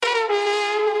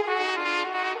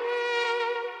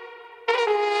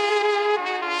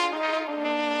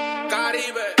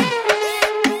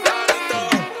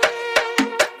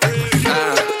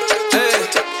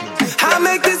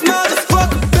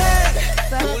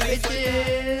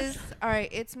right,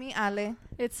 it's me, Ale,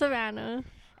 It's Savannah.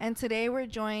 and today we're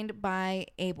joined by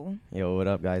Abel. Yo, what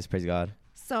up, guys? Praise God.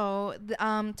 So,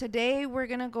 today we're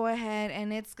gonna go ahead,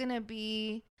 and it's gonna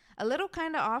be a little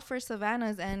kind of off for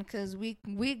Savannah's end because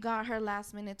we got her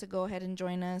last minute to go ahead and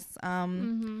join us.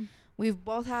 We've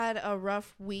both had a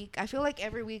rough week. I feel like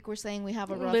every week we're saying we have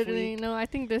a rough Literally, week. no, I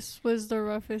think this was the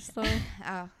roughest though.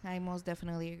 I most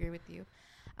definitely agree with you.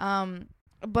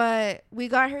 But we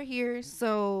got her here,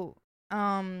 so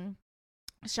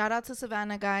shout out to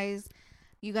Savannah, guys.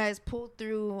 You guys pulled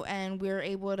through, and we're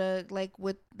able to, like,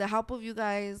 with the help of you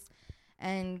guys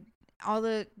and all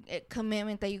the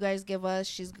commitment that you guys give us,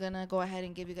 she's gonna go ahead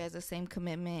and give you guys the same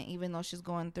commitment, even though she's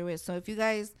going through it. So if you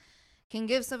guys can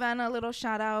give Savannah a little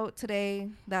shout out today,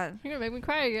 that You're gonna make me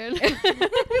cry again.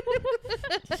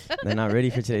 They're not ready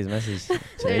for today's message.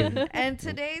 and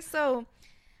today, so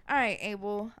all right,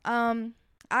 Abel.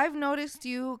 I've noticed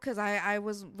you because I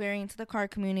was very into the car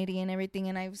community and everything,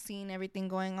 and I've seen everything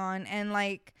going on, and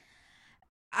like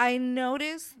I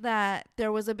noticed that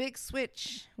there was a big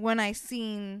switch when I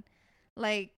seen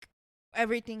like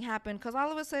everything happen, because all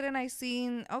of a sudden I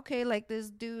seen, okay, like this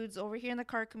dude's over here in the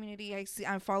car community.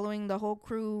 I'm following the whole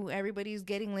crew, everybody's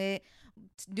getting lit,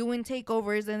 doing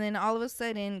takeovers, and then all of a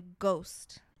sudden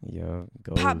ghost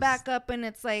pop back up, and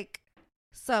it's like,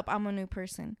 sup, I'm a new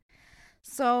person.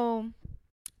 So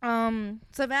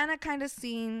Savannah kind of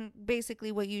seen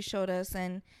basically what you showed us,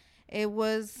 and it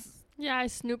was I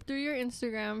snooped through your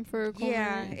Instagram for a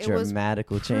it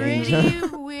dramatical was change.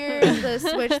 pretty weird, the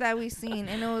switch that we seen.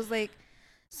 And it was like,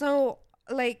 so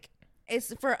like,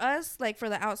 it's for us, like for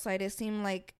the outside, it seemed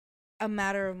like a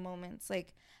matter of moments.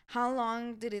 Like, how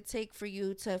long did it take for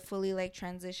you to fully like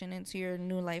transition into your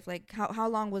new life? Like, how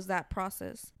long was that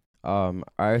process? All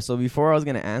right, so before I was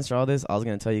gonna answer all this, I was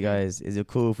gonna tell you guys, is it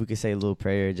cool if we could say a little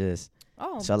prayer just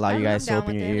to allow you guys to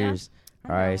open your ears?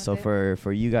 All right, so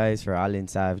for you guys, for Ali and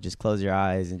Sav, just close your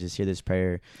eyes and just hear this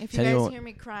prayer. If you guys hear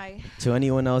me cry. To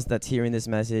anyone else that's hearing this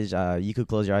message, you could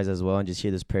close your eyes as well and just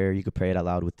hear this prayer. You could pray it out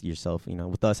loud with yourself,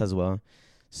 with us as well.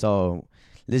 So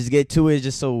let's get to it,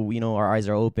 just so, our eyes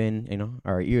are open,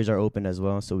 our ears are open as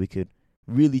well, so we could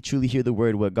really, truly hear the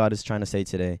word, what God is trying to say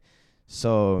today.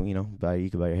 So, you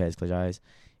could bow your heads, close your eyes.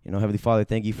 Heavenly Father,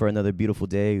 thank you for another beautiful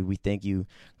day. We thank you,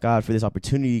 God, for this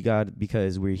opportunity, God,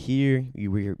 because we're here.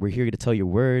 We're here to tell your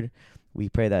word. We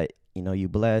pray that, you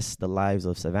bless the lives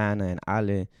of Savannah and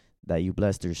Ale, that you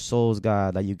bless their souls,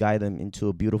 God, that you guide them into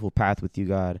a beautiful path with you,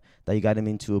 God, that you guide them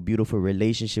into a beautiful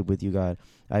relationship with you, God.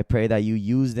 I pray that you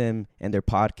use them and their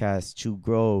podcast to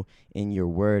grow in your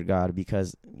word, God,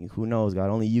 because who knows, God,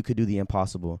 only you could do the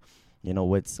impossible.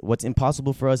 What's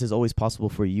impossible for us is always possible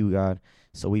for you, God.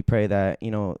 So we pray that,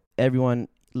 everyone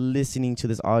listening to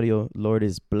this audio, Lord,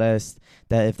 is blessed,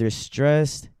 that if they're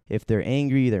stressed, if they're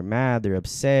angry, they're mad, they're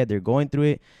upset, they're going through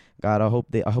it, God, I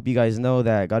hope you guys know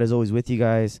that God is always with you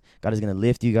guys. God is going to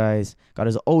lift you guys. God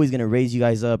is always going to raise you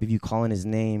guys up if you call in his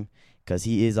name, because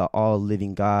he is an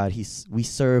all-living God. We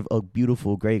serve a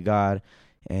beautiful, great God,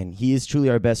 and he is truly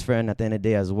our best friend at the end of the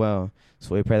day as well.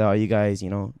 So we pray that all you guys,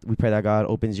 we pray that God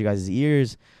opens you guys'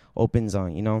 ears, opens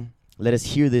on, let us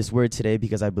hear this word today,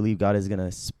 because I believe God is going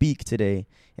to speak today.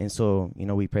 And so,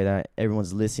 we pray that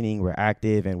everyone's listening, we're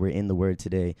active, and we're in the word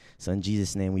today. So in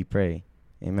Jesus' name we pray.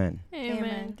 Amen.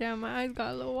 Amen. Damn, my eyes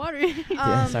got a little watery.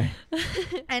 Sorry.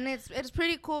 And it's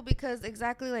pretty cool, because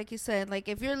exactly like you said, like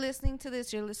if you're listening to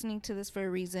this, you're listening to this for a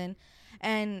reason.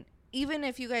 And even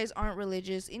if you guys aren't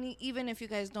religious, even if you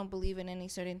guys don't believe in any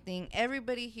certain thing,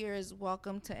 everybody here is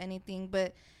welcome to anything.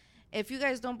 But if you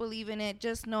guys don't believe in it,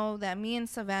 just know that me and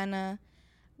Savannah,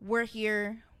 we're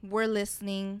here, we're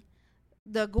listening.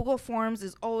 The Google Forms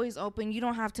is always open. You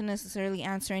don't have to necessarily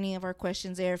answer any of our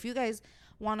questions there. If you guys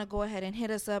want to go ahead and hit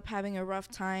us up, having a rough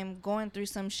time, going through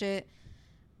some shit,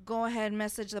 go ahead,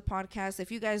 message the podcast.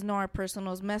 If you guys know our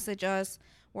personals, message us.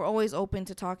 We're always open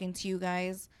to talking to you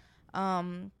guys.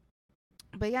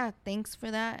 But yeah, thanks for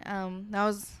that. That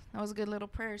was a good little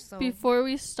prayer. So before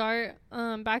we start,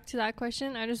 back to that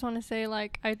question, I just want to say,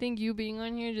 like, I think you being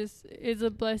on here just is a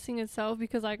blessing itself,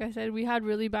 because like I said, we had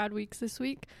really bad weeks this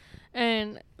week,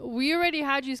 and we already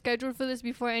had you scheduled for this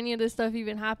before any of this stuff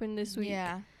even happened this week.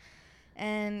 Yeah.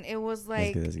 And it was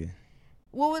like, that's good.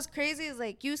 What was crazy is,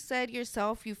 like you said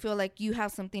yourself, you feel like you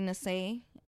have something to say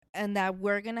and that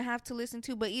we're going to have to listen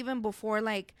to. But even before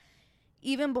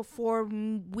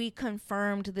we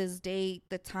confirmed this date,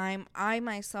 the time, I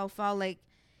myself felt like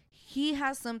he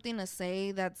has something to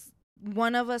say that's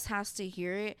one of us has to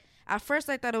hear it. At first,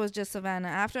 I thought it was just Savannah.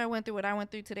 After I went through what I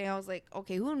went through today, I was like,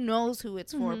 okay, who knows who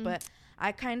it's for? But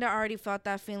I kind of already felt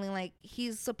that feeling, like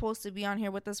he's supposed to be on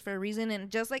here with us for a reason. And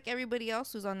just like everybody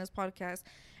else who's on this podcast,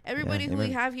 Everybody who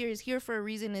we have here is here for a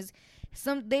reason.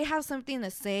 They have something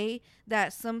to say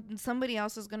that somebody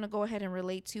else is gonna go ahead and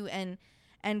relate to and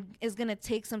is gonna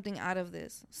take something out of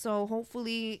this. So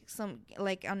hopefully,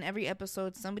 on every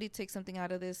episode, somebody takes something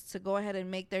out of this to go ahead and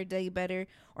make their day better,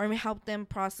 or help them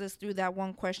process through that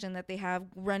one question that they have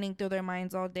running through their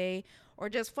minds all day, or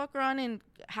just fuck around and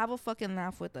have a fucking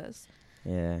laugh with us.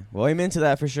 Yeah, well, amen to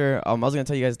that for sure. I was gonna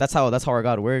tell you guys that's how our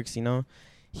God works. He's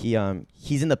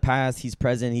in the past, he's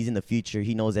present, he's in the future.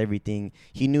 He knows everything.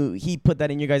 He put that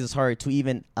in your guys' heart to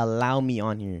even allow me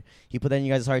on here. He put that in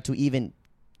your guys' heart to even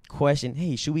question,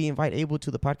 hey, should we invite Abel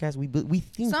to the podcast? We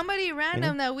think somebody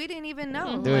random that we didn't even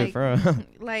know. Dude,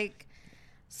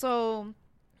 So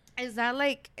is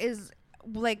that is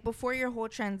before your whole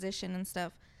transition and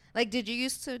stuff, did you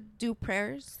used to do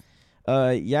prayers?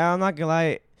 Yeah, I'm not gonna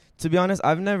lie, to be honest,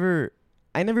 I never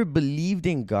believed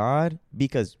in God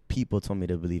because people told me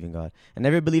to believe in God. I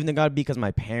never believed in God because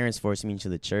my parents forced me into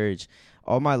the church.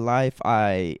 All my life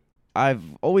I've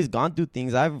always gone through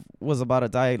things. I was about to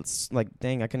die, I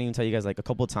couldn't even tell you guys, a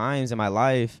couple times in my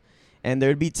life. And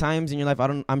there'd be times in your life,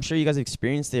 I'm sure you guys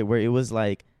experienced it, where it was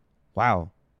like,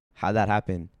 wow, how'd that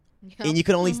happen? Yep. And you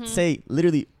could only say,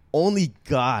 literally, only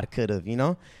God could have,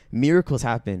 miracles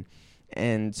happen.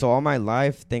 And so all my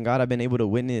life, thank God, I've been able to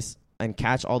witness and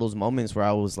catch all those moments where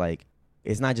I was like,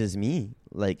 it's not just me.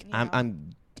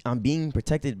 I'm being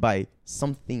protected by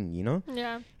something,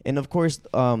 Yeah. And of course,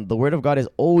 the word of God is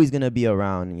always gonna be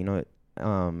around,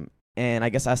 and I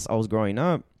guess as I was growing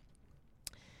up,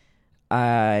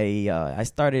 I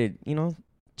started,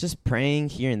 just praying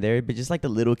here and there, but just the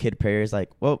little kid prayers,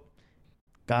 well,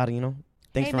 God,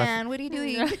 thanks hey for man, what are you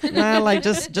doing? Nah,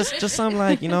 just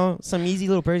some some easy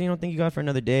little prayers, thank you God for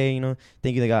another day,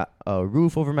 thank you they got a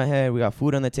roof over my head, we got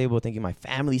food on the table, thank you my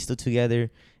family's still together,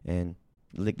 and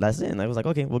that's it. And I was like,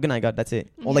 okay, well, good night, God. That's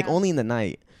it. Or only in the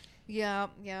night. Yep.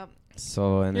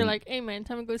 So and you're like, hey man,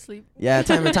 time to go to sleep. Yeah,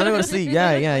 time to go to sleep.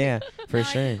 Yeah, for now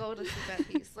sure. I can go to sleep at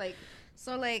peace.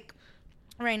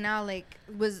 Right now,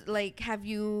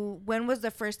 when was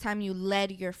the first time you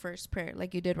led your first prayer,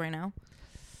 like you did right now?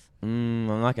 I'm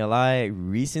not gonna lie.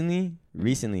 Recently,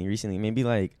 maybe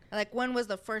when was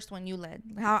the first one you led?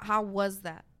 How was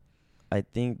that? I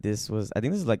think this was a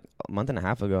month and a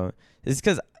half ago. It's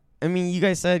because. You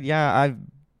guys said, yeah, I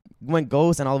went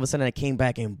ghost and all of a sudden I came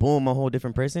back and boom, a whole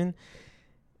different person.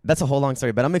 That's a whole long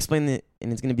story, but I'm explaining it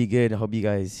and it's going to be good. I hope you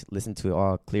guys listen to it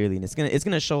all clearly. And it's going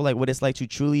to show what it's like to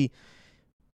truly,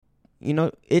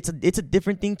 it's a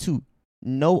different thing to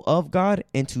know of God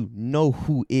and to know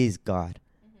who is God.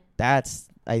 Mm-hmm. That's,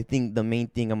 I think, the main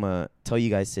thing I'm going to tell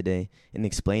you guys today and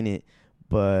explain it.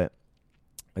 But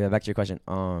yeah, back to your question.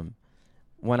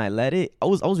 When I led it, I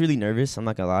was really nervous. I'm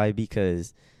not going to lie,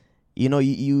 because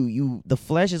you the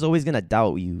flesh is always gonna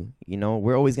doubt you.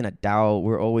 We're always gonna doubt.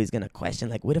 We're always gonna question,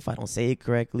 what if I don't say it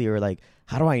correctly, or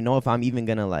how do I know if I'm even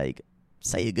gonna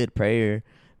say a good prayer?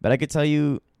 But I could tell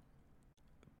you,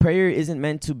 prayer isn't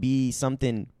meant to be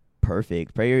something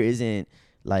perfect. Prayer isn't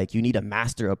you need to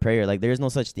master a prayer. There's no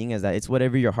such thing as that. It's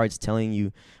whatever your heart's telling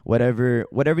you, whatever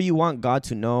you want God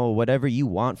to know, whatever you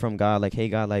want from God. Hey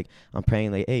God, I'm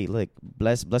praying, hey, look,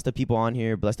 bless the people on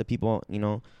here, bless the people,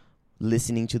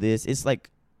 listening to this. It's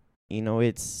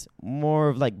it's more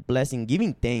of blessing,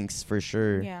 giving thanks for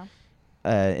sure. Yeah.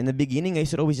 In the beginning, I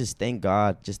should always just thank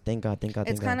God. Just thank God.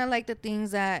 It's kind of like the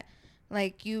things that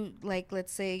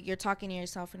let's say you're talking to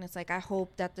yourself and it's I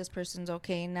hope that this person's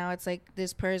okay. Now it's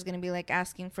this prayer is going to be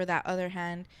asking for that other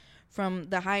hand from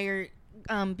the higher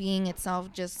being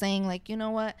itself, just saying you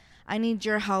know what, I need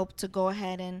your help to go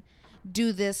ahead and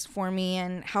do this for me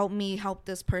and help me help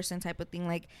this person, type of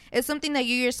thing. It's something that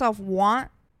you yourself want,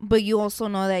 but you also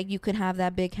know that you could have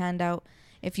that big handout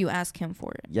if you ask him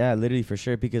for it. Yeah, literally, for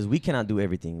sure, because we cannot do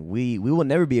everything. We will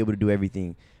never be able to do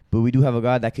everything, but we do have a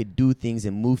God that could do things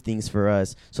and move things for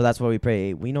us. So that's why we pray.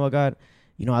 Hey, we know, God,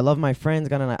 I love my friends,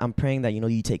 God, and I'm praying that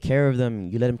you take care of them,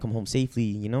 you let them come home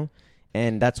safely,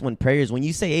 And that's when prayers, when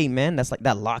you say amen, that's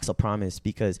that locks a promise,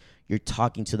 because you're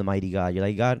talking to the mighty God.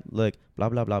 You're God, look, blah,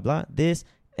 blah, blah, blah, this.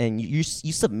 And you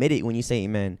submit it when you say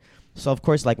amen. So, of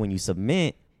course, when you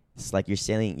submit, it's you're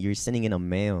sending in a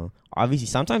mail. Obviously,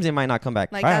 sometimes it might not come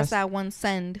back fast. That's that one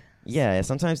send. Yeah,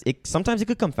 sometimes it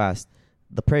could come fast.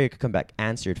 The prayer could come back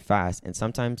answered fast. And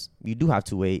sometimes you do have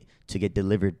to wait to get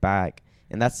delivered back.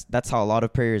 And that's how a lot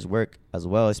of prayers work as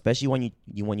well, especially when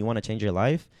you want to change your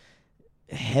life.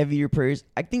 Heavier prayers,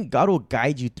 I think God will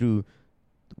guide you through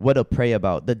what to pray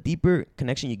about. The deeper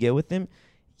connection you get with him,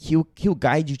 he'll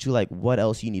guide you to what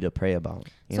else you need to pray about.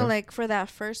 So for that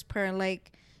first prayer,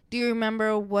 do you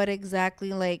remember what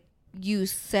exactly you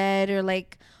said, or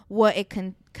what it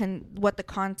what the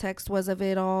context was of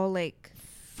it all, like?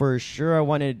 For sure, I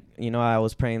wanted, I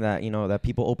was praying that, that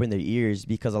people open their ears,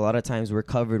 because a lot of times we're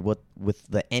covered with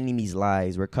the enemy's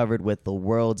lies. We're covered with the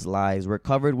world's lies. We're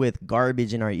covered with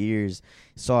garbage in our ears.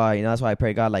 So, that's why I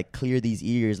pray, God, like, clear these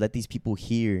ears. Let these people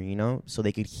hear, so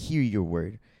they could hear your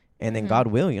word. And then God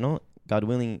will, God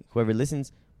willing, whoever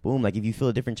listens, boom, like, if you feel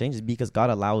a different change, it's because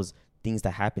God allows things to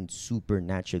happen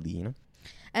supernaturally,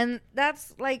 And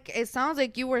that's, like, it sounds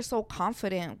like you were so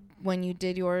confident when you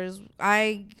did yours.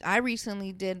 I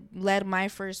recently led my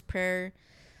first prayer.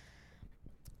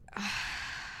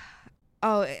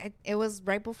 It was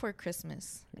right before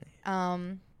Christmas.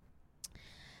 I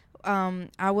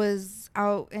was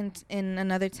out in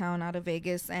another town out of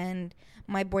Vegas, and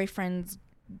my boyfriend's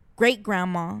great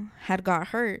grandma had got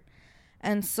hurt,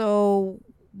 and so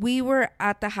we were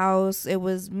at the house. It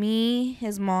was me,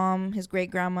 his mom, his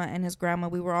great grandma, and his grandma.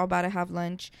 We were all about to have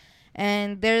lunch.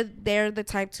 And they're the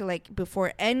type to, like,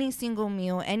 before any single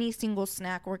meal, any single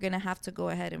snack, we're going to have to go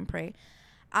ahead and pray.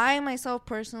 I myself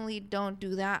personally don't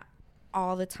do that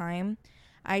all the time.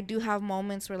 I do have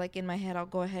moments where, like, in my head, I'll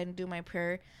go ahead and do my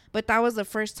prayer. But that was the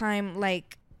first time,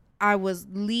 like, I was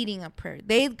leading a prayer.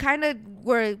 They kind of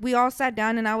we all sat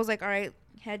down, and I was like, all right,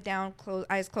 head down,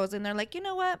 eyes closed. And they're like, you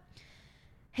know what?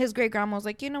 His great grandma was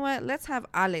like, you know what? Let's have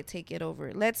Ale take it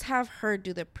over. Let's have her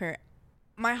do the prayer.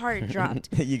 My heart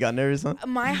dropped. You got nervous, huh?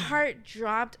 My heart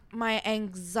dropped. My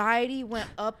anxiety went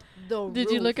up the roof.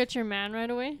 Did you look at your man right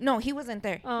away? No, he wasn't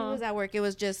there. He was at work. It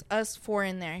was just us four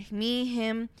in there. Me,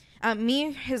 him,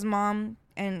 his mom,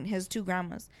 and his two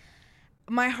grandmas.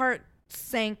 My heart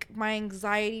sank. My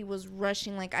anxiety was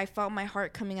rushing. Like, I felt my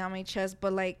heart coming out my chest.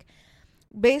 But, like,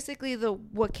 basically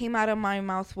what came out of my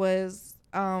mouth was,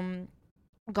 God,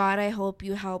 I hope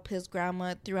you help his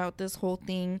grandma throughout this whole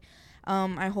thing.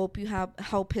 I hope you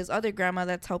help his other grandma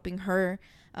that's helping her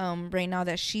right now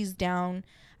that she's down.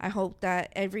 I hope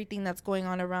that everything that's going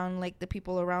on around, like, the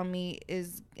people around me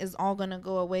is all gonna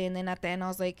go away. And then at the end I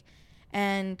was like,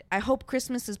 and I hope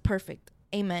Christmas is perfect.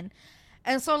 Amen.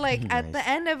 And so, like, nice. At the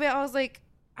end of it, I was like,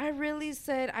 I really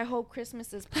said, I hope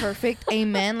Christmas is perfect.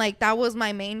 Amen. Like, that was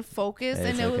my main focus. It's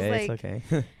and it was like,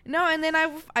 okay. No. And then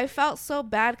I felt so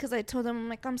bad because I told them, I'm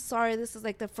like, I'm sorry. This is,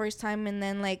 like, the first time. And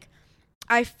then, like,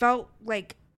 I felt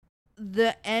like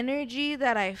the energy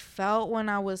that I felt when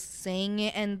I was saying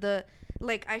it, and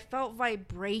I felt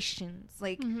vibrations,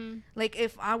 like, like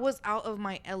if I was out of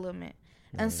my element.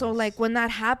 Nice. And so, like, when that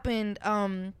happened,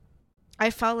 I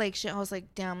felt like shit. I was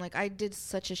like, damn, like, I did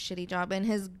such a shitty job. And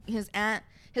his aunt,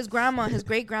 his grandma, his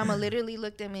great grandma literally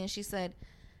looked at me and she said,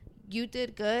 you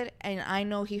did good, and I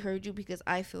know he heard you because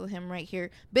I feel him right here.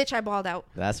 Bitch, I bawled out.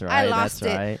 That's right. I lost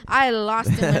it. Right. I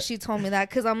lost it when she told me that,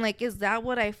 because I'm like, is that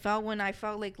what I felt when I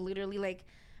felt, like, literally, like,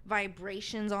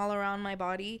 vibrations all around my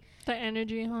body? The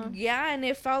energy, huh? Yeah, and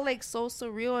it felt, like, so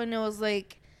surreal, and it was,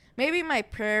 like, maybe my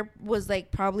prayer was,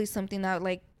 like, probably something that,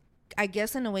 like, I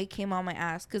guess in a way came out my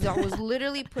ass, because I was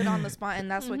literally put on the spot, and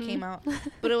that's what came out.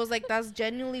 But it was, like, that's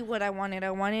genuinely what I wanted.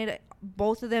 I wanted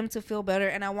both of them to feel better,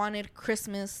 and I wanted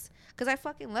Christmas, because I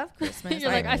fucking love Christmas.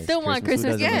 You're like, I still want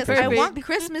Christmas. Yes, I want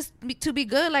Christmas to be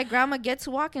good. Like, Grandma, get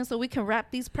to walking so we can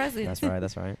wrap these presents.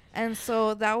 That's right. And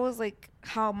so that was, like,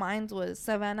 how mine was.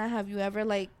 Savannah, have you ever,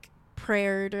 like,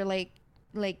 prayed or, like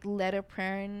led a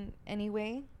prayer in any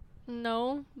way?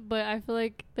 No, but I feel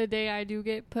like the day I do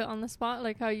get put on the spot,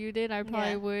 like how you did, I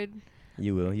probably would.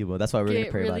 You will. That's why we're going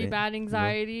to pray about it. Get really bad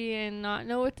anxiety and not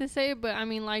know what to say. But, I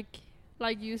mean, like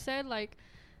you said, like,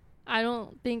 I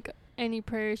don't think any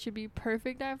prayer should be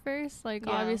perfect at first. Like,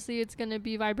 obviously it's gonna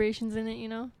be vibrations in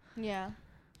it, Yeah.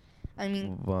 I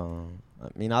mean, well,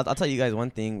 I'll tell you guys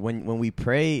one thing. When we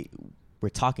pray, we're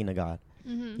talking to God.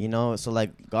 So,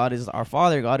 like, God is our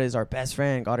Father, God is our best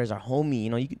friend, God is our homie.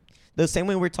 You could, the same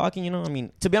way we're talking,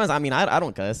 to be honest, I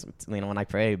don't cuss, when I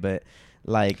pray, but,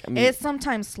 like, it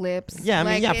sometimes slips.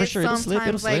 Yeah, for sure, it'll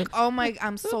slip. Oh my,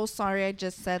 I'm so sorry, I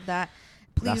just said that.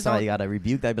 Please. That's why you gotta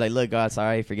rebuke that. Be like, look, God,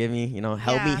 sorry, forgive me.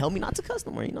 Help me not to cuss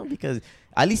no more. Because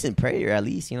at least in prayer,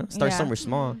 start somewhere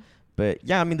small. But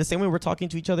yeah, the same way we're talking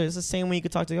to each other, it's the same way you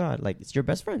could talk to God. Like, it's your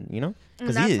best friend,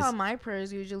 Because that's how my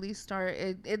prayers usually start.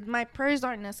 My prayers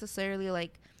aren't necessarily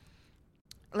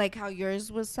like how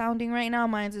yours was sounding right now.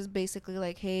 Mine is basically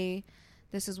like, hey,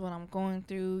 this is what I'm going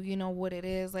through. You know what it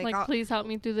is. Like please help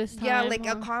me through this time. Yeah, like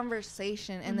a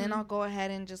conversation, and then I'll go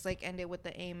ahead and just, like, end it with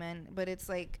the amen. But it's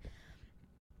like,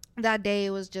 that day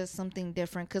it was just something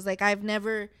different, because, like, I've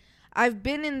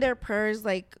been in their prayers,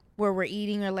 like, where we're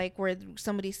eating, or, like, where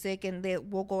somebody's sick and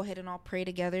we'll go ahead and all pray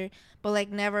together, but,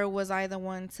 like, never was I the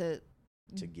one to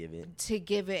give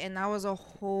it, and that was a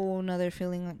whole nother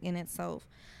feeling in itself.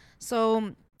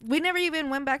 So we never even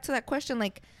went back to that question.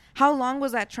 Like, how long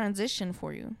was that transition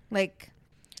for you? Like,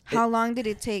 how long did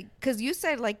it take? Because you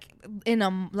said, like,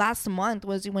 in last month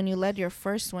was when you led your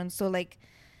first one. So, like,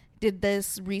 did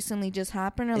this recently just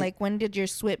happen? Or, like, when did your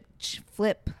switch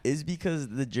flip? It's because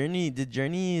the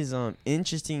journey is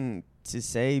interesting to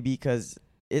say, because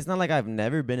it's not like I've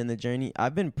never been in the journey.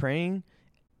 I've been praying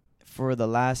for the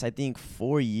last, I think,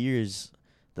 4 years,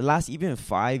 the last even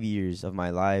 5 years of my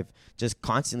life, just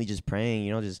constantly just praying,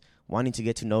 you know, just wanting to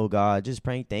get to know God, just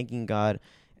praying, thanking God.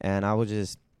 And I was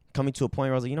just coming to a point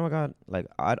where I was like, you know what, God, like,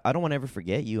 I don't want to ever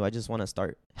forget you. I just want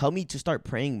to help me to start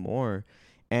praying more.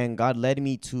 And God led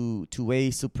me to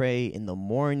ways to pray in the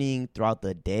morning, throughout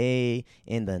the day,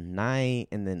 in the night.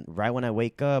 And then right when I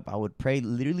wake up, I would pray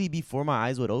literally before my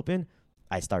eyes would open.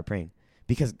 I start praying,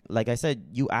 because like I said,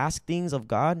 you ask things of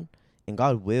God and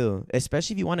God will,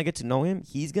 especially if you want to get to know him,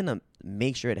 he's going to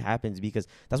make sure it happens, because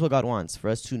that's what God wants, for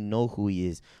us to know who he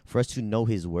is, for us to know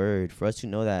his word, for us to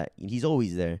know that he's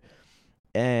always there.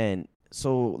 And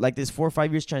so like this 4 or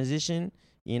 5 years transition,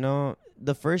 you know,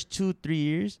 the first 2-3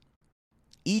 years,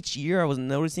 each year I was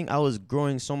noticing I was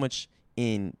growing so much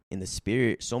in the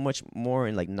spirit, so much more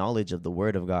in like knowledge of the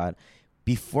word of God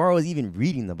before I was even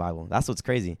reading the Bible. That's what's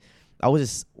crazy. I was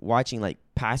just watching like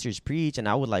pastors preach, and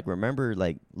I would like remember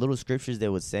like little scriptures they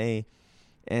would say.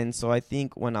 And so I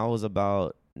think when I was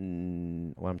about,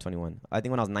 I'm 21. I think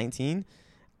when I was 19,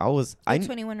 You're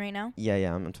 21 right now?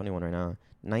 Yeah, I'm 21 right now.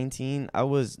 19, I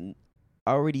was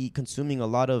already consuming a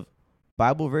lot of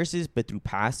Bible verses, but through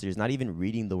pastors, not even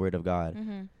reading the word of God.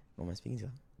 Mm-hmm. What am I speaking to?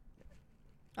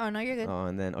 Oh, no, you're good. Oh,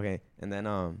 and then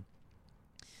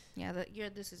Yeah,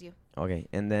 this is you. okay,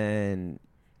 and then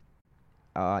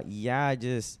I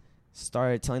just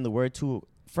started telling the word to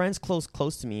friends close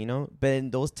to me, you know. But in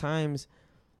those times,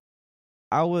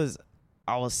 I was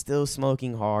still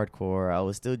smoking hardcore. I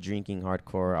was still drinking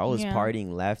hardcore. I was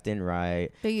partying left and right.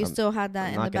 But you still had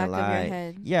that in the back of your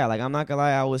head. Yeah, like I'm not gonna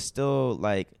lie, I was still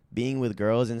like being with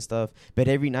girls and stuff. But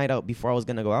every night out before I was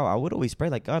gonna go out, I would always pray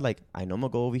like, God, like I know I'm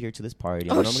gonna go over here to this party.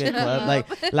 I know I'm gonna get club.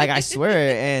 Like I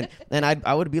swear. And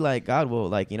I would be like, God, well,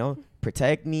 like, you know,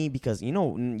 protect me, because you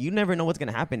know you never know what's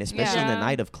gonna happen, especially in the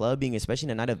night of clubbing, especially in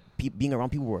the night of being around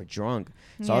people who are drunk.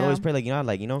 So I'd always pray like,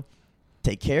 you know,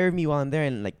 take care of me while I'm there,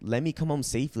 and like let me come home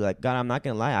safely. Like, God, I'm not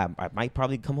gonna lie, I might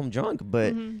probably come home drunk,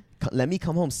 but let me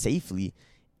come home safely.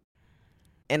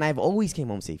 And I've always came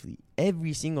home safely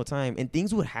every single time. And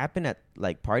things would happen at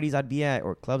like parties I'd be at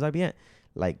or clubs I'd be at,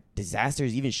 like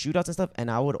disasters, even shootouts and stuff, and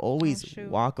I would always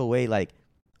walk away like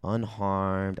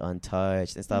unharmed,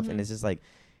 untouched and stuff. And it's just like,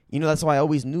 you know, that's why I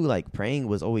always knew like praying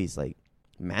was always like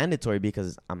mandatory,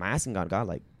 because I'm asking God,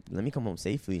 like, let me come home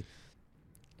safely.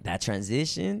 That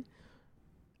transition,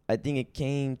 I think it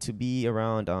came to be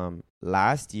around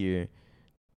last year.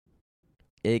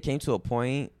 It came to a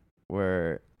point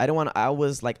where I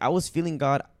was feeling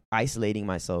God isolating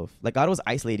myself. Like God was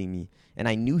isolating me, and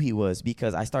I knew he was,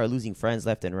 because I started losing friends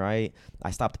left and right.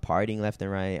 I stopped partying left and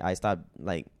right. I stopped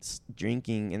like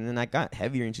drinking, and then I got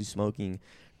heavier into smoking.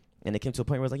 And it came to a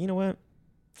point where I was like, you know what?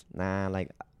 Nah, like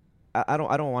I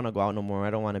don't want to go out no more. I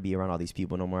don't want to be around all these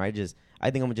people no more. I think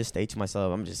I'm gonna just stay to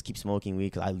myself. I'm gonna just keep smoking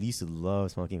weed, because I used to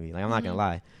love smoking weed. Like I'm not gonna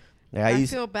lie. Like, I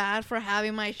feel bad for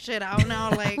having my shit out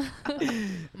now. Like,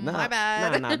 my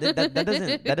bad. Nah.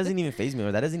 That doesn't even faze me,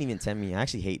 or that doesn't even tempt me. I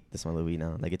actually hate the smell of weed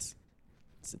now. Like it's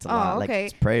a lot. Okay. Like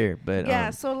it's prayer, but yeah.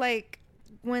 So like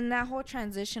when that whole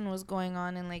transition was going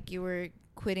on, and like you were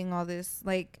quitting all this,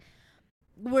 like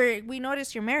we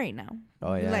noticed you're married now.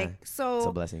 Oh yeah. Like, so it's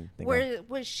a blessing.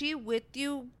 Was she with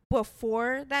you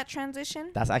before that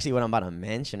transition? That's actually what I'm about to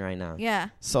mention right now. Yeah.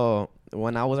 So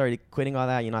when I was already quitting all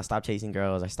that, you know, I stopped chasing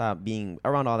girls. I stopped being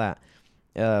around all that.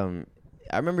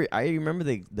 I remember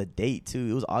the date too.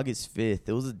 It was August 5th.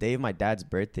 It was the day of my dad's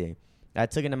birthday. I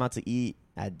took him out to eat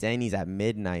at Denny's at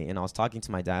midnight, and I was talking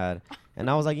to my dad, and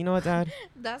I was like, you know what, Dad?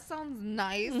 That sounds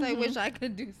nice. I wish I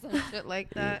could do some shit like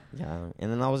that. Yeah.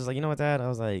 And then I was just like, you know what, Dad? I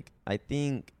was like, I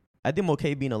think I'm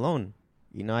okay being alone.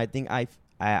 You know, I think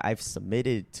I've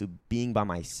submitted to being by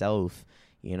myself.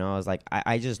 You know, I was like,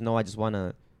 I just know I just want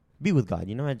to be with God.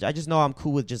 You know, I just know I'm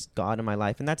cool with just God in my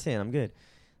life, and that's it. I'm good.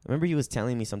 I remember he was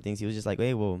telling me some things. He was just like,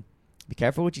 hey, well, be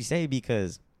careful what you say,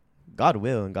 because God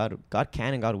will, and God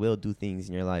can and God will do things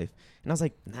in your life. And I was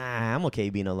like, nah, I'm okay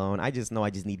being alone. I just know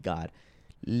I just need God.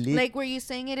 Like, were you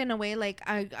saying it in a way like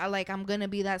I'm gonna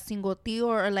be that single tío,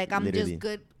 or like I'm literally. Just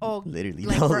good? Oh, literally,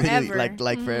 like no, forever,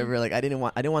 like forever. Like I didn't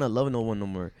want to love no one no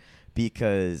more,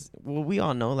 because well, we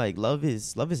all know like love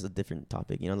is a different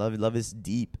topic. You know, love is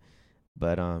deep,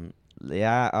 but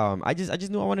I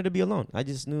just knew I wanted to be alone. I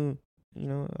just knew, you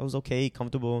know, I was okay,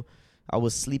 comfortable. I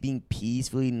was sleeping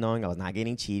peacefully, knowing I was not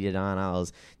getting cheated on. I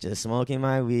was just smoking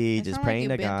my weed, just praying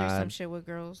to been through some God. shit with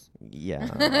girls. Yeah,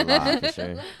 a lot for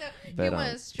sure. But, you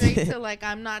went straight to like,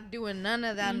 I'm not doing none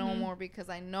of that no more because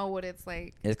I know what it's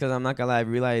like. It's because I'm not gonna lie. I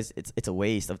realize it's a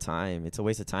waste of time. It's a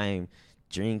waste of time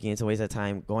drinking. It's a waste of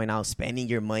time going out, spending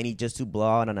your money just to blow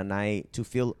out on a night to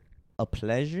feel a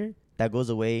pleasure that goes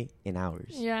away in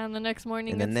hours. Yeah, and the next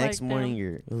morning. And the next morning,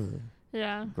 you're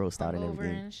grossed out and over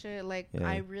everything. and shit. Like,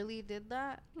 I really did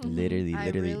that. Literally. I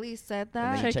really said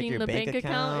that. And then you Checking check your the bank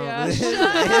account. Yeah.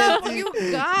 Shut up,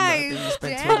 you guys. You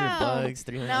spent Damn. $200,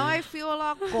 $300. Now I feel a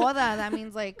lot coda. That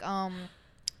means like, how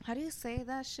do you say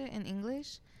that shit in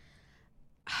English?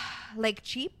 Like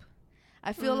cheap.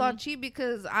 I feel a lot cheap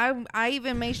because I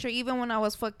even made sure even when I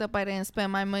was fucked up I didn't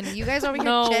spend my money. You guys over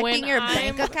here checking your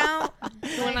bank account?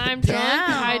 When I'm drunk,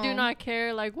 I do not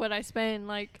care like what I spend.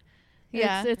 Like,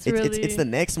 yeah, it's really it's the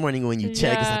next morning when you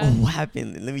check. It's like, oh, what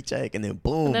happened? Let me check, and then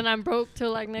boom. And then I'm broke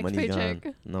till like next Money's paycheck.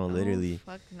 gone. No, literally.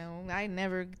 Oh, fuck no. I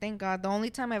never. Thank God. The only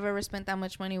time I've ever spent that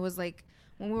much money was like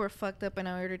when we were fucked up and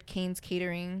I ordered Kane's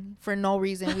Catering for no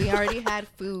reason. We already had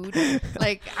food.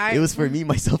 Like It was for me,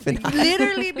 myself, and I.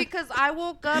 Literally because I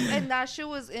woke up and that shit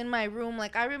was in my room.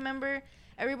 Like I remember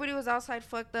everybody was outside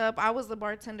fucked up. I was the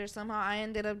bartender. Somehow I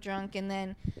ended up drunk and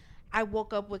then I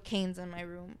woke up with canes in my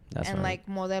room. That's and right. like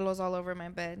modelos all over my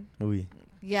bed. Ooh.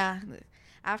 Yeah.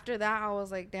 After that, I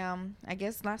was like, damn, I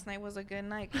guess last night was a good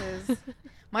night because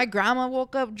my grandma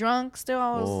woke up drunk still.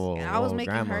 I was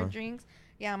making her drinks.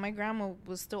 Yeah, my grandma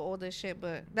was still old as shit,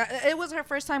 but it was her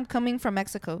first time coming from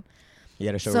Mexico. You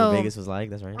had to show her what Vegas was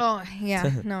like. That's right. Oh,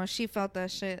 yeah. No, she felt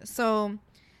that shit. So,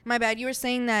 my bad. You were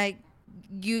saying that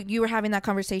you were having that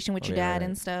conversation with your dad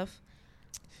and stuff.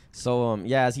 So,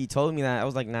 as he told me that, I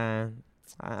was like, nah,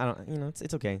 I don't,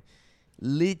 it's okay.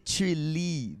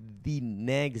 Literally the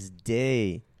next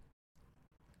day,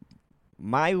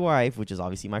 my wife, which is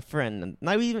obviously my friend,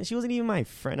 she wasn't even my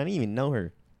friend. I didn't even know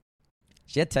her.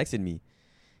 She had texted me.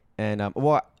 And,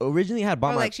 originally I had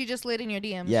bought like she just slid in your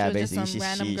DMs. Yeah, she was basically. just some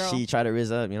random girl. She tried to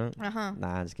rizz up, Uh-huh.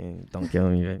 Nah, just kidding. Don't kill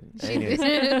me. Anyways.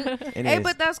 Hey,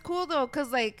 but that's cool, though,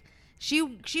 because, like, she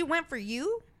went for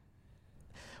you?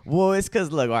 Well, it's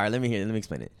because, look, all right, let me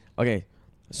explain it. Okay,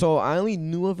 so I only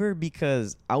knew of her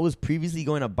because I was previously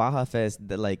going to Baja Fest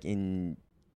in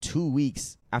 2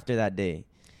 weeks after that day.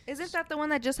 Isn't that the one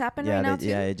that just happened right now, too?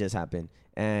 Yeah, it just happened.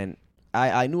 And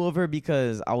I knew of her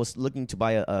because I was looking to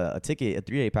buy a ticket, a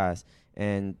 3-day pass,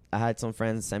 and I had some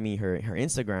friends send me her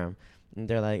Instagram, and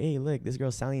they're like, hey, look, this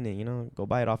girl's selling it, go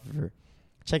buy it off of her.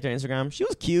 Checked her Instagram. She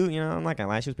was cute, I'm not going to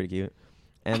lie, she was pretty cute.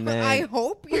 And then I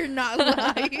hope you're not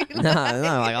lying.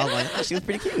 I was like, oh, she was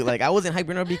pretty cute. Like, I wasn't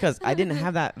hyping her because I didn't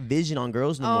have that vision on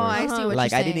girls no more. I see what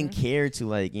like, you're I saying. didn't care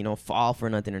to fall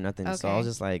for nothing or nothing. Okay. So I was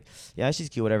just like, yeah, she's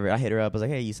cute, whatever. I hit her up. I was like,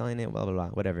 hey, you selling it? Blah blah blah,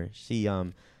 whatever. She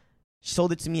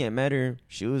sold it to me. I met her.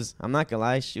 I'm not gonna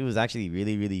lie, she was actually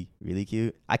really, really, really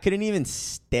cute. I couldn't even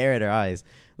stare at her eyes.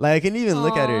 Like, I couldn't even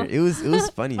look at her. It was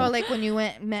funny. Oh, like when you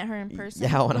met her in person?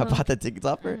 Yeah, when I bought the tickets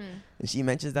off her. And she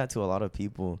mentions that to a lot of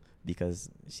people because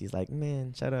she's like,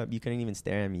 man, shut up. You couldn't even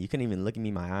stare at me. You couldn't even look at me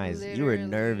in my eyes. Literally. You were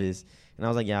nervous. And I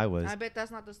was like, yeah, I was. I bet that's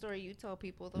not the story you tell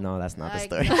people, though. No, that's not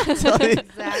the story.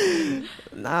 Exactly.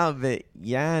 Nah, but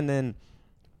yeah, and then,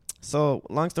 so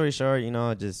long story short,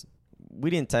 we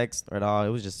didn't text at all. It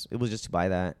was just to buy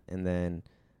that. And then,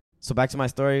 so back to my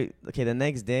story. Okay, the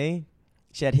next day,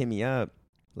 she had hit me up,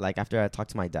 like, after I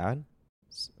talked to my dad.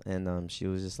 And she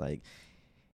was just like,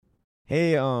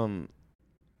 hey,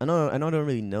 I know I don't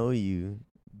really know you,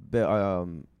 but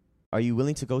are you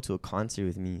willing to go to a concert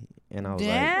with me? And I was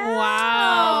like,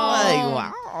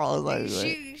 wow. I was like,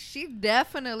 she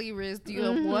definitely risked you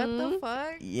up. What the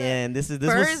fuck? Yeah, and this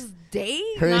first date?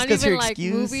 Not even her like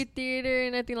excuse. Movie theater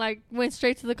and nothing, like went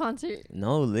straight to the concert.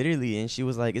 No, literally. And she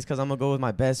was like, it's because I'm gonna go with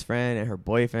my best friend and her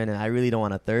boyfriend, and I really don't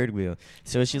want a third wheel.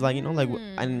 So she's like,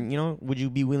 would you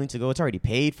be willing to go? It's already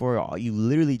paid for. You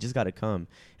literally just gotta come.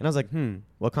 And I was like,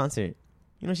 what concert?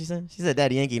 You know what she said? She said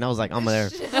Daddy Yankee, and I was like, I'm there.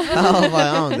 I was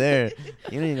like, I'm there.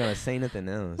 You ain't even gonna say nothing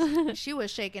else. She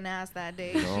was shaking ass that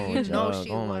day. No,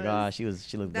 she oh my was. gosh, she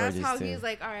looked That's gorgeous how too. he's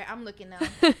like, all right, I'm looking now.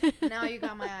 Now you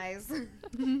got my eyes.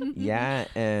 Yeah,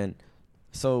 and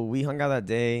so we hung out that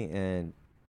day, and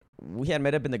we had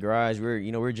met up in the garage.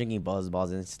 We were drinking buzz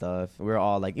balls and stuff. We were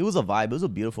all like, it was a vibe. It was a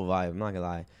beautiful vibe. I'm not gonna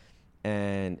lie.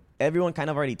 And everyone kind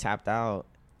of already tapped out.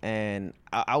 And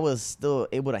I was still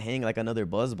able to hang like another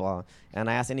buzz ball. And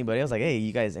I asked anybody else, like, hey,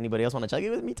 you guys, anybody else want to chug it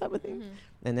with me type of thing?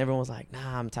 And everyone was like,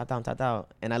 nah, I'm tapped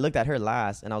out. And I looked at her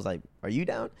last, and I was like, are you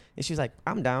down? And she was like,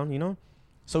 I'm down,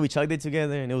 So we chugged it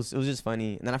together, and it was just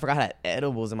funny. And then I forgot I had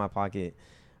edibles in my pocket.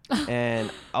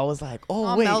 And I was like, oh,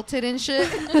 all wait. melted and shit.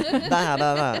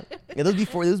 Nah. It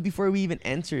was before we even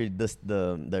entered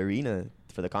the arena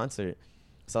for the concert.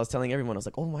 So I was telling everyone, I was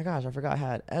like, oh my gosh, I forgot I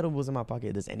had edibles in my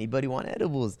pocket. Does anybody want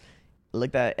edibles? I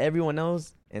looked at everyone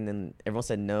else, and then everyone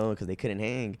said no because they couldn't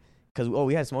hang. Because,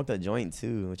 we had smoked a joint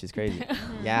too, which is crazy.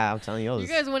 Yeah, I'm telling you. You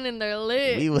guys went in there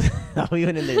lit. We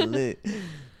went in there lit.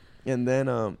 And then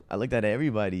I looked at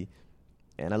everybody,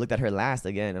 and I looked at her last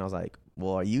again, and I was like,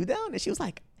 well, are you down? And she was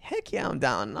like, heck yeah, I'm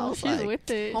down. And I was she's like, with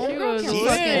it. Homegirl She can was fucking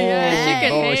with it. Yeah, she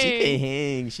can hang. She can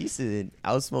hang. She said,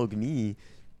 outsmoke me.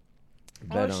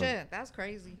 But, shit, that's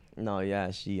crazy. No, yeah,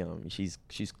 she's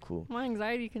cool. My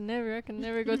anxiety I can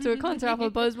never go to a concert off a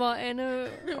buzzball and a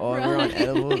Oh, we're on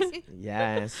edibles.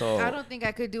 Yeah, so I don't think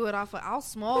I could do it off of. I'll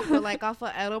smoke, but like off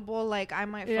of edible, like I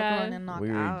might fuck around and knock we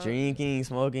were out. drinking,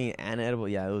 smoking, and edible.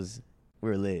 Yeah, we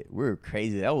were lit. We were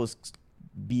crazy. That was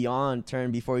beyond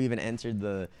turn before we even entered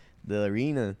the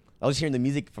arena. I was hearing the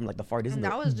music from like the far distance.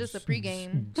 That was just a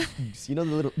pregame. You know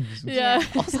the little. Yeah.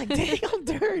 I was like, dang, I'm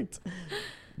turned.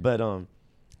 But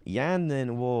yeah, and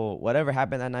then whatever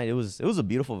happened that night, it was a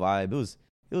beautiful vibe.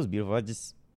 It was beautiful.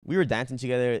 We were dancing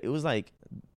together. It was like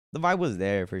the vibe was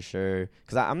there for sure.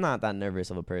 Cause I'm not that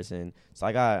nervous of a person, so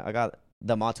I got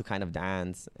them all to kind of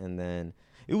dance, and then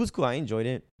it was cool. I enjoyed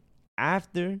it.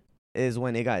 After is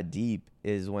when it got deep.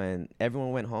 Is when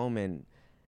everyone went home, and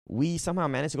we somehow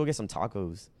managed to go get some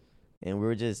tacos, and we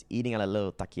were just eating at a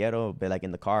little taquero, but like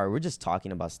in the car, we're just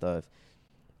talking about stuff.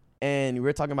 And we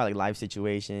were talking about like life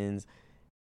situations,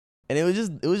 and it was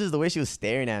just the way she was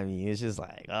staring at me. It's just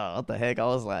like, oh, what the heck? I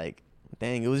was like,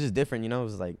 dang, it was just different, It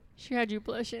was like she had you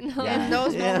blushing. Yeah. In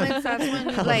those moments, that's when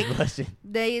you like blushing.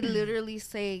 They literally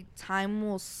say time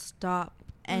will stop,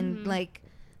 and like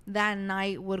that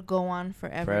night would go on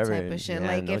forever. Type of shit. Yeah,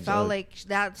 like no it felt joke. like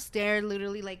that stare,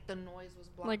 literally like the noise was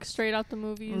blocked. Like straight out the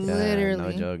movies. Yeah,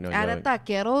 Literally, no joke, no at joke.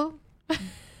 a taquero.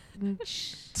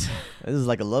 This is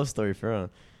like a love story for real.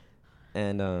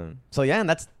 And so yeah, and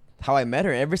that's how I met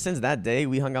her. Ever since that day,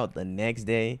 we hung out the next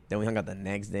day. Then we hung out the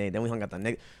next day. Then we hung out the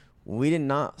next. We did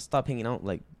not stop hanging out.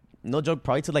 Like, no joke,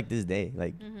 probably to like this day.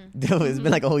 Like, it's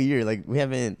been like a whole year. Like,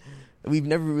 we've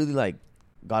never really like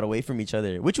got away from each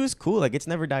other, which was cool. Like, it's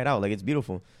never died out. Like, it's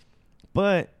beautiful.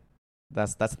 But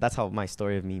that's how my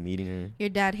story of me meeting her. Your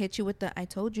dad hit you with the "I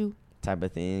told you" type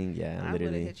of thing. Yeah, I would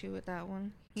have literally. hit you with that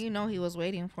one. He was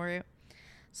waiting for it.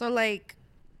 So like,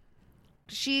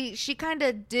 she kind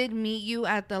of did meet you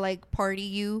at the like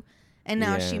party and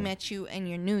now she met you and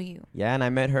you knew you. Yeah, and I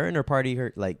met her in her party,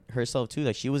 herself too.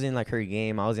 Like, she was in like her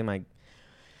game. I was in my.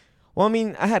 Well, I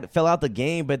mean, I had fell out the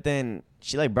game, but then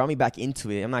she like brought me back into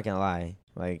it. I'm not gonna lie.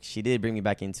 Like, she did bring me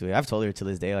back into it. I've told her to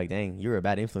this day, like, dang, you were a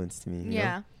bad influence to me. You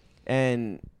know?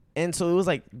 And so it was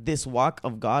like this walk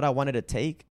of God I wanted to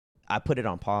take. I put it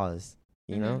on pause,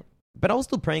 you know? But I was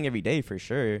still praying every day for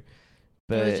sure.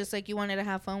 But it was just like you wanted to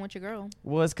have fun with your girl.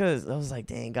 Well, it's because I was like,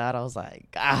 dang, God. I was like,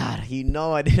 God,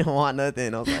 I didn't want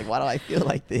nothing. I was like, why do I feel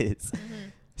like this?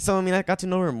 So, I mean, I got to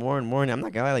know her more and more. And I'm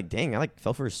not gonna lie, like, dang, I like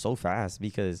fell for her so fast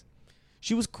because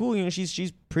she was cool. You know,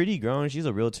 she's pretty grown. She's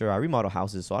a realtor. I remodel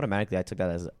houses. So automatically I took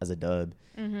that as a dub,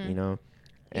 you know?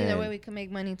 Either way, we can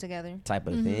make money together. Type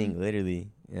of thing, literally.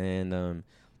 And,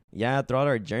 yeah, throughout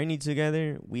our journey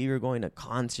together, we were going to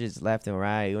concerts left and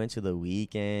right. We went to The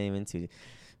Weeknd, went to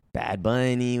Bad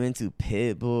Bunny, went to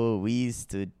Pitbull. We used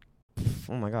to,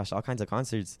 oh my gosh, all kinds of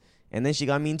concerts. And then she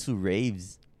got me into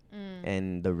raves.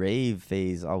 And the rave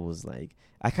phase, I was like,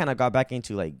 I kind of got back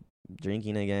into like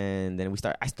drinking again. Then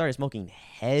I started smoking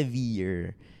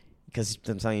heavier because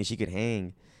I'm telling you, she could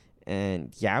hang.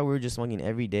 And yeah, we were just smoking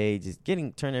every day, just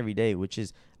getting turned every day, which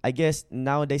is, I guess,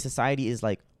 nowadays society is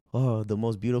like, oh, the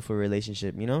most beautiful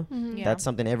relationship, you know? Yeah. That's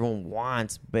something everyone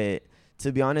wants. But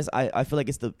to be honest, I feel like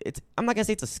I'm not gonna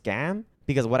say it's a scam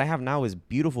because what I have now is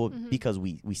beautiful because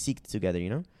we seek together, you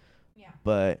know? Yeah.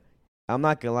 But I'm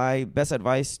not gonna lie, best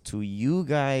advice to you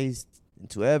guys,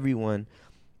 to everyone,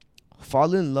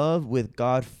 fall in love with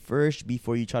God first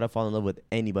before you try to fall in love with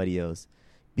anybody else.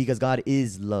 Because God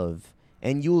is love.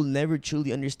 And you'll never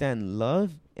truly understand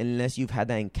love unless you've had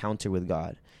that encounter with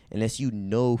God. Unless you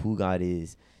know who God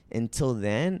is. Until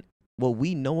then, what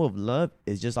we know of love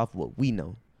is just off what we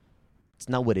know. It's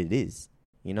not what it is,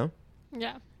 you know?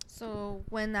 Yeah. So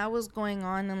when that was going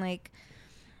on and like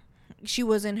she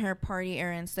was in her party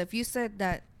era and stuff, you said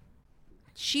that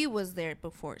she was there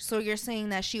before. So you're saying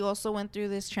that she also went through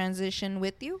this transition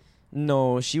with you?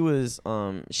 No, she was,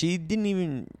 she didn't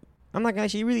even, I'm not gonna,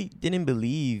 she really didn't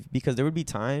believe because there would be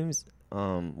times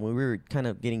when we were kind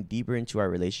of getting deeper into our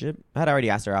relationship. I had already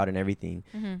asked her out and everything.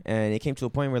 And it came to a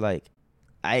point where like,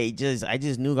 I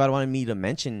just knew God wanted me to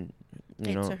mention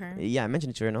you know, to her. yeah, I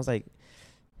mentioned it to her, and I was like,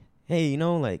 hey, you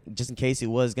know, like, just in case it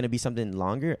was gonna be something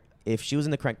longer, if she was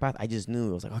in the correct path, I just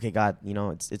knew. I was like, okay, God, you know,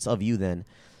 it's of you then.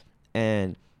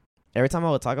 And every time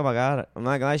I would talk about God, I'm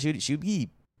not gonna lie, she'd be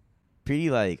pretty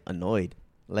like annoyed.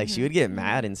 Like she would get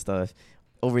mad and stuff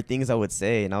over things I would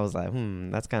say, and I was like,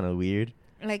 that's kind of weird.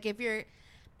 Like if you're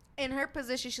in her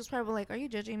position, she's probably like, are you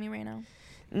judging me right now?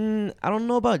 I don't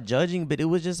know about judging, but it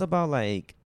was just about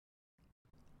like,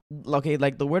 okay,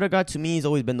 like the word of God to me has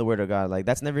always been the word of God. Like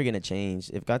that's never gonna change.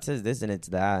 If God says this, then it's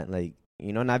that. Like,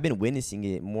 you know, and I've been witnessing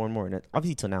it more and more. And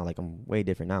obviously till now, like I'm way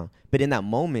different now. But in that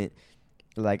moment,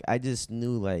 like I just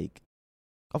knew, like,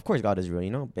 of course God is real.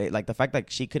 You know, like the fact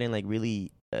that she couldn't like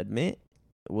really admit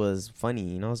was funny.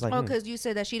 You know, it's like, because you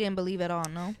said that she didn't believe at all.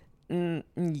 No.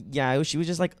 Yeah, she was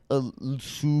just like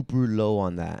super low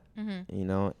on that. You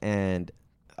know, and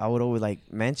I would always like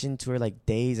mention to her like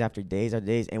days after days after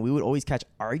days, and we would always catch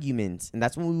arguments, and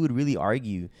that's when we would really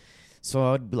argue. So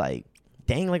I would be like,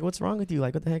 dang, like what's wrong with you?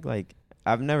 Like what the heck? Like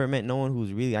I've never met no one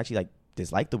who's really actually like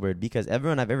disliked the word, because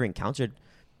everyone I've ever encountered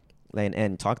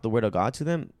and talked the word of God to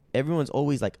them, everyone's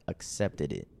always like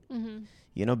accepted it.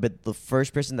 You know, but the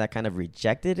first person that kind of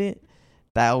rejected it,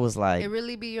 that was like, it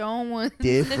really be your own one.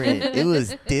 Different. It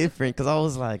was different, because I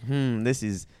was like, this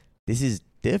is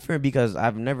different, because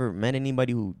I've never met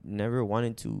anybody who never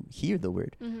wanted to hear the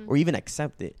word or even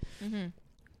accept it.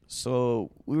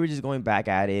 So we were just going back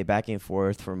at it, back and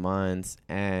forth for months,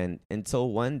 and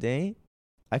until one day,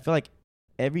 I feel like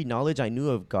every knowledge I knew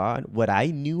of God, what I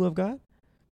knew of God,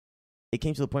 it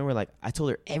came to the point where like I told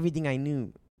her everything I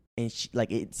knew, and she,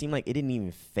 like, it seemed like it didn't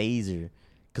even faze her,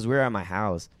 because we were at my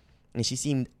house, and she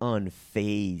seemed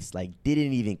unfazed, like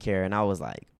didn't even care. And I was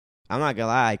like, I'm not gonna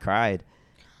lie, I cried.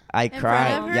 I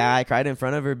cried. Yeah, I cried in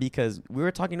front of her, because we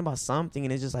were talking about something,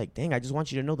 and it's just like, dang, I just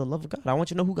want you to know the love of God. I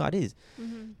want you to know who God is.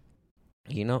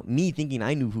 You know, me thinking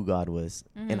I knew who God was,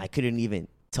 and I couldn't even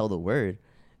tell the word.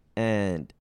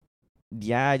 And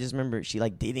yeah, I just remember she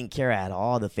like didn't care at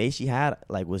all. The face she had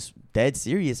like was dead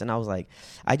serious, and I was like,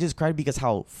 I just cried because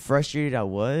how frustrated I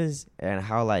was and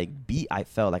how like beat I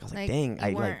felt. Like I was like, dang,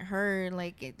 you weren't heard.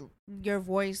 Like your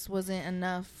voice wasn't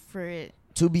enough for it.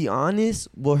 To be honest,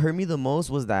 what hurt me the most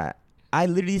was that I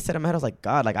literally said in my head, I was like,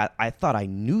 God, like I thought I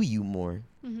knew you more.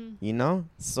 You know?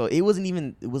 So it wasn't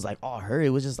even, it was like all her. It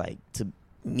was just like, to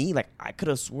me, like I could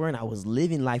have sworn I was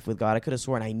living life with God. I could have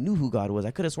sworn I knew who God was.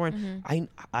 I could have sworn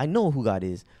I know who God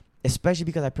is, especially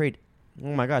because I prayed,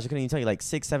 oh my gosh, I couldn't even tell you, like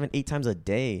 6, 7, 8 times a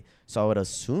day. So I would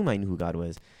assume I knew who God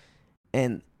was.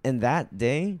 And that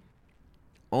day,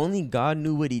 only God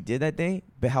knew what he did that day,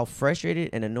 but how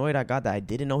frustrated and annoyed I got that I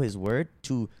didn't know his word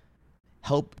to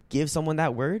help give someone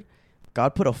that word.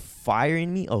 God put a fire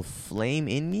in me, a flame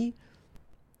in me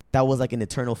that was like an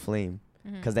eternal flame.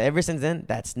 Because ever since then,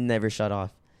 that's never shut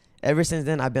off. Ever since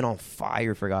then, I've been on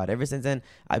fire for God. Ever since then,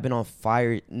 I've been on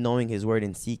fire knowing his word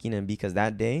and seeking him, because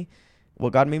that day,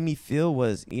 what God made me feel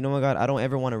was, you know what, God, I don't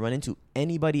ever want to run into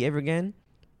anybody ever again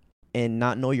and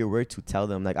not know your word to tell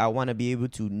them. Like, I want to be able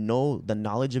to know the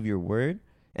knowledge of your word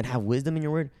and have wisdom in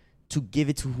your word to give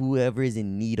it to whoever is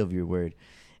in need of your word.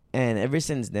 And ever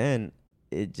since then,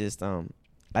 it just,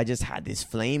 I just had this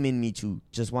flame in me to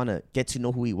just want to get to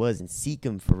know who he was and seek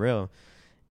him for real.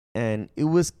 And it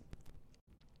was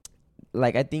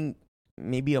like, I think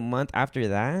maybe a month after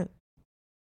that,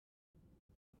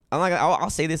 I'll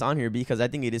say this on here because I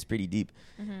think it is pretty deep.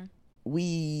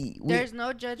 We there's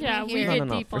no judgment here. We get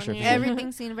deep on sure, here.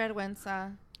 Everything sin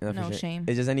vergüenza. No sure. shame.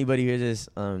 It's just anybody who just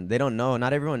they don't know.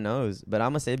 Not everyone knows, but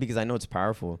I'm gonna say it because I know it's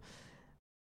powerful.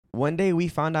 One day we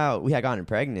found out we had gotten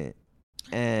pregnant,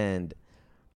 and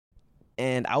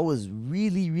I was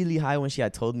really, really high when she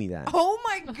had told me that. Oh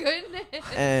my goodness!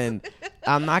 And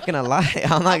I'm not gonna lie,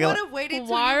 I would have waited.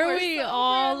 Why are we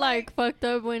all like fucked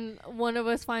up when one of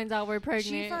us finds out we're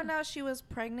pregnant? She found out she was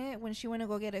pregnant when she went to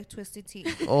go get a twisted tea.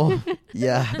 Oh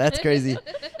yeah, that's crazy.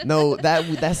 No,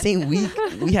 that same week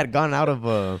we had gone out of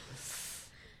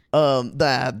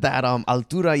that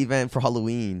Altura event for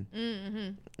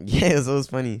Halloween. Yeah, so it was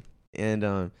funny.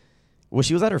 And well,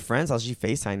 she was at her friend's house. She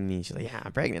FaceTimed me. She's like, "Yeah,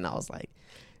 I'm pregnant." I was like,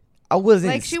 I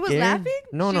wasn't like, she scared. was laughing?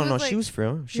 No. Like, she was for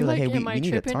real. She was like, "Hey, am we I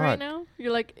need to talk." right now?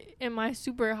 You're like, am I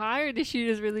super high, or did she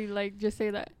just really like just say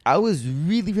that? I was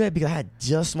really, really, because I had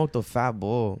just smoked a fat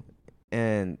bowl,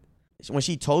 and when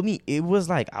she told me, it was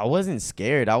like I wasn't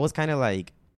scared. I was kind of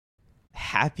like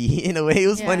happy in a way. It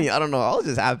was funny. I don't know. I was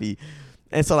just happy.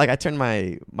 And so like I turned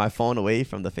my phone away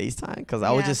from the FaceTime because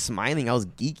I was just smiling. I was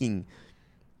geeking.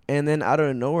 And then out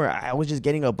of nowhere, I was just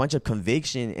getting a bunch of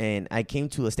conviction, and I came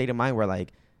to a state of mind where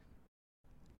like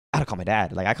I had to call my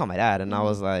dad. Like I called my dad, and I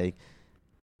was like,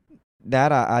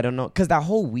 That I don't know, cause that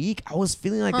whole week I was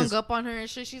feeling like hung this. up on her and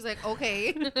shit. She's like,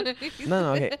 okay.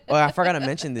 No, okay. Oh, I forgot to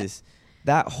mention this.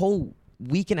 That whole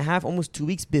week and a half, almost 2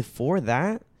 weeks before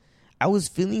that, I was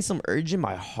feeling some urge in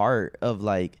my heart of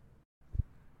like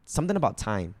something about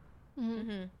time.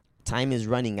 Mm-hmm. Time is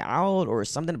running out, or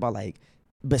something about like,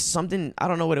 but something, I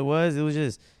don't know what it was. It was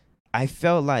just, I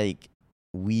felt like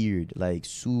weird, like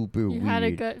super weird. You had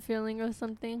a gut feeling or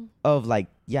something of like,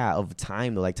 yeah, of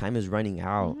time. Like time is running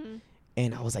out. Mm-hmm.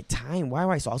 And I was like, time,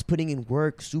 why? So I was putting in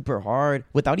work super hard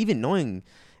without even knowing.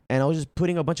 And I was just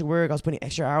putting a bunch of work. I was putting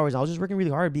extra hours. I was just working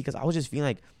really hard because I was just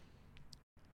feeling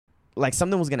like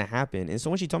something was going to happen. And so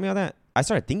when she told me all that, I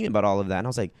started thinking about all of that. And I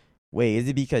was like, wait, is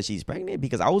it because she's pregnant?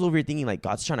 Because I was over here thinking like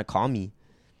God's trying to call me,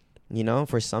 you know,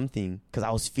 for something. Because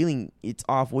I was feeling it's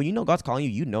off. Well, you know, God's calling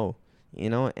you, you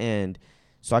know. And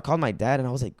so I called my dad and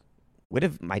I was like, what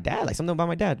if my dad, like something about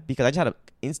my dad? Because I just had an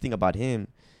instinct about him.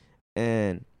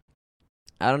 And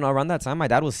I don't know, around that time, my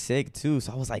dad was sick too.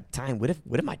 So I was like, what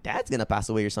if my dad's going to pass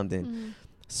away or something? Mm-hmm.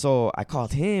 So I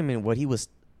called him, and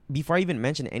before I even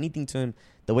mentioned anything to him,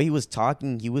 the way he was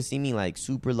talking, he was seeming like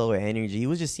super low energy. He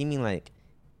was just seeming like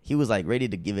he was like ready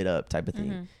to give it up type of thing.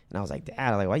 Mm-hmm. And I was like,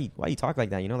 Dad, like, why you talk like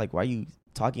that? You know, like, why are you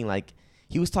talking like,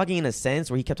 he was talking in a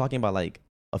sense where he kept talking about like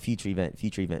a future event,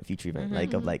 Mm-hmm.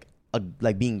 like of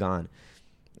like being gone.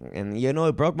 And, you know,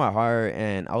 it broke my heart,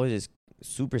 and I was just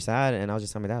super sad. And I was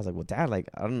just telling my dad, I was like, well, Dad, like,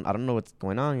 I don't know what's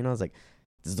going on. You know, I was like,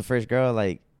 this is the first girl,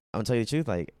 like, I'm gonna tell you the truth,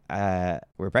 like,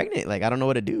 we're pregnant, like, I don't know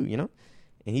what to do, you know.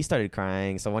 And he started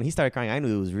crying. So when he started crying, I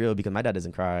knew it was real because my dad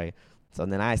doesn't cry. So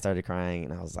then I started crying,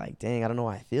 and I was like, dang, I don't know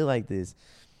why I feel like this.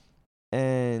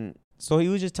 And so he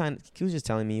was just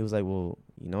telling me, he was like, well,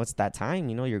 you know, it's that time,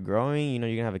 you know, you're growing, you know,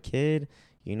 you're gonna have a kid,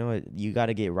 you know, you got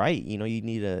to get right, you know, you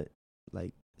need to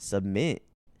like submit.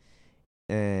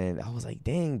 And I was like,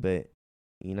 dang, but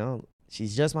you know,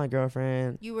 she's just my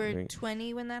girlfriend. You were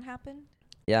 20 when that happened?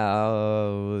 Yeah, I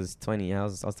was 20. Yeah, I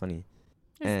was 20.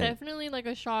 It's definitely like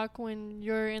a shock when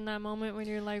you're in that moment when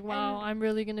you're like, wow, I'm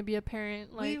really gonna be a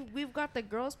parent. Like we've got the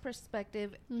girl's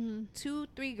perspective, mm-hmm.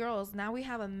 2-3 girls. Now we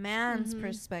have a man's Mm-hmm.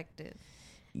 perspective.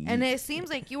 And it seems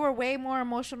like you were way more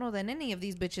emotional than any of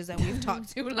these bitches that we've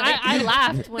talked to. Like, I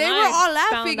laughed when they were all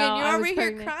laughing, and you're over here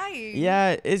pregnant. crying.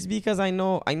 Yeah, it's because I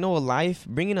know a life,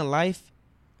 bringing a life.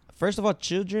 First of all,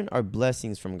 children are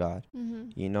blessings from God,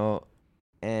 Mm-hmm. you know.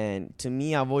 And to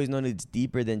me, I've always known it's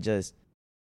deeper than just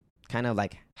kind of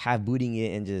like half booting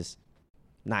it and just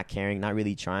not caring, not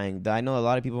really trying. I know a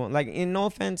lot of people, like, in no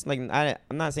offense, like,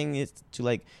 I'm not saying it to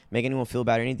like make anyone feel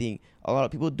bad or anything. A lot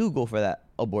of people do go for that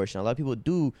abortion. A lot of people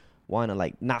do want to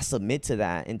like not submit to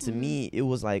that. And to me, it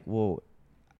was like, well,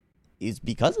 it's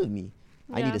because of me.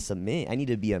 Yeah. I need to submit. I need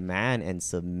to be a man and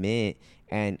submit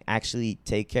and actually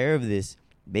take care of this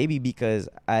baby, because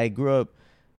I grew up,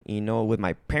 you know, with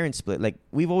my parents split. Like,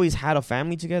 we've always had a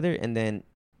family together, and then,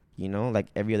 you know, like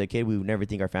every other kid, we would never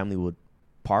think our family would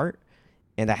part.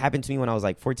 And that happened to me when I was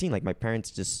like 14. Like, my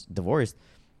parents just divorced.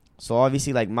 So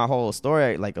obviously, like, my whole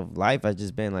story, like, of life has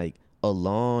just been like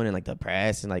alone and like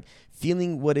depressed and like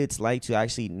feeling what it's like to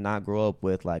actually not grow up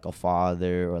with like a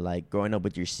father, or like growing up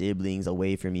with your siblings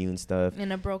away from you and stuff.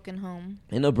 In a broken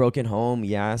home.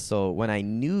 Yeah. So when I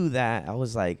knew that, I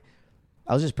was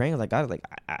just praying. I was like, God, like,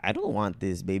 I don't want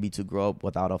this baby to grow up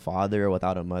without a father or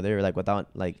without a mother, or like without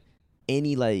like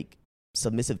any like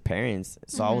submissive parents.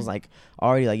 So I was like,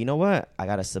 already like, you know what? I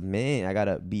gotta submit. I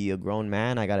gotta be a grown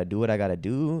man. I gotta do what I gotta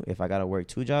do. If I gotta work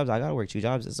 2 jobs, I gotta work 2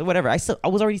 jobs. So whatever. I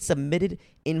was already submitted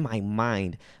in my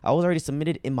mind. I was already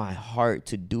submitted in my heart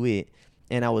to do it.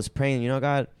 And I was praying, you know,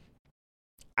 God,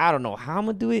 I don't know how I'm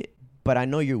gonna do it, but I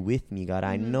know you're with me, God.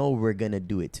 I know we're gonna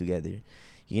do it together.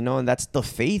 You know, and that's the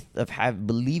faith of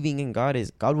believing in God,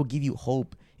 is God will give you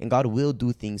hope, and God will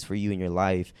do things for you in your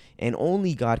life. And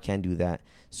only God can do that.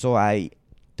 So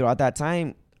throughout that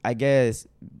time, I guess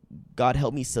God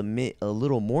helped me submit a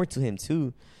little more to him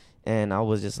too. And I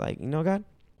was just like, you know, God,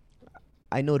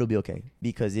 I know it'll be okay.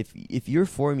 Because if you're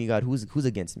for me, God, who's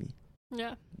against me?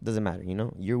 Yeah. Doesn't matter, you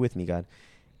know? You're with me, God.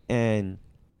 And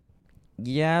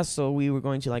yeah, so we were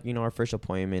going to like, you know, our first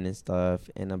appointment and stuff.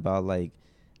 And about like,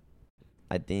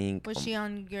 I think, was she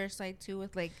on your side too,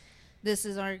 with like, this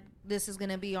is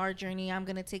gonna be our journey, I'm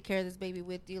gonna take care of this baby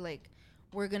with you, like,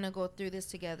 we're gonna go through this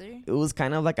together? It was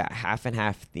kind of like a half and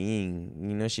half thing,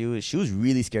 you know. She was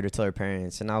really scared to tell her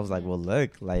parents, and I was like, well,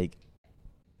 look, like,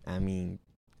 I mean,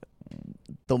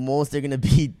 the most they're gonna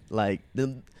be like,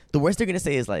 the worst they're gonna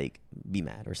say is like, be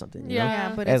mad or something, you know?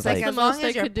 Yeah, but it's like as long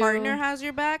as your partner has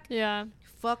your back, yeah,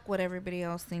 fuck what everybody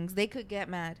else thinks. They could get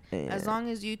mad. As long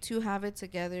as you two have it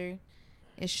together,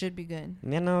 it should be good.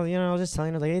 You know, I was just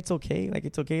telling her, like, it's okay.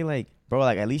 Like, bro,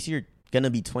 like, at least you're gonna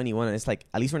be 21, and it's like,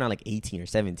 at least we're not like 18 or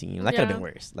 17. You know, that could have been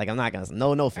worse. Like, I'm not gonna,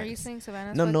 no offense. Are you saying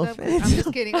Savannah's no fucked up? offense. I'm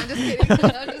just kidding. I'm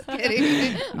just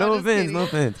kidding. No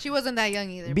offense. She wasn't that young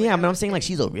either. But yeah, I'm saying, like,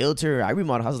 she's a realtor. I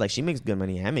remodel houses. Like, she makes good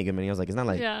money. I make good money. I was like, it's not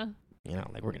like, you know,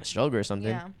 like, we're gonna struggle or something.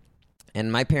 Yeah. And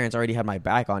my parents already had my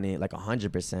back on it, like,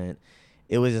 100%.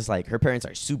 It was just like, her parents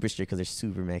are super strict because they're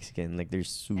super Mexican. Like, they're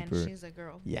super. And she's a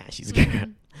girl. Yeah, she's a girl.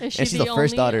 And she's the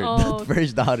first daughter. The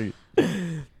first daughter.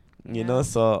 You know,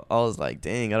 so I was like,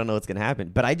 dang, I don't know what's going to happen.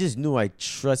 But I just knew I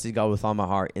trusted God with all my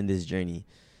heart in this journey.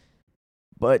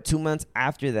 But 2 months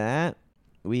after that,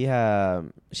 she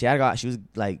was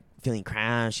like feeling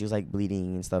cramps. She was like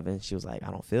bleeding and stuff. And she was like,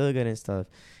 I don't feel good and stuff.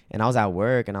 And I was at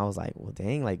work and I was like, well,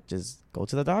 dang, like, just go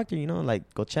to the doctor, you know,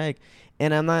 like, go check.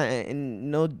 And I'm not,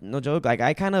 and no joke, like,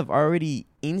 I kind of already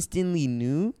instantly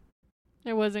knew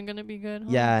it wasn't going to be good. Huh?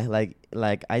 Yeah,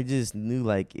 like I just knew,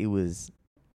 like, it was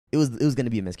gonna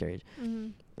be a miscarriage. Mm-hmm.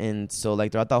 And so,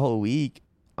 like, throughout the whole week,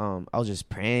 I was just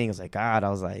praying. I was like, God,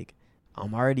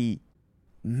 I'm already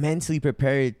mentally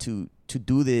prepared to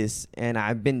do this, and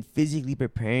I've been physically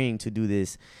preparing to do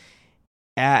this.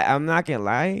 I'm not gonna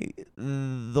lie,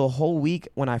 the whole week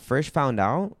when I first found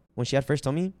out, when she had first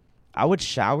told me, I would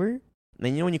shower, and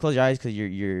then, you know, when you close your eyes because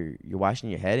you're washing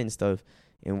your head and stuff,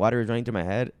 and water is running through my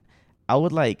head, I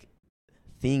would, like,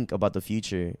 think about the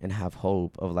future and have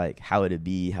hope of, like, how it'd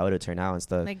be, how it'd turn out and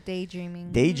stuff. Like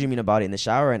daydreaming about it in the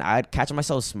shower, and I'd catch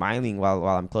myself smiling while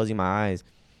I'm closing my eyes,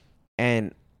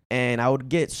 and I would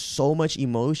get so much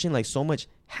emotion, like, so much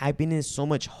happiness, so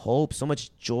much hope, so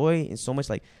much joy, and so much,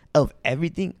 like, of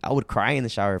everything. I would cry in the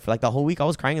shower for, like, the whole week. I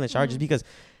was crying in the shower just because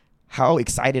how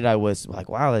excited I was. Like,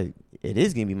 wow, like, it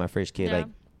is gonna be my first kid. Like,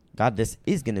 God, this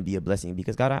is gonna be a blessing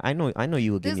because, God, I know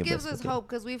you will give me a blessing. This gives us hope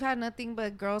because we've had nothing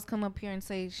but girls come up here and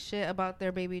say shit about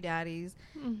their baby daddies.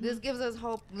 Mm-hmm. This gives us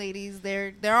hope, ladies.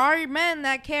 There are men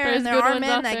that care, and there are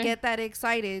men that get that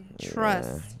excited.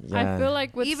 Trust. I feel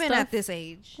like even at this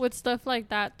age, with stuff like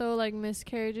that though, like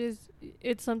miscarriages,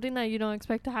 it's something that you don't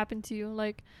expect to happen to you.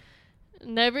 Like,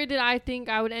 never did I think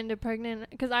I would end up pregnant,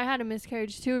 because I had a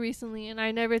miscarriage too recently, and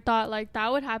I never thought, like,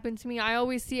 that would happen to me. I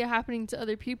always see it happening to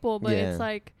other people, but it's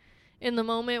like, in the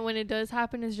moment when it does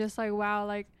happen, it's just like, wow,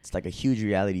 like, it's like a huge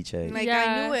reality check. Like,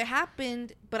 I knew it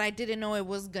happened, but I didn't know it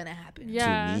was gonna happen.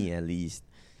 To me, at least.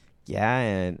 Yeah,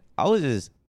 and I was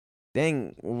just,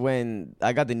 dang, when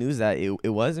I got the news that it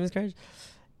was a miscarriage,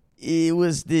 it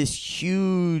was this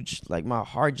huge, like, my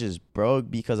heart just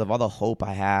broke because of all the hope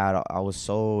I had. I was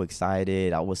so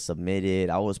excited. I was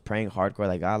submitted. I was praying hardcore,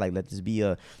 like, God, like, let this be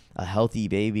a healthy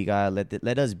baby, God.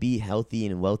 Let us be healthy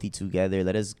and wealthy together.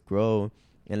 Let us grow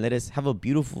and let us have a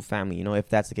beautiful family, you know, if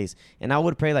that's the case. And I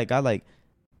would pray, like, God, like,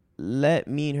 let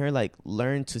me and her, like,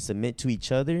 learn to submit to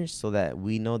each other so that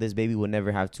we know this baby will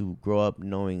never have to grow up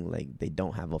knowing, like, they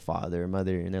don't have a father or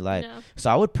mother in their life. Yeah. So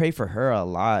I would pray for her a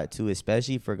lot too,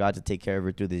 especially for God to take care of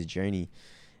her through this journey.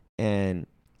 And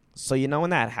so, you know, when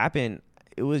that happened,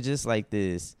 it was just like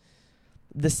the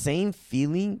same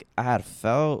feeling I had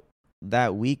felt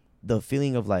that week, the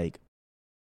feeling of, like,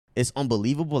 it's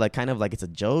unbelievable, like, kind of like it's a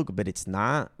joke, but it's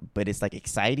not, but it's, like,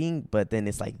 exciting, but then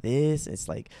it's like this, it's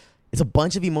like, it's a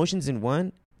bunch of emotions in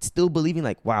one, still believing,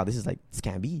 like, wow, this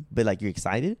can't be, but, like, you're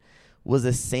excited, was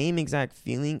the same exact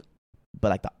feeling, but,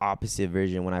 like, the opposite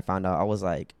version. When I found out, I was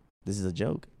like, this is a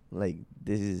joke, like,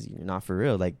 you're not for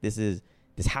real, like, this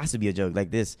has to be a joke,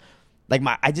 like,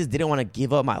 I just didn't want to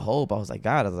give up my hope. I was like,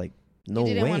 God, I was like, no way.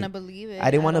 You didn't want to believe it. I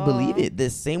didn't want to believe it.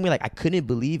 The same way, like, I couldn't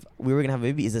believe we were gonna have a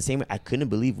baby is the same way I couldn't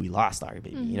believe we lost our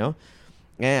baby, you know?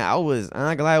 And I'm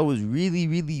not gonna lie, I was really,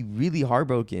 really, really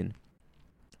heartbroken.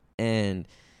 And,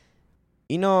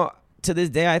 you know, to this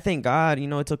day, I thank God, you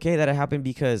know, it's okay that it happened,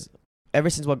 because ever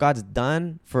since what God's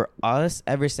done for us,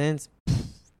 ever since,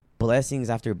 blessings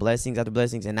after blessings after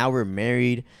blessings, and now we're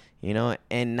married, you know,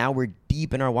 and now we're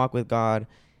deep in our walk with God,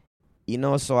 you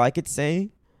know, so I could say,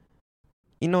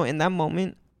 you know, in that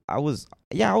moment, I was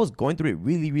going through it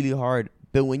really, really hard.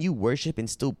 But when you worship and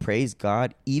still praise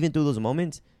God, even through those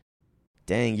moments,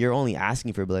 dang, you're only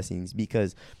asking for blessings,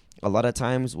 because a lot of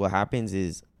times what happens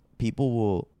is people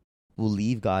will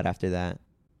leave God after that.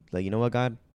 Like, you know what,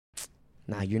 God?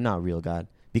 Nah, you're not real, God.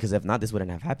 Because if not, this wouldn't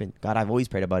have happened. God, I've always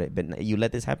prayed about it, but you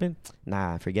let this happen?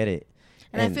 Nah, forget it.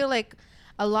 And I feel like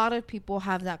a lot of people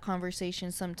have that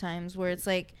conversation sometimes where it's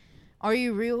like, are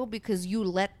you real because you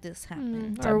let this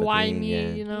happen? Or why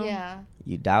me, you know? Yeah.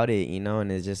 You doubt it, you know,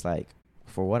 and it's just like,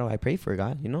 for what do I pray for,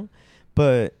 God, you know?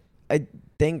 But I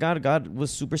thank God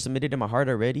was super submitted in my heart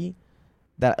already,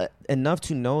 that enough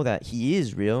to know that he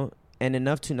is real, and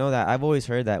enough to know that I've always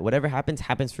heard that whatever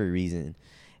happens for a reason.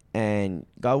 And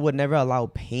God would never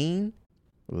allow pain,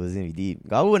 It was gonna be deep.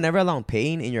 God would never allow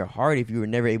pain in your heart if you were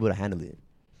never able to handle it.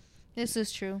 This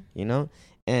is true. You know?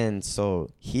 And so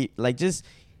he like just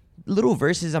little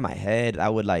verses in my head I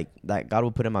would like that God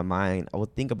would put in my mind. I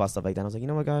would think about stuff like that. I was like, you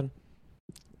know what, God?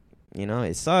 You know,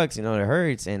 it sucks, you know, it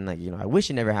hurts, and like, you know, I wish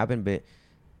it never happened, but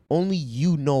only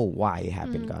you know why it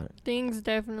happened, God. Things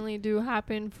definitely do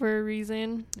happen for a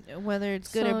reason. Whether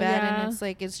it's good or bad, and it's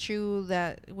like, it's true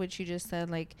that what you just said,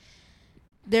 like,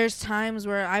 there's times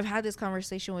where I've had this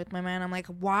conversation with my man. I'm like,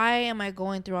 why am I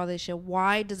going through all this shit?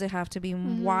 Why does it have to be?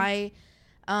 Why?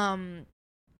 I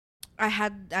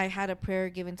had a prayer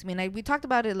given to me, and we talked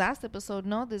about it last episode.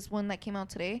 No, this one that came out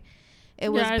today. It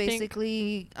was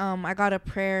basically I got a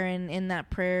prayer, and in that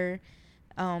prayer,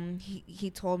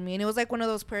 he told me, and it was like one of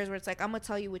those prayers where it's like, I'm gonna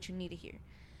tell you what you need to hear.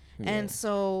 Yeah. And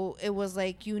so it was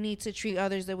like, you need to treat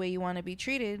others the way you want to be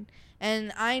treated.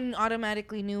 And I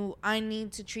automatically knew I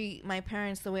need to treat my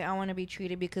parents the way I want to be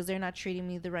treated, because they're not treating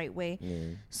me the right way.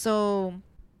 Yeah. So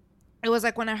it was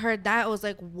like, when I heard that, it was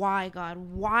like, why, God?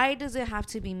 Why does it have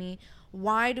to be me?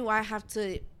 Why do I have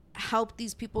to help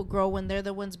these people grow when they're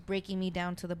the ones breaking me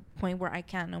down to the point where I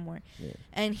can't no more? Yeah.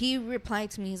 And he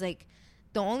replied to me, he's like,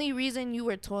 the only reason you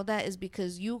were told that is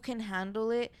because you can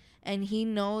handle it, and he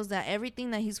knows that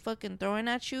everything that he's fucking throwing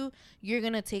at you, you're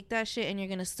gonna take that shit and you're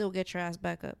gonna still get your ass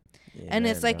back up. Yeah, and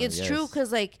it's like, it's true,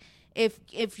 because like,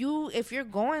 if you're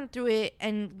going through it,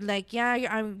 and like, yeah,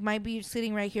 I might be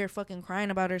sitting right here fucking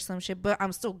crying about it or some shit, but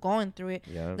I'm still going through it.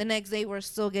 Yeah. The next day we're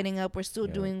still getting up, we're still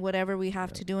doing whatever we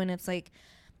have to do. And it's like,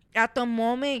 at the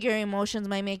moment, your emotions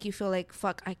might make you feel like,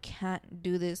 fuck, I can't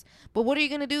do this. But what are you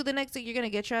going to do the next day? You're going to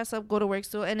get your ass up, go to work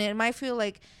still. And it might feel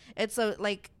like it's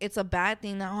a bad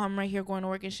thing that, oh, I'm right here going to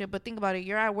work and shit. But think about it.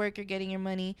 You're at work, you're getting your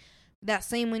money. That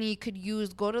same money you could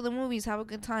use, go to the movies, have a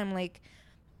good time. Like,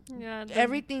 yeah,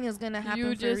 everything is going to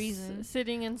happen for a reason.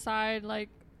 Sitting inside, like,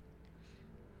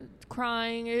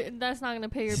 crying, that's not gonna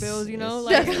pay your bills, you know.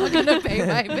 Like, that's not gonna pay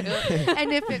my bill.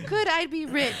 And if it could, I'd be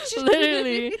rich.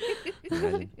 Literally.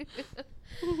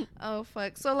 Oh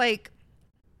fuck. So like,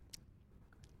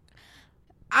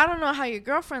 I don't know how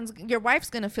your wife's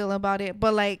gonna feel about it,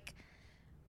 but like,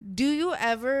 do you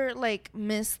ever like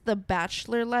miss the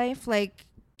bachelor life? Like,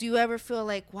 do you ever feel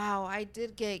like, wow, I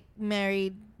did get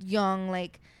married young,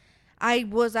 like I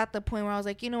was at the point where I was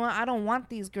like, you know what, I don't want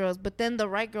these girls, but then the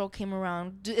right girl came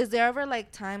around. Is there ever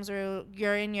like times where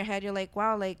you're in your head, you're like,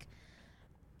 wow, like,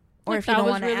 or if you don't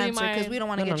want to answer, because we don't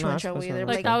want to get you in trouble either.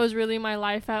 Like, that was really my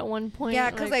life at one point. Yeah,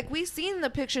 because like we seen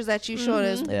the pictures that you showed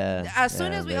us. Yeah. As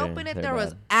soon as we opened it, there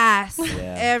was ass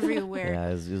everywhere. Yeah,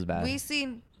 it was bad.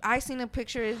 I seen a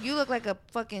picture. You look like a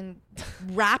fucking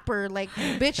rapper, like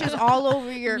bitches all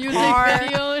over your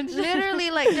car. Literally,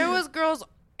 like there was girls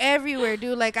everywhere,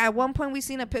 dude. Like at one point we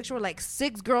seen a picture with like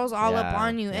 6 girls all up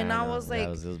on you, and I was like, it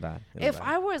was bad. If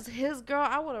I was his girl,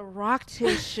 I would have rocked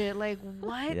his shit. Like,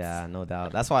 what? Yeah, no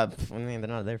doubt. That's why they're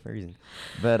not there for a reason.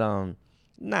 But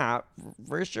nah,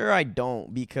 for sure I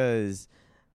don't, because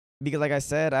like I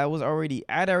said, I'd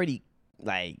already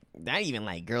like not even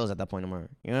like girls at that point anymore.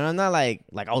 You know, I'm not like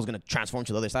I was gonna transform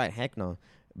to the other side. Heck no.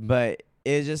 But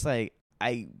it's just like,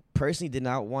 I personally did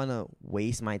not want to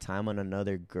waste my time on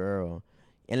another girl,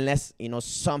 unless, you know,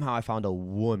 somehow I found a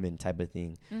woman type of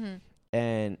thing. Mm-hmm.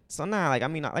 And so now, like, I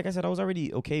mean, like I said, I was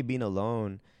already okay being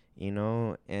alone, you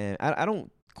know, and I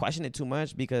don't question it too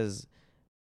much, because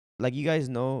like you guys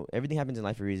know, everything happens in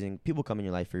life for a reason. People come in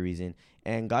your life for a reason,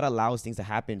 and God allows things to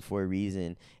happen for a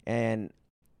reason. And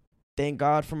thank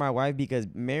God for my wife, because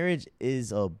marriage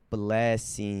is a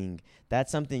blessing. That's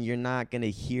something you're not going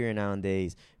to hear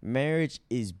nowadays. Marriage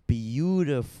is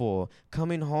beautiful.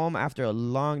 Coming home after a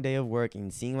long day of work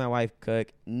and seeing my wife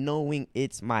cook, knowing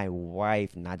it's my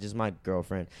wife, not just my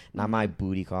girlfriend, not my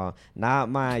booty call, not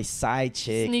my side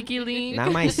chick. Sneaky link.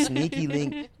 Not my sneaky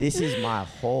link. This is my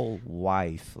whole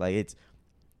wife. Like,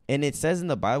 and it says in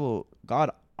the Bible,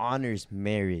 God honors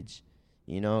marriage.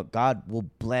 You know, God will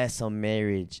bless a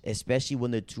marriage, especially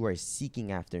when the two are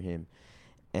seeking after him.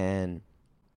 And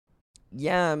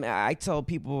yeah, I tell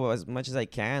people as much as I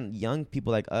can, young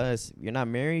people like us, you're not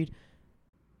married,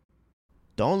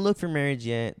 don't look for marriage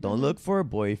yet. Don't look for a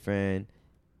boyfriend.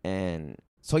 And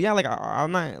so, yeah, like,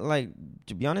 I'm not, like,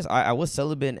 to be honest, I was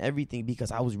celibate and everything,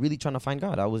 because I was really trying to find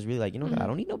God. I was really like, you know, God, I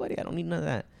don't need nobody. I don't need none of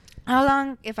that. How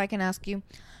long, if I can ask you,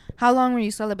 how long were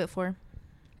you celibate for?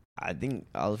 I think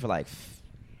I was for like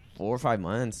 4 or 5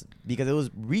 months, because it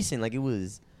was recent. Like, it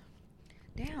was,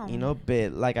 damn, you know.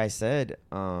 But like I said,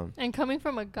 and coming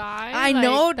from a guy, I like,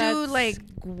 know, dude, like,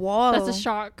 whoa, that's a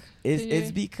shock.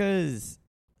 It's because,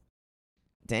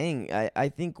 dang, I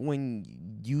think when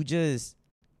you just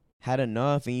had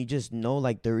enough and you just know,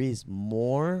 like, there is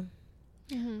more,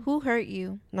 Who hurt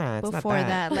you Nah, it's before not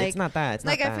that? Like, it's not that. It's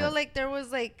like not I that. feel like there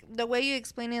was like the way you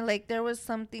explain it, like there was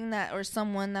something that or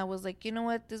someone that was like, you know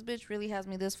what, this bitch really has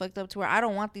me this fucked up to where I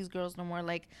don't want these girls no more.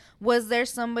 Like, was there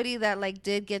somebody that like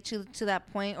did get you to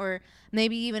that point, or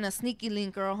maybe even a sneaky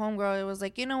link or a homegirl? It was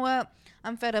like, you know what,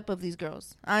 I'm fed up of these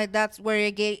girls. That's where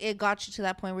it got you to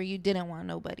that point where you didn't want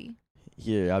nobody.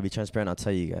 Here, I'll be transparent. I'll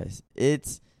tell you guys.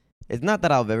 It's not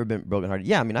that I've ever been brokenhearted.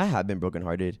 Yeah, I mean, I have been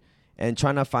brokenhearted. And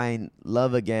trying to find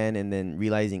love again and then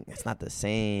realizing it's not the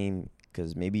same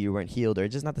because maybe you weren't healed or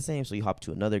it's just not the same. So you hop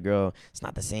to another girl. It's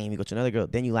not the same. You go to another girl.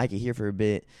 Then you like it here for a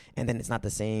bit. And then it's not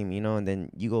the same, you know. And then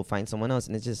you go find someone else.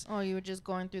 And it's just. Oh, you were just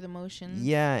going through the motions.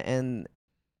 Yeah.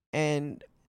 And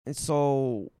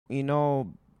so, you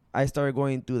know, I started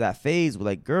going through that phase with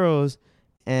like girls.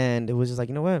 And it was just like,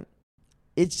 you know what?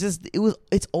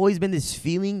 It's always been this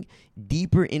feeling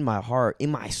deeper in my heart,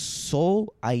 in my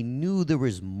soul. I knew there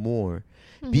was more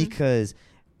because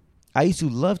I used to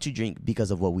love to drink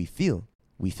because of what we feel.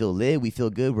 We feel lit, we feel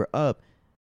good, we're up.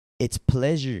 It's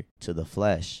pleasure to the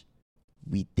flesh.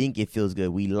 We think it feels good.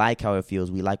 We like how it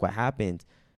feels. We like what happened,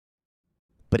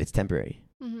 but it's temporary.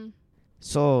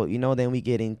 So, you know, then we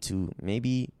get into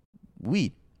maybe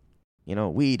weed. You know,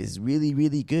 weed is really,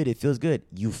 really good. It feels good.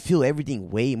 You feel everything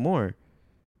way more.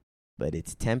 But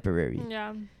it's temporary.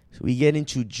 Yeah. So we get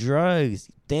into drugs.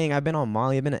 Dang, I've been on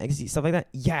Molly, I've been on ecstasy, stuff like that.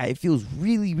 Yeah, it feels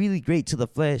really, really great to the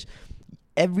flesh.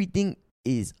 Everything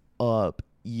is up.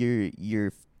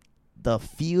 The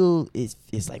feel is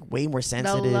like way more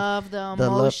sensitive. The love, the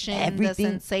emotion, the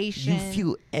sensation. You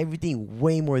feel everything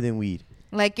way more than weed.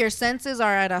 Like your senses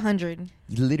are at 100.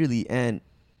 Literally, and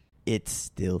it's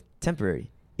still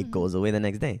temporary. It goes away the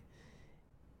next day.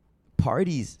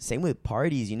 Parties, same with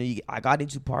parties. You know, I got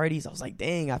into parties. I was like,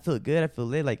 dang, I feel good. I feel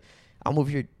lit. Like, I'm over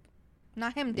here.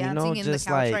 Not him dancing in the couch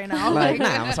like, right now. Like,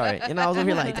 nah, I'm sorry. You know, I was over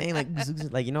here like, dang,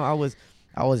 like, you know,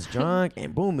 I was drunk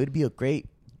and boom, it'd be a great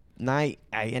night.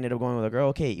 I ended up going with a girl.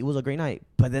 Okay, it was a great night.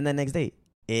 But then the next day,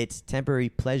 it's temporary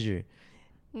pleasure.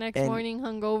 Next morning,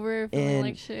 hungover, feeling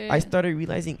like shit. I started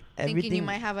realizing everything. Thinking you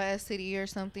might have a STD or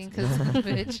something because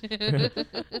bitch.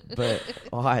 But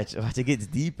watch, it gets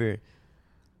deeper.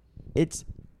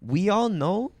 We all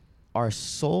know our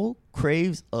soul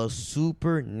craves a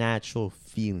supernatural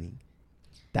feeling.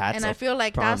 And I feel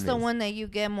like promise. that's the one that you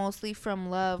get mostly from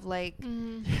love. Like,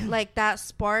 like that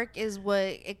spark is what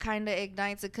it kind of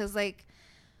ignites it. Cause like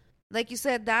you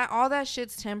said, that all that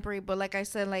shit's temporary. But like I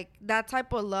said, like that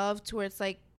type of love to where it's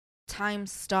like time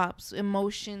stops,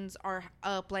 emotions are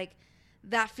up. Like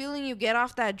that feeling you get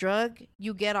off that drug,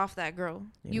 you get off that girl,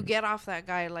 you get off that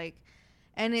guy. Like.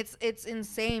 And it's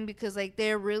insane because like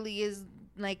there really is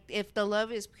like if the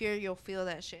love is pure, you'll feel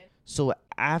that shit. So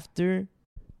after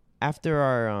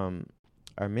our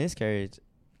miscarriage,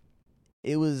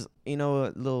 it was, you know,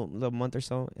 a little month or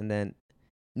so, and then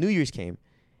New Year's came,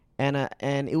 and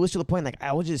it was to the point like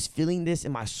I was just feeling this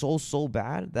in my soul so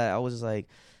bad that I was just like,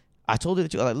 I told her the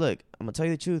truth. Like, look, I'm gonna tell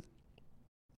you the truth.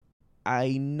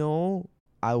 I know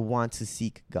I want to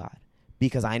seek God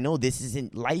because I know this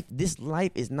isn't life. This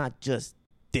life is not just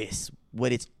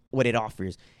what it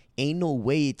offers. Ain't no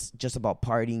way it's just about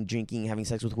partying, drinking, having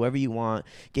sex with whoever you want,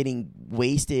 getting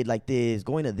wasted like this,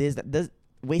 going to this,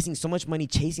 wasting so much money,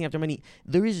 chasing after money.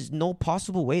 There is no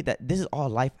possible way that this is all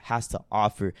life has to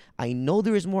offer. I know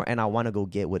there is more, and I want to go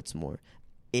get what's more.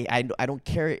 I don't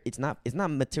care. It's not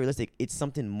materialistic. It's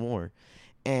something more.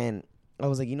 And I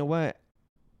was like, you know what?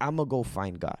 I'm gonna go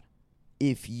find God.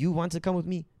 If you want to come with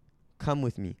me, come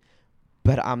with me.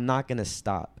 But I'm not gonna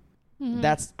stop.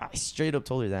 I straight up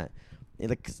told her that.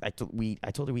 I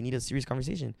told her we need a serious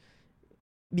conversation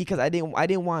because I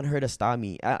didn't want her to stop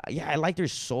me. I liked her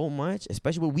so much,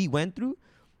 especially what we went through.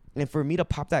 And for me to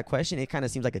pop that question, it kind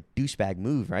of seems like a douchebag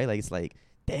move, right? Like it's like,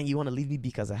 dang, you want to leave me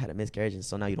because I had a miscarriage, and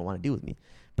so now you don't want to deal with me.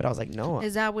 But I was like, no.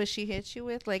 Is that what she hit you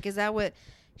with? Like, is that what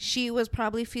she was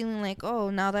probably feeling like?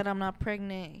 Oh, now that I'm not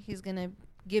pregnant, he's gonna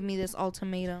give me this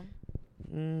ultimatum.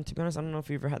 To be honest, I don't know if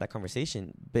we ever had that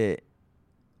conversation, but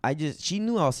she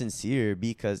knew I was sincere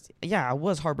because, yeah, I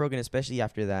was heartbroken, especially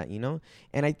after that, you know?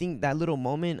 And I think that little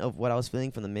moment of what I was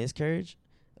feeling from the miscarriage,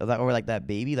 or like that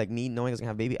baby, like me knowing I was going to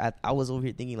have a baby, I was over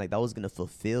here thinking like that was going to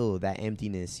fulfill that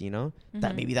emptiness, you know?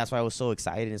 That maybe that's why I was so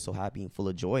excited and so happy and full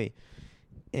of joy.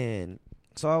 And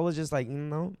so I was just like, you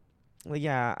know, like,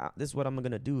 yeah, this is what I'm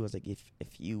going to do. I was like, if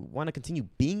you want to continue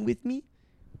being with me,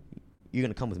 you're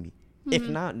going to come with me. If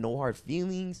not, no hard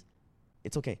feelings.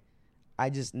 It's okay. I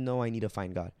just know I need to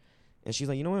find God. And she's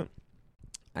like, you know what?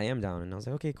 I am down. And I was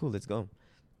like, okay, cool, let's go.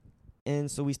 And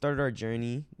so we started our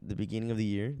journey the beginning of the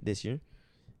year, this year.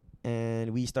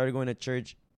 And we started going to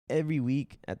church every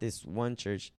week at this one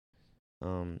church.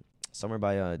 somewhere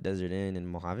by Desert Inn in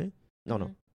Mojave.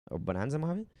 No, or Bonanza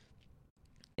Mojave.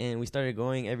 And we started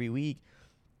going every week.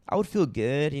 I would feel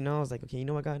good, I was like, okay, you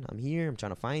know what, God, I'm here. I'm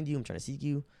trying to find you. I'm trying to seek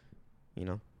you.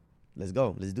 Let's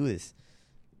go. Let's do this.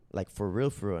 Like for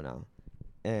real now.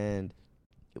 And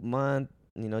month,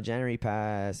 January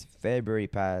passed, February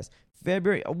passed. We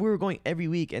were going every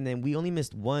week, and then we only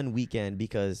missed one weekend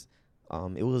because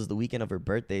it was the weekend of her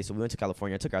birthday. So we went to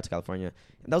California. I took her out to California,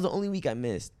 and that was the only week I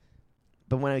missed.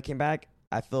 But when I came back,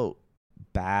 I felt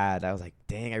bad. I was like,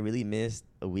 dang, I really missed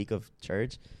a week of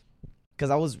church, because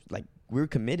I was like, we were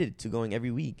committed to going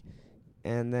every week.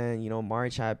 And then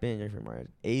March happened,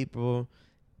 April.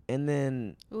 And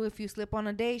then, ooh, if you slip on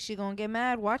a day, she gonna get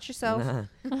mad. Watch yourself.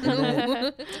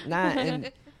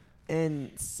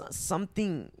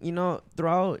 Something,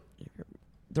 throughout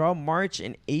March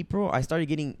and April, I started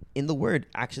getting in the Word.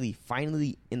 Actually,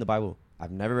 finally in the Bible.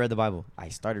 I've never read the Bible. I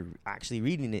started actually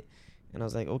reading it, and I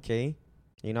was like, okay,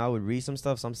 I would read some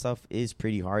stuff. Some stuff is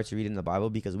pretty hard to read in the Bible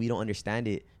because we don't understand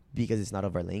it because it's not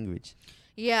of our language.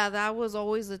 Yeah, that was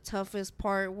always the toughest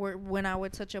part. When I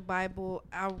would touch a Bible,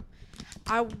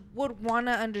 I would want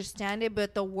to understand it,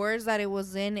 but the words that it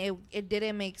was in, it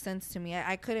didn't make sense to me.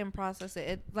 I couldn't process it.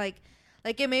 It like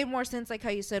it made more sense, like how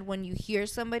you said, when you hear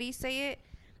somebody say it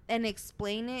and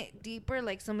explain it deeper,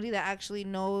 like somebody that actually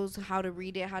knows how to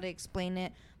read it, how to explain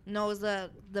it, knows the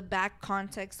back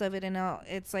context of it, and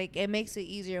it's like it makes it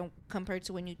easier compared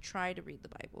to when you try to read the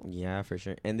Bible. Yeah, for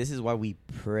sure. And this is why we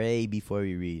pray before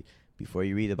we read. Before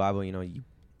you read the Bible, you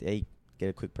get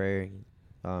a quick prayer.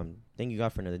 Thank you,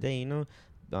 God, for another day.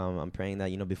 I'm praying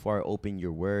that before I open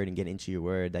your Word and get into your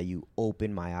Word, that you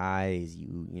open my eyes.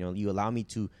 You allow me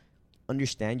to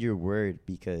understand your Word,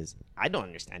 because I don't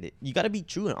understand it. You got to be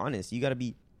true and honest. You got to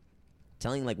be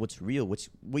telling like what's real, what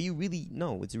you really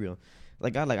know what's real.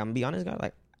 Like, God, like, I'm gonna be honest, God,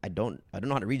 like I don't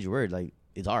know how to read your Word. Like,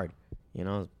 it's hard.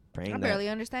 Praying. I barely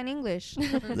understand English.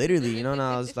 Literally, and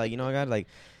I was like, God, like.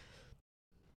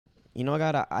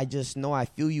 God, I just know I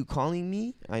feel you calling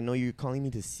me. I know you're calling me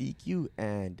to seek you,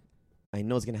 and I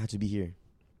know it's going to have to be here.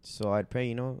 So I'd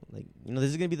pray, this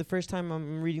is going to be the first time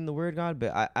I'm reading the Word, God,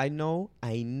 but I know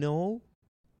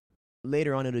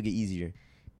later on it'll get easier.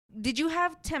 Did you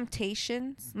have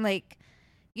temptations? Like,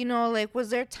 was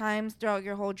there times throughout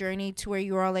your whole journey to where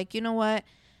you were all like, you know what?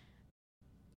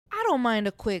 I don't mind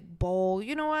a quick bowl.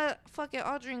 You know what? Fuck it.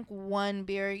 I'll drink one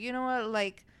beer. You know what?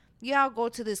 Like, yeah, I'll go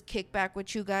to this kickback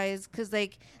with you guys, because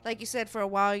like you said, for a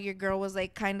while your girl was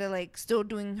like kind of like still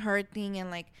doing her thing, and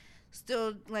like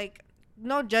still like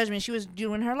no judgment, she was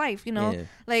doing her life, Yeah.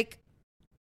 Like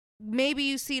maybe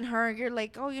you seen her, you're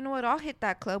like, oh, you know what, I'll hit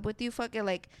that club with you. Fuck it.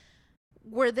 Like,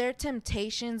 were there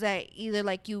temptations that either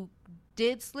like you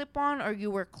did slip on or you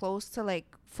were close to like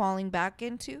falling back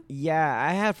into? Yeah,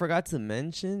 I had forgot to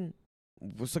mention.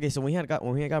 Okay, so when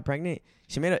we got pregnant,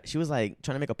 she was like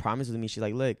trying to make a promise with me. She's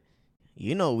like, look,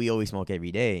 we always smoke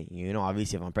every day.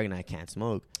 Obviously if I'm pregnant, I can't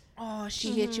smoke. Oh,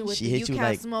 she hit you with she the, hit you can't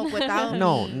like, smoke without me.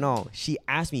 No. She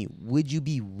asked me, would you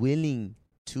be willing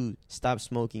to stop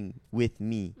smoking with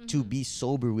me, to be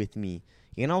sober with me?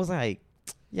 And I was like,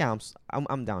 yeah,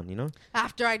 I'm down,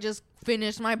 After I just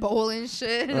finished my bowl and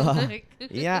shit.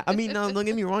 Yeah, I mean, no, don't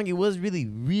get me wrong. It was really,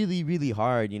 really, really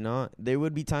hard, There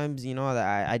would be times,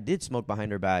 that I did smoke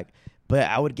behind her back, but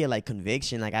I would get like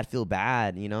conviction, like I'd feel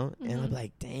bad, and I'd be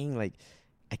like, dang, like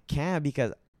I can't,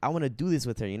 because I want to do this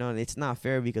with her, and it's not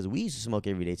fair because we used to smoke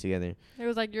every day together. It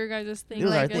was like your guys' thing. It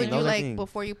was our like, thing. would you like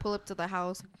before you pull up to the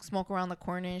house, smoke around the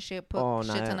corner and shit, put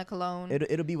shit ton of cologne?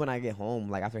 It'll be when I get home,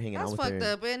 like after hanging out with her. That's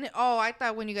fucked up. And I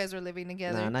thought when you guys were living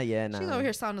together. Nah, not yet. Nah. She's over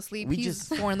here sound asleep. He's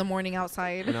 4 a.m.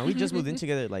 outside. We just moved in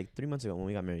together like 3 months ago when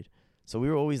we got married, so we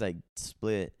were always like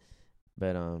split.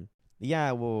 But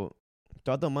yeah, well,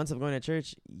 throughout the months of going to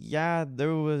church, yeah,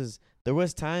 there was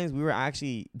times we were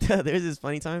actually there's this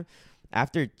funny time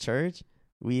after church.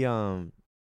 We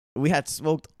had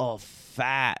smoked a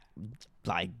fat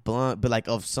like blunt, but like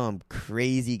of some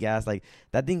crazy gas. Like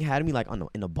that thing had me like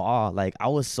in a ball. Like I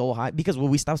was so high because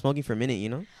we stopped smoking for a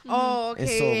minute, Oh, okay. And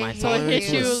so my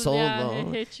tolerance was so low. It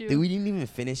hit you. Dude, we didn't even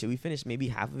finish it. We finished maybe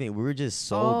half of it. We were just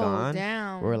so gone.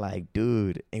 Damn. We're like,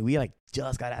 dude, and we like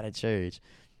just got out of church.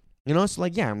 So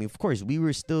like, yeah, I mean, of course, we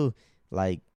were still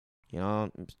like,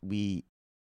 we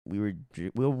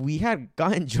had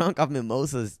gotten drunk off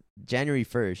Mimosas January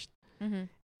 1st. Mm-hmm.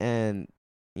 And,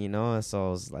 so I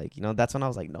was like, that's when I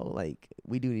was like, no, like,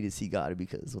 we do need to see God,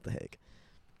 because what the heck.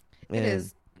 It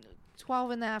is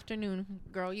 12 in the afternoon,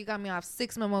 girl. You got me off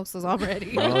 6 mimosas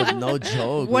already. No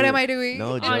joke. What am I doing?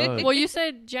 No joke. Well, you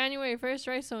said January 1st,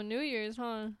 right? So New Year's,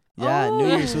 huh? Yeah, New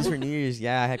Oh. Year's. It was for New Year's.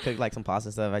 Yeah, I had cooked like some pasta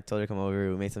and stuff. I told her to come over.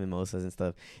 We made some mimosas and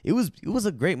stuff. It was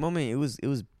a great moment. It was it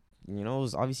was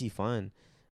obviously fun.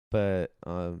 But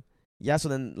yeah. So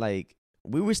then like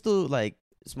we were still like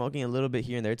smoking a little bit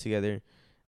here and there together,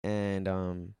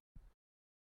 and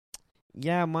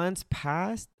yeah, months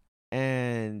passed,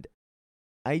 and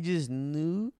I just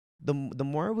knew the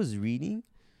more I was reading,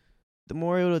 the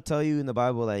more it will tell you in the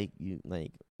Bible like you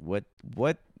like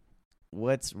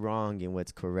what's wrong and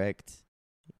what's correct,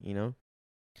 you know?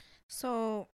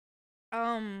 So,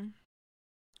 when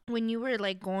you were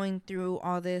like going through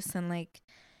all this and like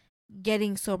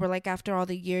getting sober, like after all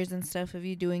the years and stuff of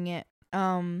you doing it,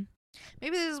 maybe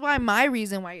this is why my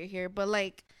reason why you're here, but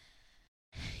like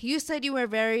you said you were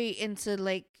very into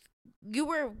like you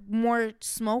were more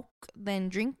smoke than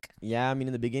drink. Yeah, I mean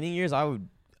in the beginning years I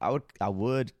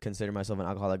would consider myself an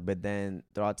alcoholic, but then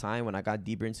throughout time when I got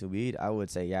deeper into weed, I would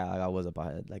say yeah, like, I was a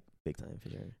pothead, like big time for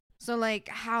sure. So like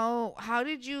how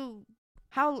did you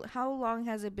how long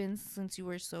has it been since you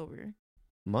were sober?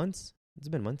 Months. It's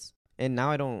been months. And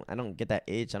now I don't get that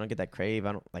itch, I don't get that crave.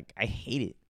 I hate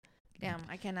it. Damn,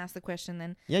 I can't ask the question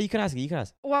then. Yeah, you can ask.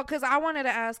 Well, cause I wanted to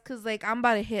ask, cause like I'm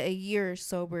about to hit a year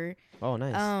sober. Oh,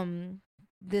 nice.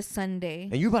 This Sunday.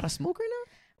 And you about to smoke right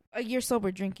now? A year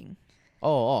sober drinking.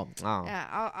 Oh.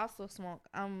 Yeah, I'll still smoke.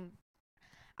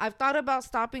 I've thought about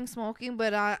stopping smoking,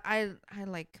 but I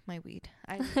like my weed.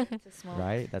 I like to smoke.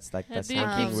 Right? That's like I that's think one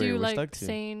it thing keeps we're you like stuck to.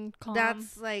 sane, calm.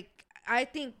 That's like I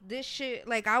think this shit.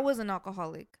 Like I was an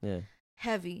alcoholic. Yeah.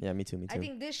 Heavy. Yeah, me too. I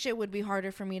think this shit would be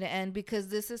harder for me to end because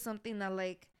this is something that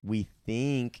like we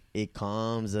think it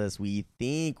calms us. We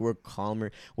think we're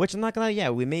calmer, which I'm not gonna lie.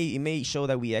 Yeah, it may show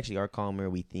that we actually are calmer.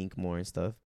 We think more and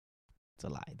stuff. It's a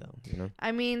lie, though. You know.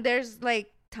 I mean, there's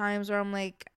like times where I'm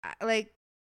like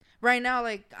right now,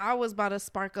 like I was about to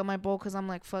spark up my bowl because I'm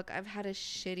like, fuck, I've had a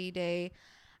shitty day.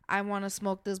 I want to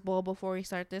smoke this bowl before we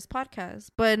start this podcast.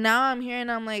 But now I'm here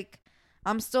and I'm like,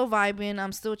 I'm still vibing.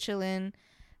 I'm still chilling.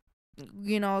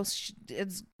 You know,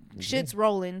 shit's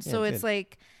rolling. So it's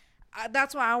like,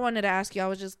 that's why I wanted to ask you. I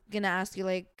was just going to ask you,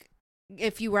 like,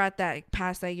 if you were at that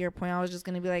past that year point, I was just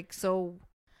going to be like, so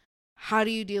how do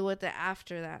you deal with it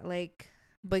after that? Like,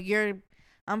 but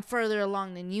I'm further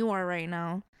along than you are right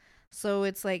now. So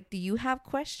it's like, do you have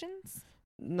questions?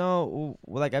 No,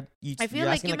 like I feel you're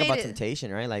like asking you like about made it,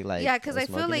 temptation, right? Like yeah, because I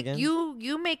feel like again?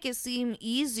 you make it seem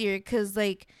easier because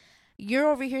like you're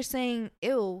over here saying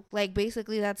ew, like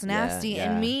basically that's nasty,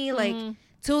 yeah. and me like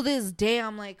till this day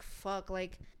I'm like fuck.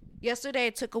 Like yesterday I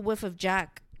took a whiff of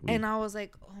Jack and I was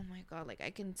like, oh my god, like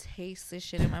I can taste this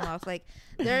shit in my mouth. Like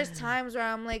there's times where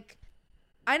I'm like,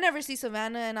 I never see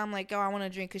Savannah and I'm like, oh, I want to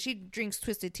drink because she drinks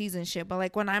twisted teas and shit. But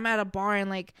like when I'm at a bar and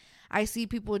like I see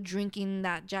people drinking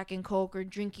that Jack and Coke or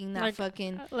drinking that like,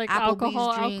 fucking like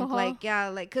Applebee's drink, alcohol. like yeah,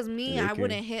 like because me, Liquor. I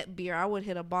wouldn't hit beer, I would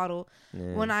hit a bottle.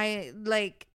 Yeah.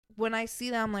 When I see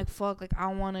that, I'm like, fuck, like I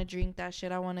want to drink that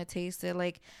shit, I want to taste it.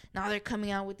 Like now they're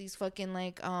coming out with these fucking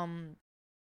like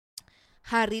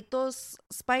Jarritos,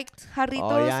 spiked Jarritos.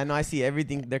 Oh yeah, I know. I see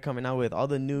everything they're coming out with. All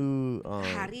the new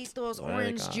Jarritos,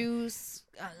 orange juice,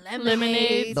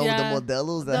 lemonade, the yeah.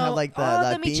 Modelos that have like the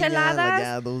micheladas, piña, like,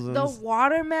 yeah, those ones. the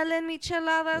watermelon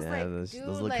micheladas. Yeah, like those dude,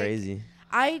 look like, crazy.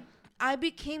 I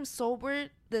became sober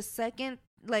the second,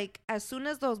 like as soon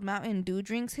as those Mountain Dew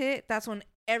drinks hit, that's when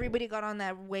everybody got on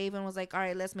that wave and was like, all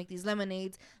right, let's make these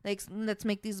lemonades, like let's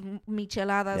make these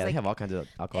micheladas. Yeah, like, they have all kinds of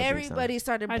alcohol everybody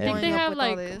started I blowing think they up have with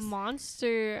all like this.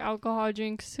 Monster alcohol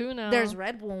drinks too now. There's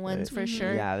Red Bull ones for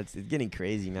sure. Yeah, it's getting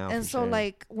crazy now. And for so sure.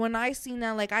 like when I see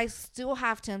now, like I still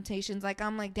have temptations. Like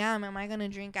I'm like, damn, am I gonna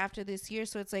drink after this year?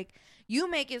 So it's like you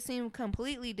make it seem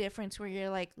completely different to where you're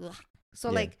like, ugh. So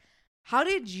Yeah. like, how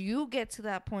did you get to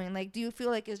that point? Like, do you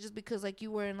feel like it's just because like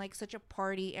you were in like such a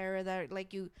party era that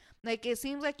like you, like it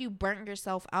seems like you burnt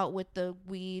yourself out with the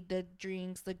weed, the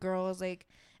drinks, the girls. Like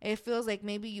it feels like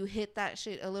maybe you hit that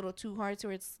shit a little too hard to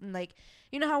where it's like,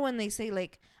 you know how when they say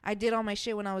like I did all my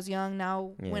shit when I was young,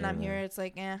 now when I'm here it's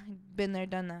like been there,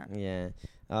 done that. Yeah.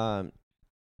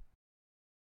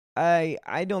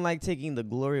 I don't like taking the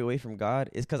glory away from God.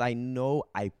 It's because I know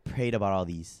I prayed about all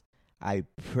these. I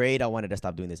prayed I wanted to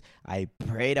stop doing this. I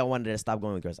prayed I wanted to stop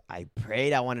going with girls. I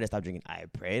prayed I wanted to stop drinking. I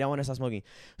prayed I wanted to stop smoking.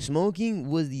 Smoking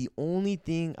was the only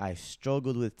thing I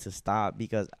struggled with to stop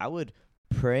because I would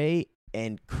pray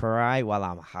and cry while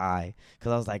I'm high.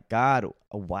 Because I was like, God,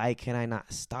 why can I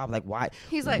not stop? Like, why?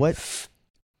 He's like, what?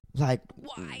 Like,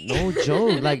 why? no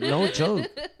joke. Like, no joke.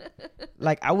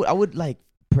 Like, I would like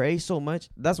pray so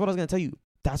much. That's what I was going to tell you.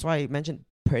 That's why I mentioned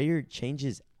prayer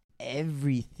changes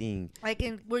everything. Like,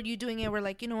 were you doing it where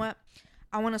like, you know what,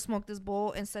 I want to smoke this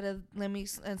bowl instead of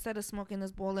smoking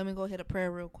this bowl, let me go hit a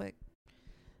prayer real quick?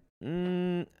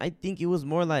 I think it was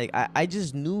more like I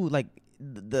just knew like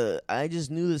I just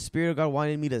knew the Spirit of God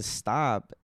wanted me to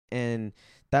stop, and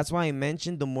that's why I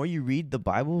mentioned the more you read the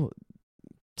Bible,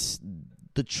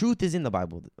 the truth is in the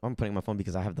Bible. I'm putting my phone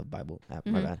because I have the Bible app.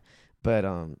 My bad, but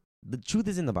the truth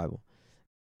is in the Bible,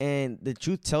 and the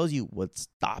truth tells you what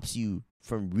stops you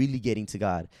from really getting to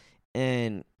God.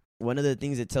 And one of the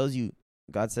things it tells you,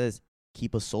 God says,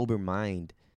 keep a sober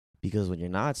mind, because when you're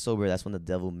not sober, that's when the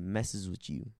devil messes with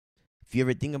you. If you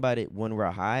ever think about it, when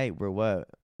we're high,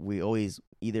 we always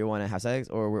either want to have sex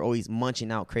or we're always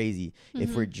munching out crazy.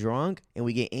 If we're drunk and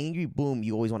we get angry, boom,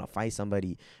 you always want to fight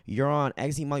somebody. You're on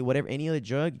ecstasy, Molly, whatever, any other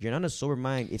drug, you're not in a sober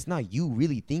mind. It's not you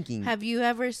really thinking. Have you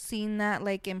ever seen that,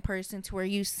 like, in person, to where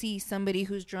you see somebody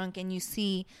who's drunk and you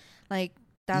see, like,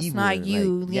 that's evil, not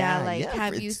you? like,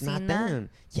 Have you seen that? Them.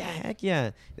 Yeah, heck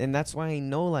yeah. And that's why I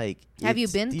know, like, have you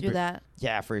been through that?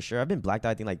 Yeah, for sure. I've been blacked out,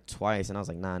 I think, like twice, and I was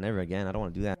like, nah, never again. I don't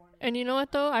want to do that. And you know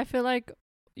what though? I feel like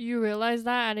you realize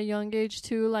that at a young age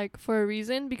too, like for a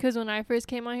reason. Because when I first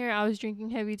came out here, I was drinking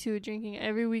heavy too, drinking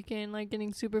every weekend, like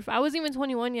getting super. I wasn't even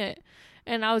 21 yet,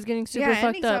 and I was getting super fucked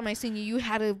up. Anytime I seen you, you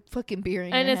had a fucking beer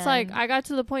in and your it's hand. like I got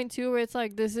to the point too where it's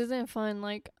like, this isn't fun.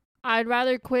 Like I'd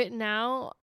rather quit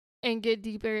now and get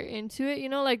deeper into it, you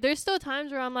know. Like there's still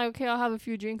times where I'm like, okay, I'll have a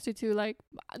few drinks or two. Like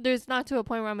there's not to a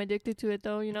point where I'm addicted to it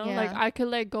though, you know. Like I could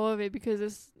let go of it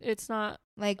because it's not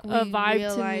like we a vibe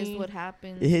realized to me. what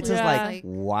happened. It hits us like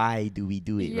why do we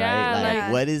do it, yeah, right?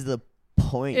 Like what is the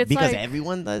point? It's because like,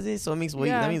 everyone does it, so it means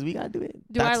that means we gotta do it.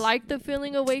 Do I like the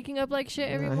feeling of waking up like shit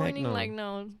every morning? No. Like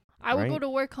no. I would go to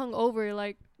work hungover.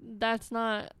 Like that's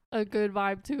not a good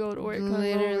vibe to go to work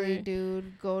Literally, hungover.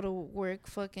 dude, go to work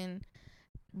fucking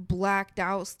blacked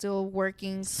out, still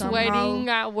working, sweating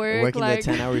at work, working like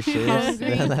the 10-hour shifts, the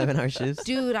 11-hour shifts.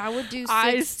 Dude, I would do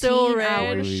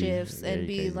 16-hour shifts and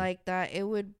be crazy. Like that. It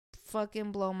would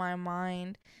fucking blow my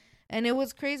mind. And it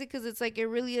was crazy because it's like, it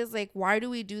really is like, why do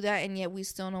we do that? And yet we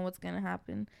still know what's going to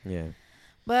happen. Yeah.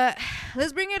 But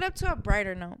let's bring it up to a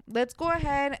brighter note. Let's go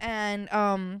ahead and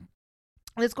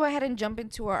jump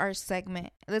into our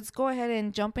segment. Let's go ahead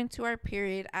and jump into our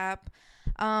period app.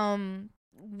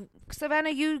 Savannah,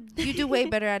 you do way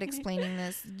better at explaining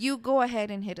this. You go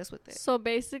ahead and hit us with it. So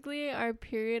basically, our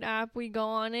period app, we go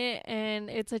on it and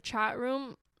it's a chat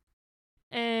room,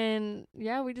 and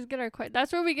yeah, we just get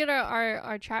that's where we get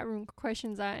our chat room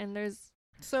questions at. And it's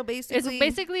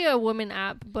basically a woman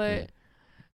app, but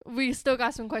we still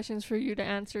got some questions for you to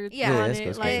answer.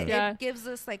 It gives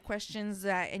us like questions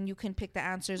and you can pick the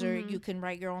answers, or you can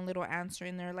write your own little answer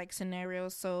in there, like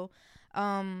scenarios. So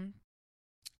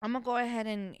I'm going to go ahead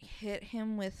and hit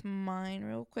him with mine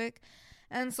real quick.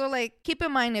 And so, like, keep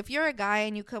in mind, if you're a guy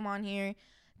and you come on here,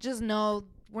 just know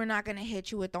we're not going to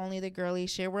hit you with only the girly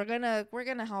shit. We're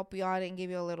gonna help you out and give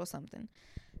you a little something.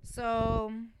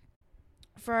 So,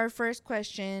 for our first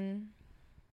question.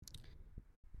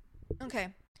 Okay.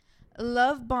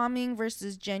 Love bombing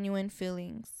versus genuine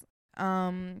feelings.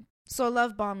 So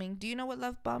love bombing. Do you know what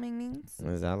love bombing means?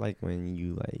 Is that like when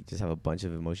you like just have a bunch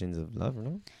of emotions of love, or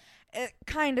no?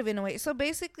 Kind of, in a way. So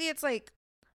basically it's like,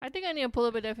 I think I need to pull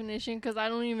up a definition because I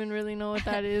don't even really know what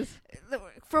that is.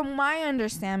 From my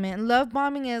understanding, love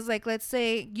bombing is like, let's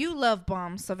say you love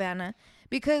bomb Savannah,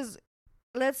 because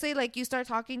let's say like you start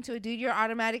talking to a dude, you're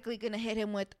automatically gonna hit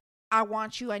him with, I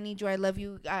want you, I need you, I love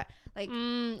you, like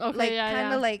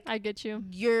I get you.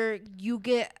 You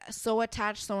get so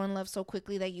attached, so in love so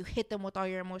quickly that you hit them with all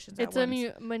your emotions at once.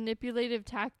 It's a manipulative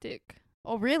tactic.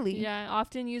 Oh, really? Yeah,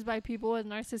 often used by people with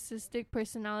narcissistic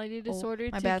personality disorder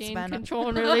to gain Savannah. Control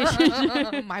in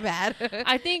relationships. My bad.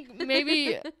 I think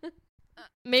maybe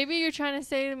you're trying to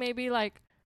say maybe like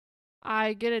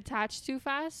I get attached too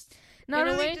fast. Not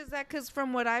really just that, because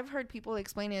from what I've heard people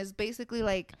explain is basically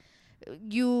like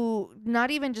you not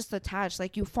even just attached,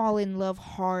 like you fall in love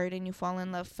hard and you fall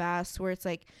in love fast, where it's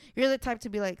like you're the type to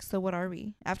be like, so what are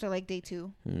we after like day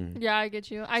 2? Yeah, I get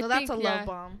you. So that's a love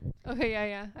bomb. Okay,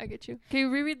 yeah, I get you. Can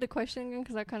you reread the question again,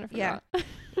 because I kind of forgot? Yeah.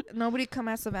 Nobody come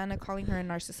at Savannah calling her a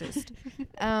narcissist.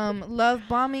 Love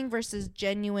bombing versus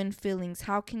genuine feelings,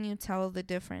 how can you tell the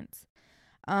difference?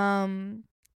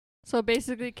 So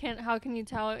basically, how can you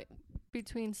tell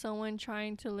between someone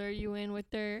trying to lure you in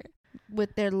with their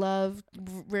love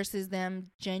versus them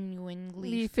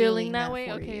genuinely feeling that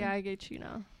way? Okay, yeah, I get you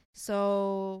now.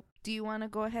 So, do you want to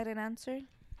go ahead and answer?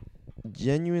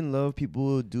 Genuine love, people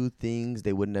will do things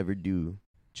they would never do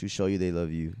to show you they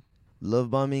love you. Love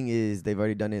bombing is they've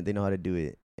already done it, they know how to do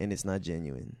it, and it's not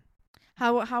genuine.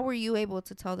 How were you able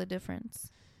to tell the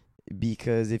difference?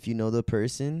 Because if you know the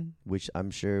person, which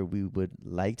I'm sure we would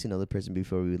like to know the person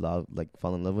before we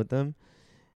fall in love with them,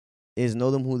 is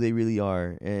know them who they really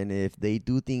are. And if they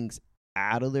do things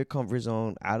out of their comfort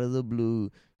zone, out of the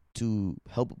blue, to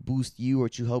help boost you or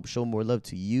to help show more love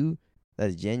to you,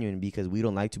 that's genuine, because we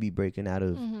don't like to be breaking out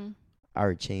of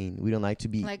our chain. We don't like to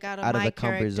be like out of the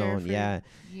comfort zone. Yeah.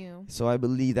 You. So I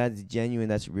believe that's genuine,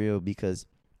 that's real, because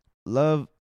love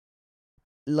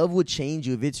would change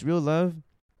you. If it's real love,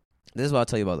 this is what I'll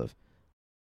tell you about love.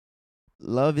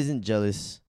 Love isn't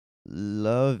jealous.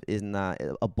 Love is not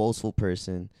a boastful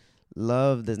person.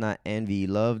 Love does not envy.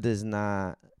 Love does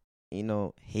not,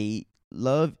 hate.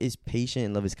 Love is patient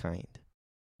and love is kind.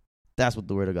 That's what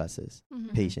the word of God says.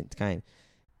 Patient, kind.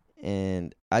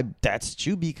 And that's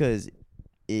true, because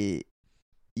you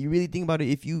really think about it.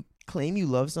 If you claim you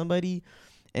love somebody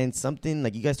and something,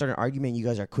 like, you guys start an argument, you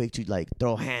guys are quick to like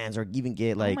throw hands or even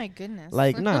get like, oh my goodness,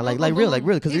 like real,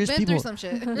 because there's people, some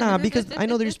shit. because I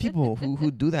know there's people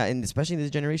who do that, and especially in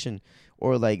this generation,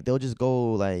 or like they'll just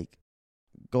go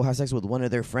have sex with one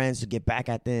of their friends to get back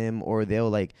at them, or they'll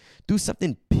like do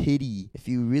something petty. If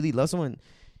you really love someone,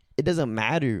 it doesn't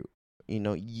matter,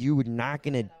 you're not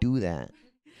gonna do that.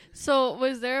 So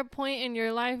was there a point in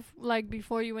your life, like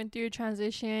before you went through your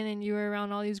transition and you were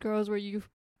around all these girls, where you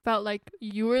felt like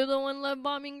you were the one love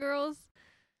bombing girls?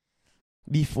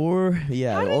 Before,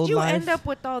 yeah. How did old you life, end up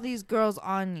with all these girls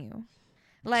on you?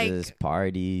 Like, just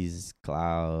parties,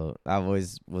 clout. I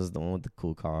always was the one with the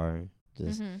cool car.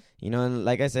 Just, and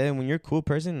like I said, when you're a cool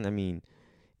person, I mean,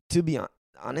 to be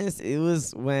honest, it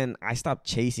was when I stopped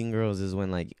chasing girls is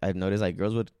when, like, I've noticed, like,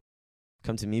 girls would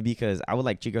come to me, because I would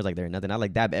like treat girls like they're nothing. I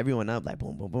like dab everyone up, like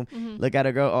boom, boom, boom. Look at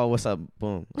a girl, oh, what's up,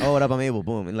 boom. Oh, what up, I'm able,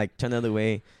 boom, and like turn the other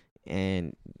way.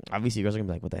 And obviously, girls are gonna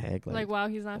be like, "What the heck?" Like wow,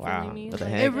 he's not feeling me. What the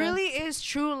Like, heck? it really is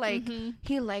true. Like,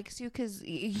 he likes you because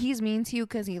he's mean to you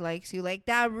because he likes you. Like,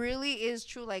 that really is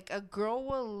true. Like, a girl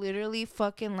will literally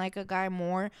fucking like a guy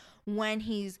more when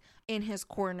he's in his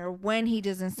corner, when he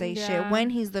doesn't say shit, when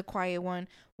he's the quiet one,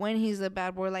 when he's the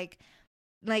bad boy.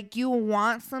 Like you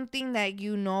want something that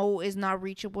is not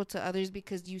reachable to others,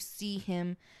 because you see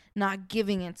him not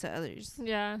giving it to others.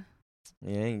 Yeah.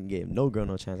 Yeah, I didn't give no girl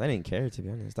no chance. I didn't care, to be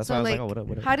honest. That's So, why I was like, like, oh,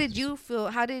 what up? How did you feel?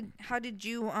 How did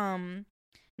you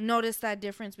notice that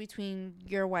difference between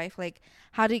your wife? Like,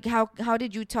 how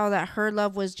did you tell that her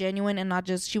love was genuine and not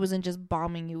just, she wasn't just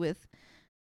bombing you with?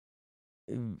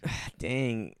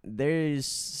 Dang, there's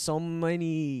so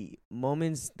many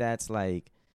moments that's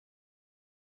like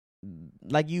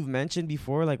you've mentioned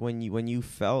before, like when you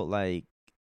felt like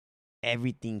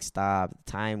everything stopped,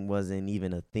 time wasn't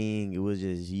even a thing, it was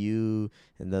just you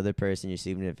and the other person, your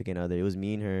significant other. It was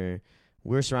me and her.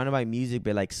 We're surrounded by music,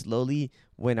 but like slowly,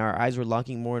 when our eyes were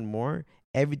locking more and more,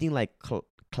 everything like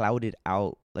clouded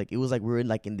out. Like, it was like we were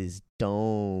like in this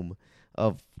dome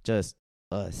of just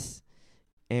us,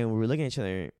 and we were looking at each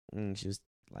other, and she was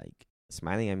like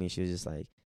smiling at me. She was just like,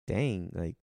 dang,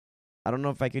 like, I don't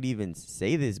know if I could even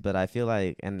say this, but I feel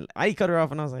like, and I cut her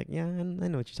off, and I was like, yeah, I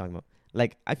know what you're talking about.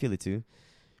 Like, I feel it too.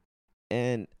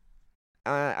 And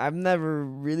I've never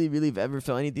really ever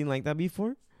felt anything like that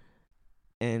before.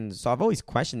 And so I've always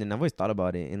questioned it, and I've always thought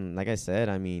about it. And like I said,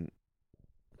 I mean,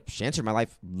 she entered my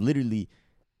life literally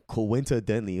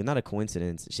coincidentally. Not a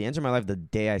coincidence. She entered my life the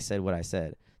day I said what I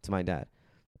said to my dad.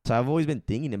 So I've always been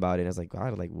thinking about it. I was like,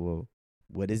 God, like, whoa,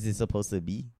 what is this supposed to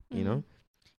be? You know?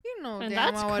 You know, and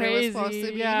damn that's well crazy. What it was supposed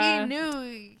to be. Yeah. He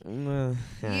knew.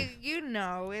 Yeah. You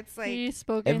know, it's like he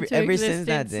spoke ever since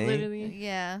that day. Literally.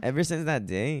 Yeah. Ever since that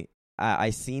day,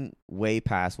 I seen way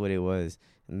past what it was,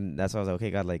 and that's why I was like, okay,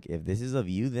 God, like, if this is of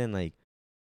you, then like,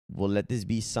 well, let this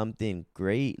be something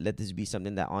great. Let this be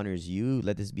something that honors you.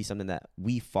 Let this be something that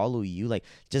we follow you. Like,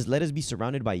 just let us be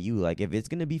surrounded by you. Like, if it's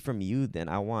gonna be from you, then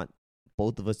I want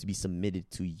both of us to be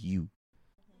submitted to you.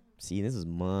 See, this was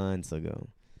months ago,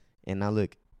 and now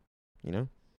look, you know.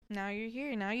 Now you're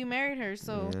here. Now you married her,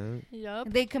 so Yup.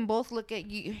 they can both look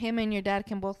at you. Him and your dad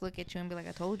can both look at you and be like,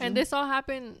 "I told you." And this all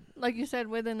happened, like you said,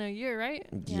 within a year, right?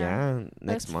 Yeah,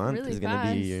 next That's month really is gonna be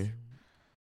a fast. year.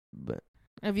 But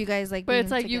of you guys, like, But being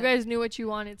it's like you together. guys knew what you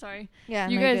wanted. Sorry. Yeah,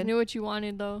 You no, guys good. knew what you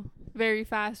wanted though, very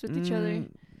fast with each other.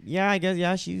 Yeah, I guess.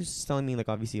 Yeah, she was telling me, like,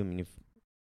 obviously, if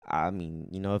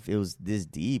it was this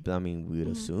deep, I mean, we would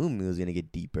assume it was gonna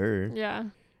get deeper. Yeah.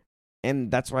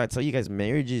 And that's why I tell you guys,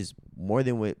 marriage is more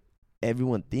than what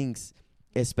everyone thinks,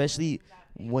 especially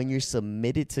when you're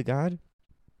submitted to God.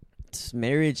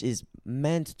 Marriage is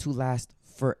meant to last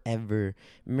forever.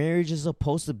 Marriage is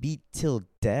supposed to be till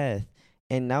death.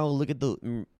 And now look at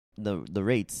the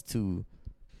rates to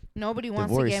Nobody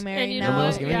wants divorce. to get married And you now. know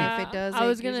what? Even Yeah, if it does, I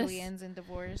was it gonna usually ends in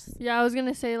divorce. Yeah, I was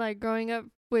gonna say, like, growing up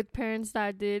with parents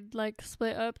that did like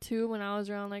split up too when I was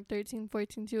around like 13,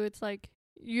 14 too. It's like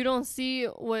you don't see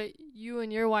what you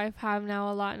and your wife have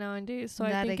now a lot nowadays. So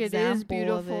That I think it is example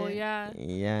of beautiful. it. Yeah.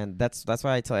 Yeah, and that's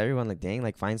why I tell everyone, like, dang,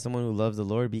 like, find someone who loves the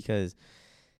Lord, because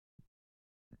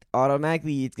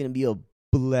automatically it's gonna be a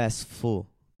blessful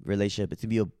relationship. It's gonna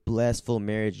be a blessful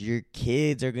marriage. Your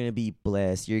kids are gonna be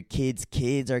blessed. Your kids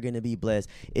are gonna be blessed.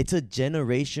 It's a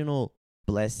generational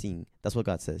blessing. That's what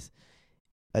God says.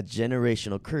 A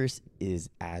generational curse is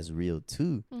as real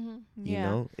too. Mm-hmm. You Yeah.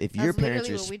 know, if That's your parents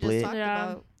literally are what we just split, talked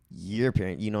Yeah. about. your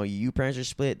parent, you parents are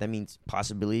split. That means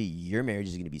possibly your marriage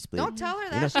is gonna be split. Don't tell her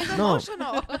that. You know, She's no.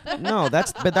 emotional. No,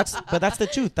 that's the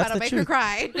truth. That's Gotta the make truth. her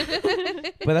cry.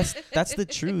 But that's the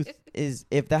truth. Is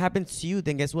if that happens to you,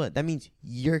 then guess what? That means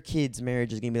your kid's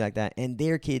marriage is gonna be like that, and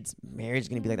their kid's marriage is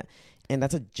gonna be like that, and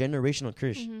that's a generational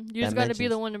curse. Mm-hmm. You just got to be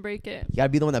the one to break it. You gotta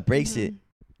be the one that breaks it, Mhm.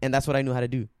 and that's what I knew how to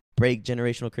do: break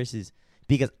generational curses,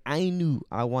 because I knew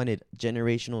I wanted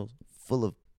generational, full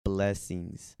of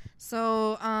blessings.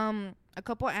 So, a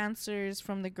couple answers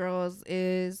from the girls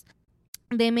is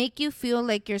they make you feel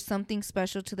like you're something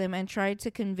special to them and try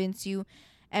to convince you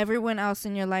everyone else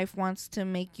in your life wants to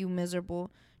make you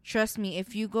miserable. Trust me,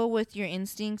 if you go with your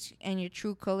instincts and your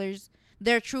true colors,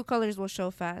 their true colors will show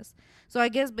fast. So I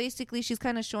guess basically she's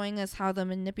kind of showing us how the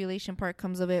manipulation part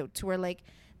comes of it, to where like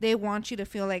they want you to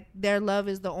feel like their love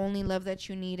is the only love that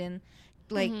you need, and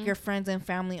like Mhm. your friends and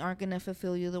family aren't going to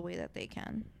fulfill you the way that they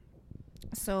can.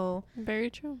 So, Very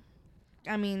true.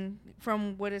 I mean,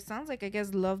 from what it sounds like, I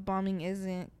guess love bombing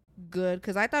isn't good,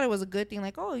 because I thought it was a good thing.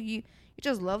 Like, oh, you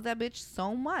just love that bitch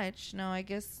so much. No, I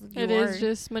guess you It are. is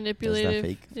just manipulative.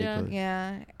 fake Yeah. love.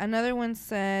 Yeah. Another one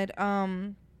said,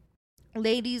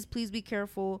 ladies, please be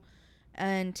careful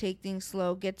and take things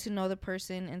slow. Get to know the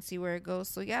person and see where it goes.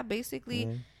 So yeah, basically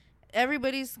Yeah.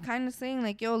 everybody's kind of saying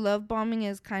like, yo, love bombing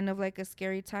is kind of like a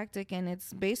scary tactic, and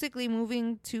it's basically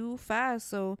moving too fast.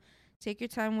 So take your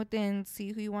time with it and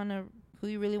see who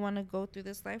you really want to go through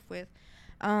this life with.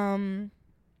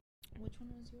 Which one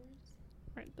was yours?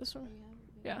 Right, this one.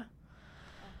 Yeah.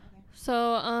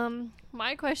 So,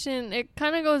 my question, it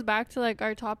kind of goes back to like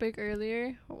our topic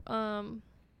earlier.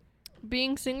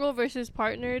 Being single versus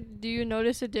partnered, do you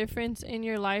notice a difference in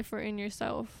your life or in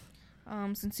yourself?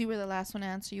 Since you were the last one to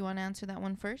answer, you want to answer that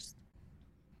one first?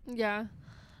 Yeah.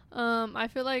 I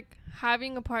feel like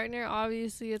having a partner,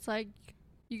 obviously, it's like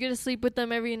you get to sleep with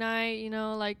them every night, you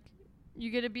know, like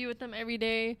you get to be with them every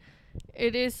day.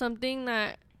 It is something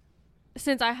that,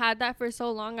 since I had that for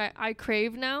so long, I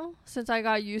crave now, since I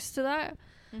got used to that.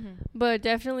 Mm-hmm. But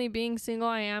definitely being single,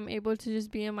 I am able to just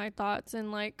be in my thoughts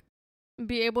and like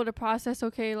be able to process,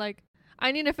 okay, like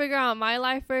I need to figure out my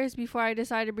life first before I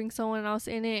decide to bring someone else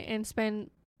in it and spend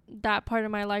that part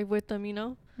of my life with them, you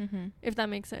know? Mm-hmm. If that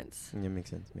makes sense. Yeah, makes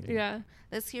sense. Yeah.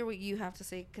 Let's hear what you have to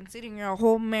say, considering you're a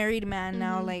whole married man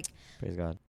now. Mhm. Like, Praise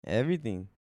God. Everything.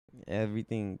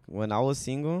 When I was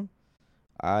single,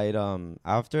 I'd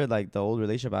after like the old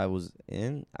relationship I was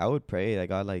in, I would pray like,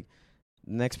 God, like,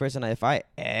 next person, if I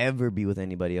ever be with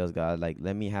anybody else, God, like,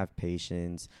 let me have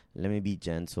patience, let me be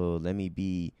gentle, let me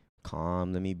be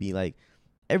calm, let me be like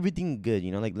everything good,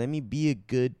 you know, like let me be a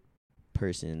good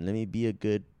person, let me be a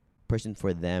good person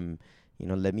for them, you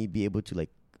know, let me be able to like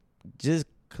just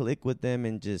click with them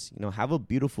and just, you know, have a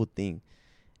beautiful thing.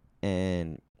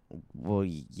 And well,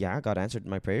 yeah, God answered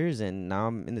my prayers, and now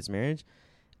I'm in this marriage.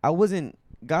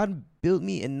 God built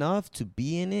me enough to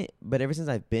be in it, but ever since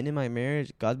I've been in my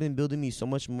marriage, God's been building me so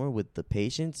much more with the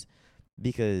patience,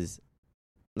 because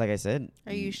like I said,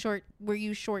 were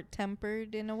you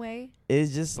short-tempered in a way?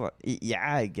 it's just like,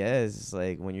 yeah, I guess it's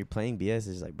like when you're playing BS,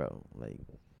 it's like, bro, like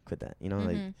quit that, you know,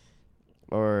 like,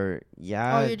 or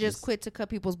yeah, Oh, you just quit to cut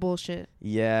people's bullshit.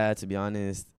 Yeah, to be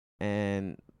honest.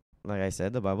 And like I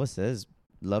said, the Bible says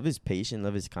love is patient,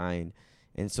 love is kind.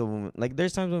 And so like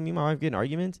there's times when me and my wife get in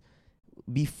arguments,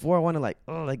 before I want to like,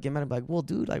 oh, like get mad, I'm like, well,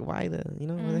 dude, like why what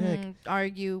the heck?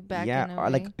 Argue back. Yeah, in a or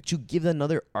like way. to give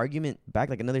another argument back,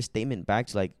 like another statement back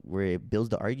to like where it builds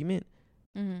the argument.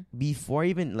 Before I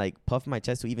even like puff my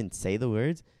chest to even say the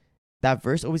words, that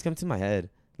verse always comes to my head.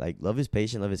 Like, love is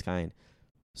patient, love is kind.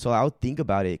 So I'll think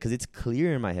about it because it's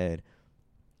clear in my head.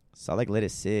 So I like let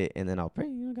it sit, and then I'll pray.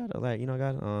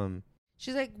 God.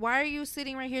 She's like, why are you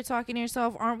sitting right here talking to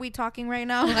yourself? Aren't we talking right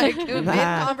now? Like,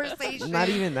 mid-conversation. Not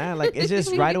even that. Like, it's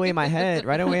just right away in my head.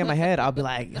 Right away in my head, I'll be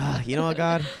like, you know what,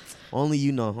 God? Only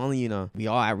you know. Only you know. We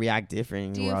all react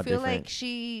different. Do We're you all feel different. like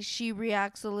she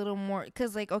reacts a little more?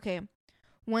 Because, like, okay,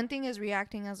 one thing is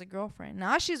reacting as a girlfriend.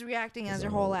 Now she's reacting as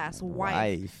your whole ass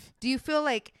wife. Do you feel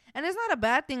like, and it's not a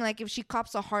bad thing, like, if she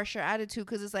cops a harsher attitude,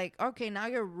 because it's like, okay, now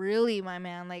you're really my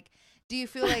man. Like, Do you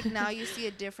feel like now you see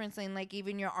a difference in like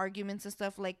even your arguments and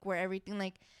stuff, like where everything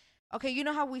like, okay, you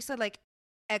know how we said like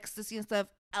ecstasy and stuff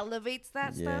elevates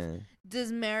that stuff?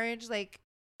 Does marriage like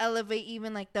elevate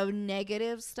even like the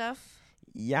negative stuff?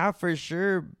 Yeah, for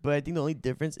sure. But I think the only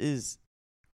difference is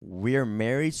we're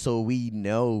married, so we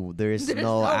know there's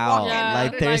no out. Yeah,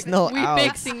 like there's no we out.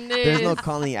 fixing this. There's no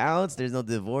calling outs. There's no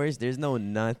divorce. There's no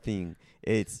nothing.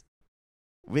 It's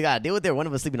we gotta deal with it. One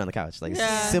of us sleeping on the couch. Like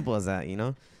simple as that, you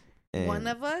know. And one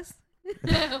of us.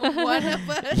 One of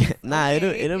us. Nah,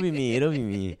 okay. it'll be me. It'll be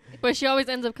me. But she always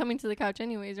ends up coming to the couch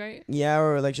anyways, right? Yeah,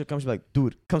 or like she'll come. She'll be like,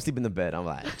 "Dude, come sleep in the bed." I'm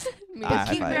like, but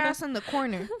keep your ass in the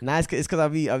corner. Nah, it's because I'll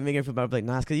be making her feel bad. I'll be like,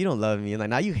 nah, it's because you don't love me. And like,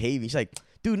 now you hate me. She's like,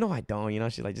 dude, no, I don't. You know,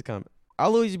 she's like, just come.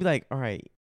 I'll always be like, all right,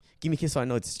 give me a kiss so I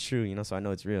know it's true. You know, so I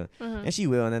know it's real. And she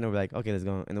will. And then we'll be like, okay, let's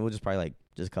go. And then we'll just probably like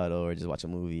just cuddle or just watch a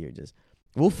movie or just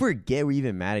we'll forget we're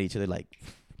even mad at each other. Like,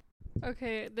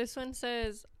 okay, this one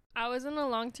says, I was in a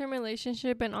long-term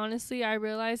relationship, and honestly, I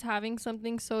realized having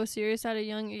something so serious at a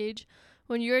young age,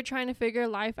 when you are trying to figure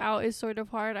life out, is sort of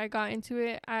hard. I got into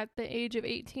it at the age of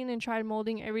 18 and tried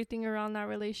molding everything around that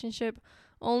relationship.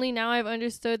 Only now I've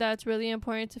understood that it's really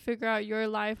important to figure out your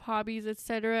life, hobbies,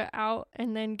 etc. out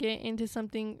and then get into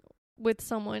something with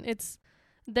someone. It's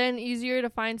then easier to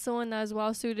find someone that is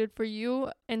well suited for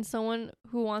you and someone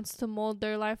who wants to mold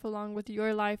their life along with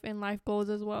your life and life goals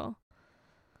as well.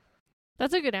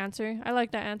 That's a good answer. I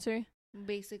like that answer.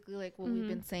 Basically, like what we've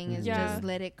been saying is just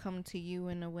let it come to you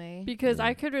in a way. Because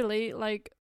I could relate.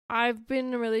 Like, I've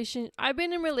been in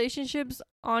relationships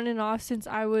on and off since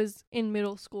I was in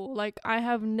middle school. Like, I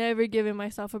have never given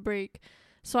myself a break.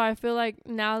 So I feel like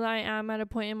now that I am at a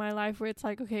point in my life where it's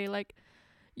like, okay, like,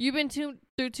 you've been through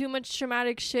too much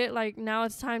traumatic shit. Like, now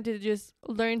it's time to just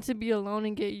learn to be alone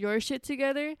and get your shit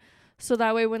together. So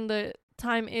that way when the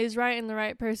time is right and the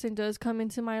right person does come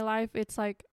into my life, it's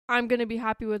like, I'm going to be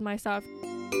happy with myself.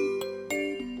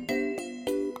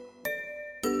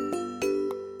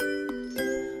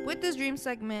 With this dream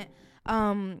segment,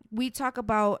 we talk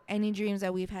about any dreams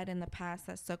that we've had in the past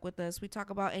that stuck with us. We talk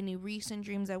about any recent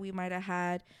dreams that we might have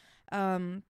had.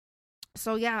 Let's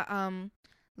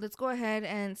go ahead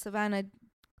and Savannah,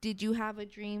 did you have a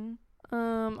dream?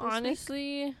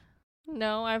 Honestly,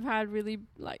 no, I've had really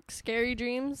like scary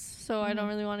dreams, so I don't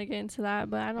really want to get into that,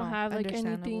 but I don't have like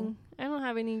anything. I don't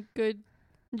have any good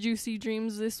juicy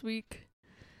dreams this week.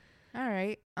 All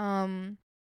right.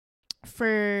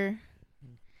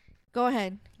 Go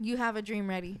ahead. You have a dream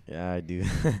ready. Yeah, I do.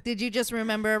 Did you just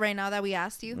remember right now that we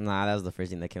asked you? Nah, that was the first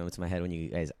thing that came up to my head when you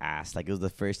guys asked. Like, it was the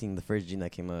first dream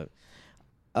that came up.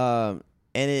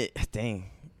 And dang,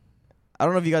 I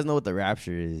don't know if you guys know what the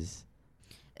rapture is.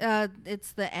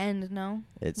 It's the end, no?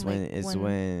 It's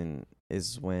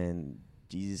when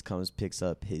Jesus comes, picks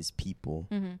up his people,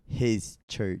 his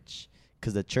church.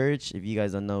 Because the church, if you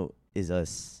guys don't know, is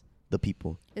us, the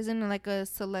people. Isn't it like a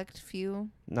select few?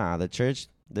 Nah, the church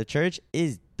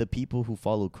is the people who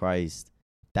follow Christ.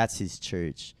 That's his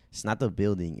church. It's not the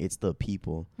building, it's the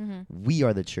people. We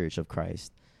are the church of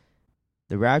Christ.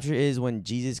 The rapture is when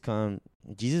Jesus comes.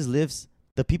 Jesus lifts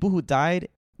the people who died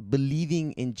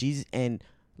believing in Jesus and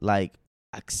like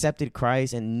accepted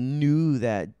Christ and knew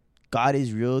that God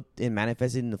is real and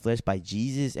manifested in the flesh by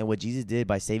Jesus and what Jesus did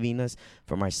by saving us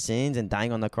from our sins and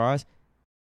dying on the cross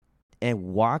and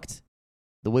walked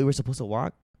the way we're supposed to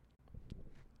walk.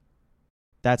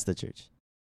 That's the church.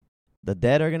 The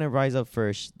dead are going to rise up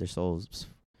first, their souls,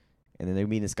 and then they're going to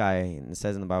be in the sky. And it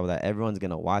says in the Bible that everyone's going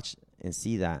to watch and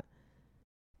see that.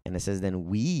 And it says then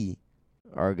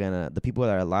the people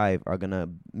that are alive are going to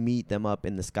meet them up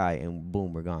in the sky and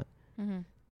boom, we're gone.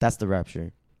 That's the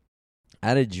rapture. I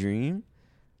had a dream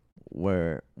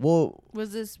where,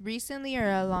 was this recently or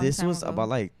a long time ago? This was about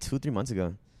like 2-3 months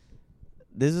ago.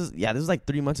 This was like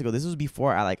 3 months ago. This was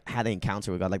before I like had an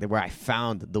encounter with God, like where I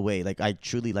found the way, like I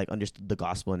truly like understood the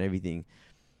gospel and everything.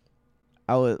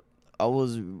 Before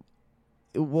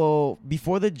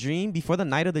the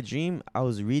night of the dream, I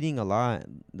was reading a lot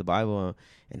the Bible,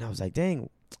 and I was like, dang,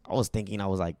 I was thinking I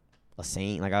was like a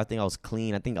saint. Like I think I was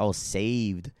clean. I think I was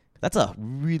saved. That's a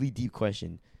really deep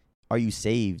question. Are you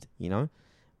saved? You know?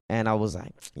 And I was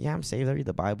like, yeah, I'm saved. I read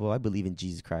the Bible. I believe in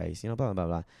Jesus Christ. You know, blah, blah,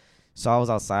 blah. So I was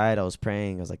outside. I was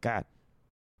praying. I was like, God,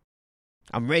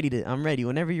 I'm ready.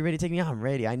 Whenever you're ready to take me out, I'm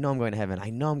ready. I know I'm going to heaven. I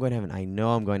know I'm going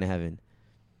to heaven.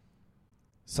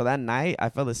 So that night, I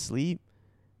fell asleep.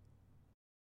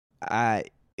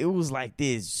 It was like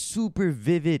this super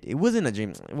vivid. It wasn't a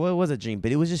dream. Well, it was a dream,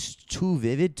 but it was just too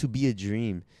vivid to be a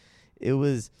dream. It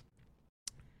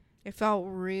felt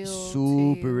real.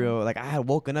 Super real. Like I had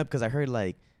woken up because I heard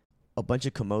like a bunch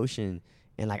of commotion,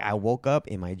 And like I woke up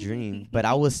in my dream, but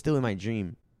I was still in my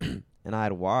dream. And I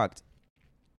had walked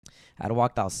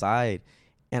outside,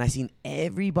 and I seen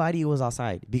everybody was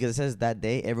outside, because it says that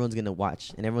day everyone's gonna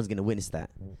watch and everyone's gonna witness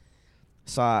that.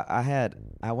 So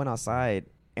I went outside,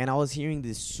 and I was hearing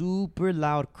this super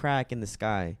loud crack in the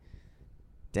sky.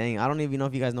 Dang, I don't even know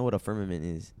if you guys know what a firmament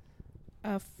is.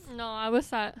 No, I was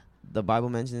that. The Bible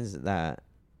mentions that.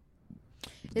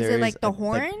 Is it like the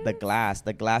horn? The glass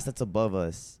that's above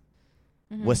us,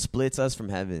 what splits us from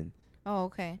heaven. Oh,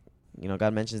 okay. You know,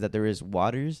 God mentions that there is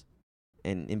waters,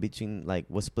 and in between, like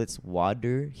what splits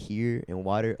water here and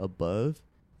water above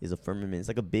is a firmament. It's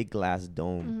like a big glass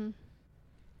dome.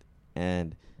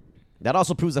 And that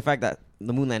also proves the fact that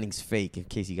the moon landing's fake, in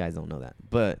case you guys don't know that.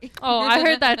 But I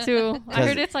heard that too. I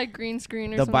heard it's like green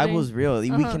screen or something. The Bible's real. We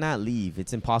cannot leave.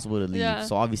 It's impossible to leave. Yeah.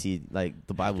 So obviously, like,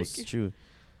 the Bible's true.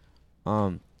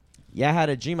 Yeah, I had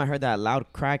a dream. I heard that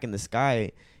loud crack in the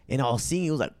sky, and I was seeing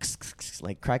it was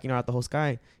like cracking out the whole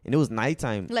sky, and it was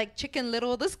nighttime. Like Chicken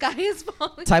Little, the sky is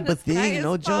falling. Type of thing,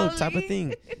 no joke, type of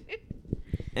thing.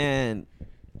 And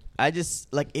I just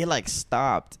it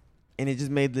stopped, and it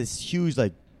just made this huge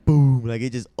boom,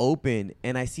 it just opened,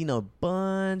 and I seen a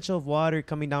bunch of water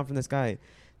coming down from the sky.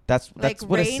 That's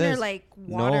what it says. Rain or like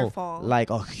waterfall? No, like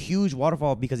a huge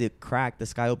waterfall, because it cracked the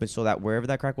sky open, so that wherever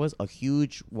that crack was, a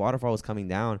huge waterfall was coming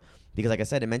down. Because like I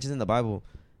said, it mentions in the Bible,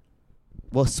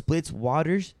 what splits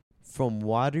waters from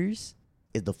waters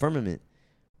is the firmament.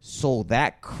 So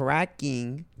that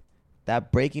cracking,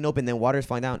 that breaking open, then waters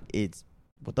falling down, it's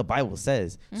what the Bible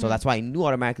says. So that's why I knew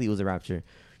automatically it was a rapture.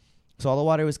 So all the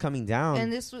water was coming down.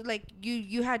 And this was like,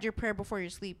 you had your prayer before your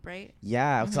sleep, right?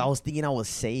 Yeah. So I was thinking I was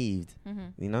saved,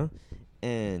 you know?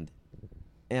 And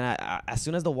I as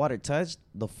soon as the water touched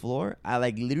the floor, I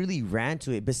literally ran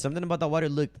to it. But something about that water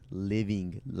looked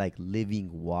living, like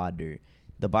living water.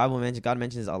 The Bible God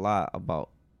mentions a lot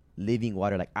about living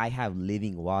water. Like, I have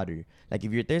living water. Like,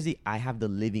 if you're thirsty, I have the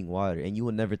living water, and you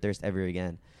will never thirst ever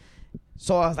again.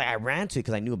 So I was like, I ran to it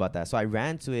because I knew about that. So I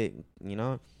ran to it, you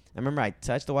know? I remember I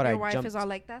touched the water. Your wife is all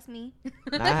like, that's me.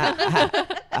 I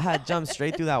had jumped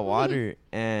straight through that water,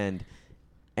 and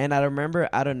I remember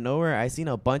out of nowhere I seen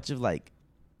a bunch of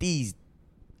these.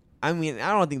 I mean,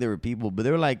 I don't think they were people, but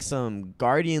they were like some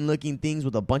guardian looking things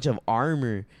with a bunch of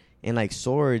armor and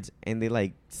swords, and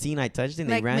they seen I touched it, and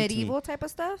they ran to me. Like medieval type of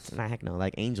stuff? Nah, heck no,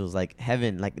 like angels, like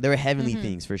heaven, they were heavenly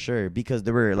things for sure, because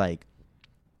they were like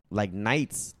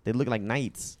knights. They looked like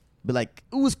knights. But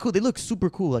it was cool. They looked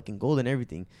super cool, in gold and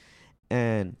everything.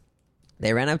 And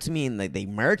they ran up to me, and they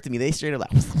murked me. They straight up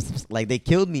they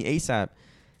killed me ASAP.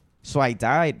 So I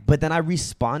died. But then I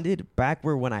responded back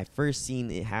when I first seen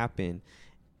it happen.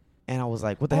 And I was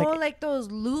like, what the heck? Oh, like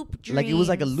those loop dreams. It was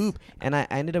like a loop. And I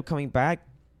ended up coming back.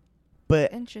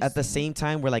 But at the same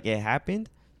time where it happened,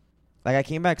 I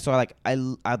came back. So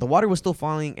the water was still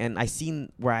falling, and I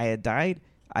seen where I had died.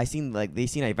 I seen they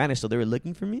seen I vanished, so they were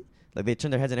looking for me. They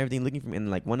turned their heads and everything looking for me, and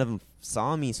one of them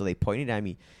saw me, so they pointed at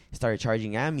me, started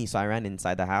charging at me, so I ran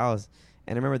inside the house.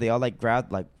 And I remember they all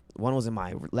grabbed, one was in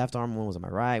my left arm, one was in my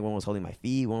right, one was holding my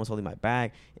feet, one was holding my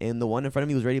back, and the one in front of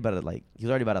me was ready about to he was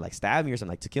already about to stab me or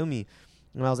something, to kill me.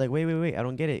 And I was like, wait, I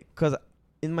don't get it, because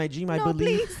in my dream I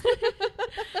believed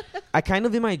I kind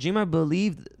of in my dream I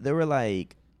believed there were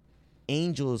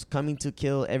angels coming to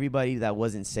kill everybody that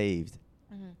wasn't saved.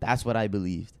 That's what I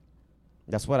believed.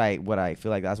 That's what I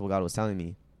feel like that's what God was telling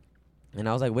me. And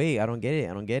I was like, wait, I don't get it.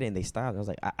 And they stopped. I was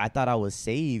like, I thought I was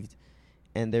saved.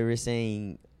 And they were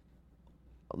saying,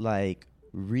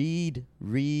 read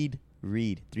 3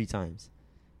 times.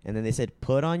 And then they said,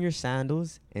 put on your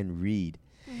sandals and read.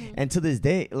 And to this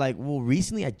day,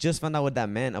 recently I just found out what that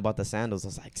meant about the sandals. I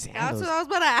was like, sandals? That's what I was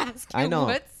about to ask you. I know.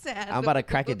 What sandals? I'm about to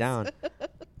crack it down.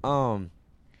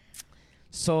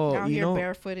 So, out here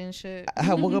barefoot and shit.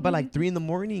 I woke up at 3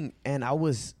 a.m, and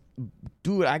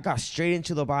I got straight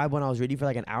into the Bible, and I was ready for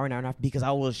an hour and a half, because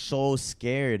I was so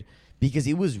scared, because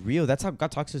it was real. That's how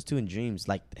God talks to us too in dreams,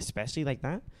 especially like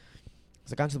that.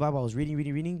 So I got into the Bible, I was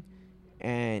reading,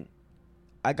 and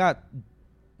I got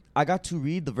to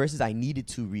read the verses I needed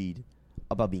to read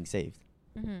about being saved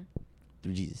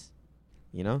through Jesus,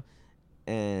 you know?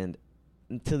 And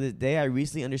until this day, I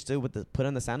recently understood what the put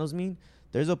on the sandals mean.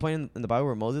 There's a point in the Bible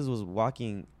where Moses was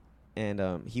walking,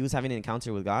 and he was having an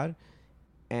encounter with God,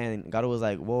 and God was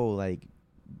like, whoa,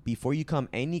 before you come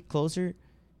any closer,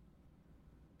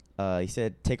 he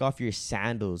said, take off your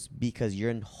sandals, because you're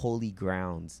in holy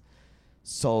grounds.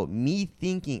 So me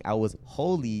thinking I was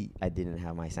holy, I didn't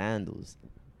have my sandals.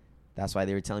 That's why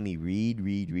they were telling me,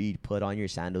 read, put on your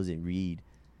sandals and read,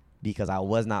 because I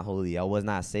was not holy. I was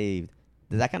not saved.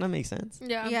 Does that kind of make sense?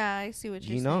 Yeah. Yeah, I see what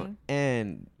you're You know? saying.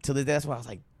 And to this day, that's why I was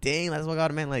like, dang, that's what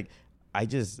God meant. Like, I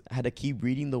just had to keep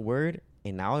reading the word.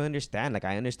 And now I understand. Like,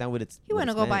 I understand what it's. You want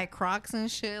to go buy Crocs and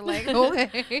shit? Like,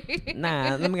 okay.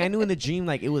 Nah, I mean, I knew in the dream,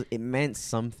 like, it meant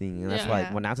something. And that's why,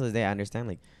 Yeah. well, now to this day, I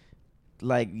understand.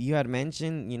 Like you had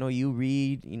mentioned, you know, you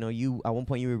read, you know, you, at one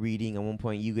point you were reading, at one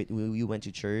point you went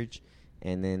to church,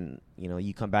 and then, you know,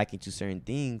 you come back into certain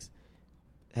things.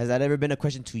 Has that ever been a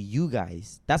question to you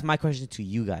guys? That's my question to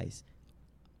you guys.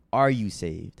 Are you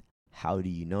saved? How do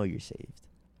you know you're saved?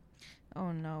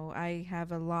 Oh no, I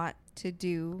have a lot to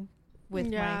do with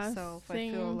myself.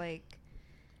 Same. I feel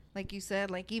like you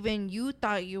said, like even you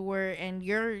thought you were, and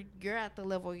you're at the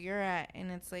level you're at,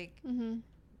 and it's like,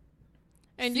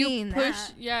 and you push.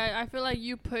 Yeah, I feel like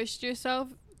you pushed yourself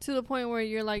to the point where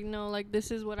you're like, no, like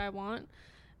this is what I want.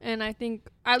 And I think,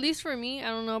 at least for me, I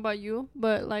don't know about you,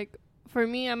 but like for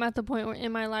me, I'm at the point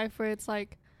in my life where it's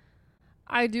like,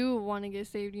 I do want to get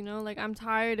saved. You know, like I'm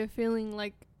tired of feeling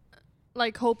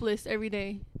like hopeless every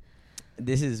day.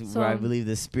 This is where I believe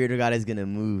the Spirit of God is going to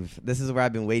move. This is where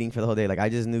I've been waiting for the whole day. Like, I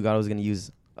just knew God was going to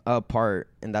use a part,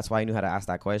 and that's why I knew how to ask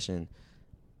that question.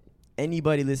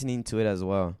 Anybody listening to it as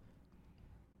well,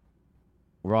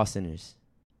 we're all sinners.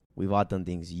 We've all done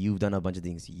things. You've done a bunch of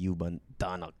things. You've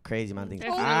done a crazy amount of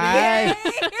things. I've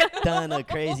done a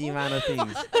crazy amount of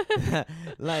things.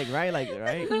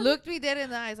 right? Looked me dead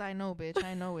in the eyes. I know, bitch.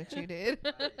 I know what you did.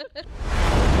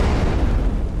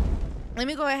 Let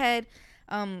me go ahead.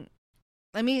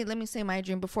 Let me say my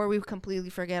dream before we completely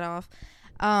forget off.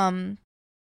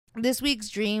 This week's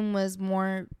dream was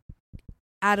more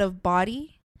out of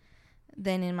body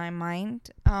than in my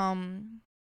mind.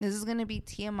 This is gonna be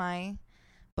TMI,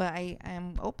 but I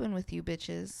am open with you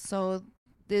bitches. So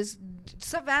this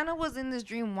Savannah was in this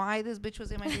dream. Why this bitch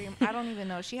was in my dream, I don't even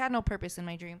know. She had no purpose in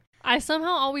my dream. I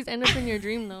somehow always end up in your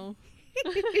dream though.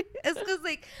 It's because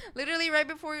like literally right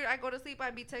before I go to sleep,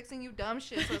 I'd be texting you dumb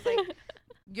shit. So it's like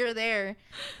you're there.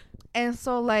 And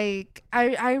so like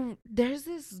I there's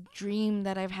this dream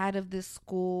that I've had of this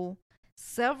school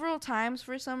several times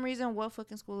for some reason. What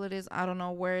fucking school it is, I don't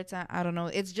know. Where it's at, I don't know.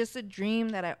 It's just a dream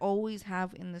that I always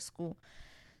have in the school.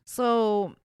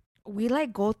 So we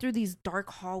like go through these dark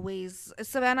hallways.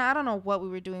 Savannah, I don't know what we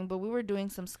were doing, but we were doing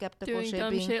some skeptical shit.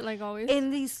 Dumb shit like always. In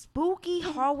these spooky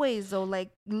hallways though,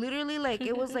 like literally like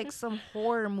it was like some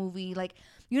horror movie. Like,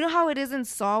 you know how it is in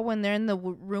Saw when they're in the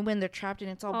room and they're trapped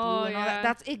and it's all blue and all that?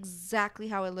 That's exactly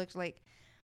how it looked like.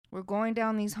 We're going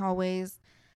down these hallways.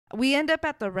 We end up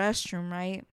at the restroom,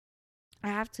 right? I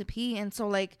have to pee. And so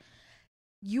like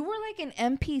you were like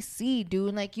an NPC,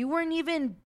 dude. Like you weren't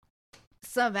even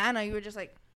Savannah. You were just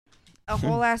like a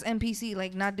whole ass NPC,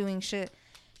 like not doing shit.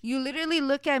 You literally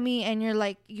look at me and you're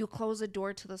like, you close the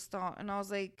door to the stall. And I was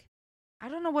like, I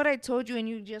don't know what I told you. And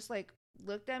you just like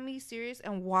looked at me serious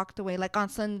and walked away, like on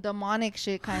some demonic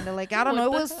shit, kind of like, I don't know.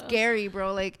 It was scary,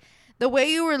 bro. Like the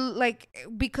way you were like,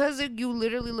 because you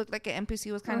literally looked like an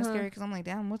NPC was kind of scary. Because I'm like,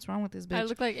 damn, what's wrong with this bitch? I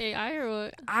look like AI or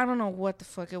what? I don't know what the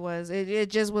fuck it was. It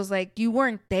just was like, you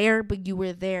weren't there, but you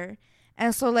were there.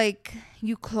 And so like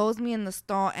you close me in the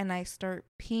stall and I start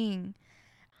peeing.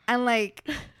 And like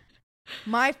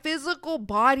my physical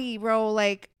body, bro,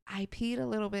 like I peed a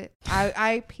little bit.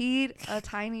 I peed a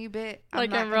tiny bit.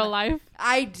 Like in real life?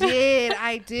 I did.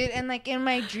 And like in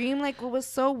my dream, like what was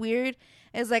so weird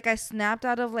is like I snapped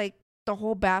out of like the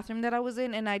whole bathroom that I was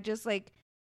in, and I just like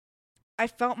I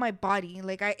felt my body.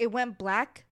 Like it went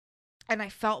black and I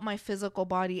felt my physical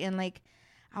body, and like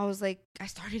I was like, I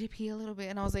started to pee a little bit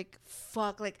and I was like,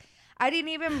 fuck, like I didn't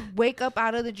even wake up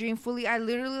out of the dream fully. I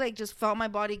literally like just felt my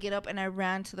body get up and I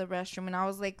ran to the restroom, and I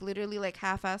was like literally like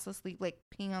half-ass asleep, like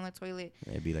peeing on the toilet.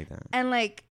 It'd be like that. And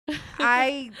like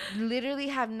I literally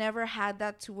have never had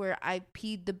that to where I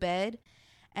peed the bed,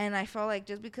 and I felt like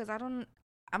just because I'm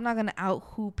not gonna out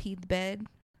who peed the bed,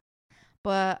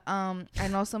 but I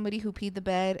know somebody who peed the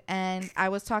bed, and I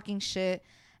was talking shit,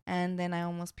 and then I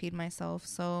almost peed myself.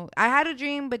 So I had a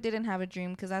dream but didn't have a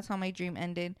dream, because that's how my dream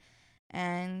ended.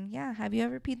 And yeah, have you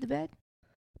ever peed the bed?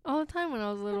 All the time when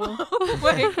I was little. Oh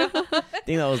my God. I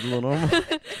think that was a little normal.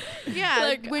 Yeah,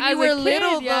 like when as you were a kid,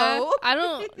 little though. I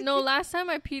don't know. Last time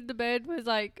I peed the bed was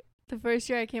like the first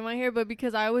year I came out here, but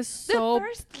because I was so the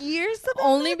first years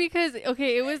only because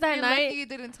okay, it was that You're night. lucky you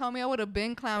didn't tell me. I would have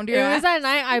been clowned your It ass. was that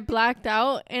night I blacked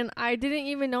out and I didn't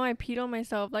even know I peed on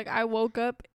myself. Like I woke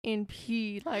up and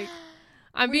peed. Like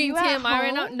I'm Were being you at TMI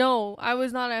right now. home? No, I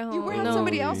was not at home. You were at no.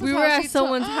 somebody else's We house. were at You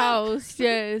someone's house.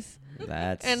 Yes.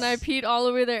 That's And I peed all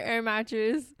over their air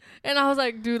mattress. And I was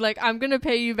like, dude, like, I'm going to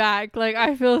pay you back. Like,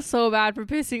 I feel so bad for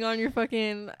pissing on your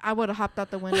fucking... I would have hopped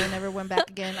out the window and never went back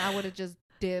again. I would have just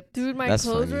dipped. Dude, my That's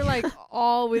clothes funny. were like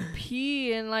all with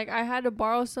pee, and like I had to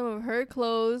borrow some of her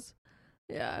clothes.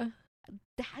 Yeah,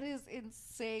 That is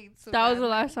insane. that was the Savannah.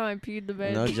 last time I peed the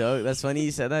bed. No joke. That's funny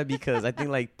you said that because I think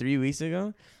like 3 weeks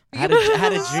ago, I had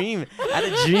a dream. I had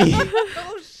a dream.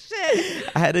 Oh shit!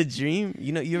 I had a dream.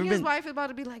 You know, you ever His been? wife is about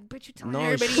to be like, "Bitch, you telling No,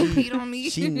 everybody she- you peed on me."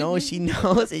 She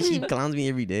knows, and she clowns me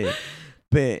every day.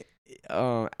 But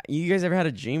you guys ever had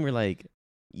a dream where like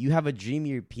you have a dream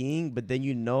you're peeing, but then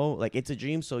you know like it's a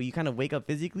dream, so you kind of wake up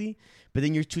physically, but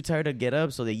then you're too tired to get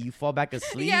up, so that you fall back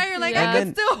asleep. Yeah, you're like, Yeah. I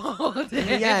can still hold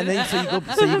it. Yeah, and then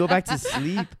so you go back to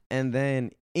sleep, and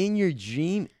then in your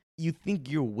dream you think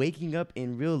you're waking up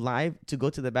in real life to go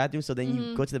to the bathroom, so then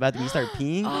you go to the bathroom, you start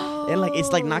peeing, and like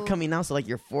it's like not coming out, so like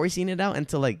you're forcing it out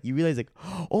until like you realize like,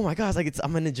 oh my gosh, like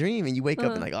I'm in a dream, and you wake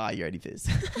up and like, oh, you're already pissed.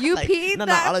 You Like, peed no,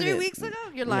 not all that of 3 it. weeks ago?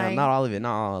 You're Yeah, lying. not all of it,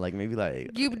 not all, like maybe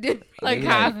like You did Like maybe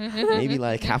half. maybe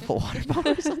like half a water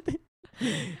bottle or something.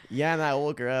 Yeah, and I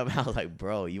woke her up. I was like,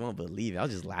 bro, you won't believe it. I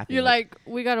was just laughing. You're like,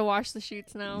 we gotta wash the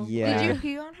sheets now. yeah. Did you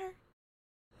pee on her?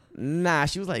 Nah,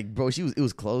 she was like, bro, it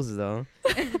was close though.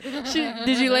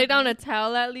 Did you lay down a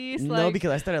towel at least? No, Like,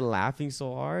 because I started laughing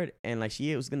so hard, and like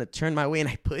she was gonna turn my way, and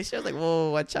I pushed her. I was like, whoa,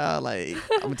 watch out! Like,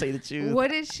 I'm gonna tell you the truth.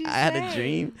 What did she say? I had a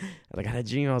dream. Like, I had a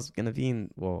dream I was gonna be in.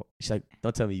 Well, she's like,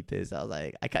 don't tell me you pissed. I was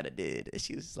like, I kind of did. And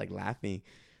she was just like laughing,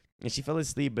 and she fell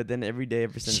asleep. But then every day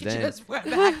ever since She then, just went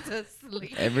back to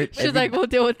sleep. she's like, we'll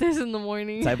deal with this in the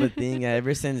morning. type of thing. Yeah,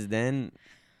 ever since then,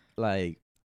 like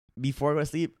before I go to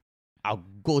sleep, I'll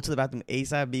go to the bathroom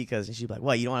ASAP because she's like,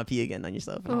 "What? You don't want to pee again on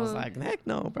yourself?" And I was like, "Heck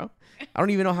no, bro. I don't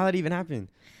even know how that even happened."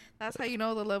 That's how you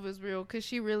know the love is real, because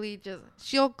she really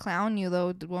she'll clown you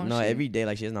though, won't No, she? every day,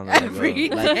 like she does not let Every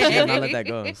that go. Like she does not let day. that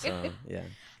go. So yeah.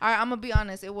 All right, I'm gonna be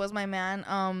honest. It was my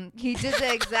man. He did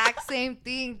the exact same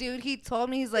thing, dude. He told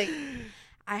me, he's like,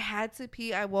 I had to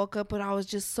pee. I woke up, but I was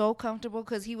just so comfortable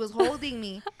because he was holding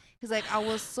me. He's like, I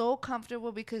was so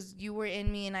comfortable because you were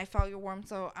in me and I felt your warmth.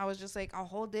 So I was just like, I'll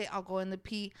hold it. I'll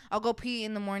go pee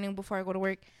in the morning before I go to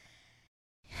work.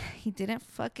 He didn't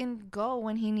fucking go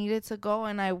when he needed to go,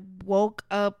 and I woke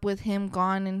up with him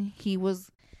gone, and he was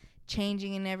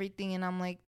changing and everything, and I'm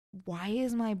like, why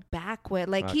is my back wet?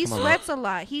 Like, he come on, sweats a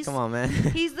lot. Come on, man.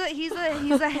 He's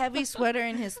a heavy sweater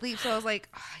in his sleep. So I was like,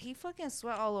 he fucking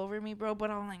sweat all over me, bro.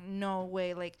 But I'm like, no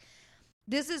way. Like,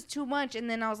 this is too much. And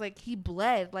then I was like, he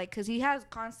bled, like, because he has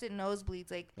constant nosebleeds.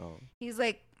 Like, he's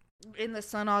like in the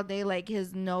sun all day. Like,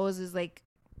 his nose is like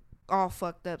all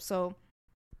fucked up. So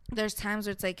there's times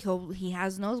where it's like he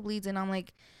has nosebleeds, and I'm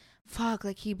like, fuck,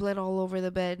 like he bled all over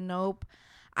the bed. Nope.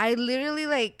 I literally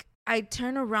like, I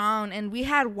turn around and we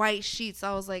had white sheets.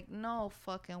 I was like, no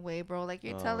fucking way, bro. Like,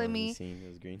 you're telling me It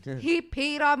was green. he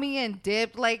peed on me and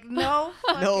dipped? Like, no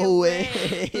fucking No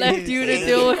way. Left you to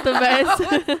deal with the mess.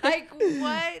 I was like,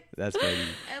 what? That's funny.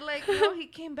 And like, no, he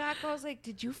came back. I was like,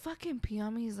 did you fucking pee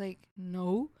on me? He's like,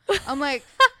 no. I'm like,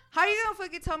 how you gonna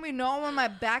fucking tell me no when my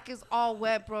back is all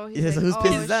wet, bro? He's Yeah, so like, whose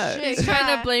piss is oh, that? shit, He's trying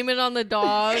yeah. to blame it on the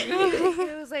dog. He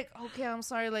was like, okay, I'm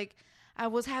sorry. Like, I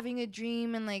was having a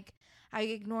dream and like I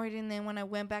ignored it, and then when I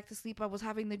went back to sleep, I was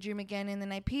having the dream again, and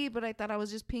then I peed, but I thought I was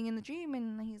just peeing in the dream,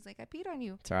 and he's like, I peed on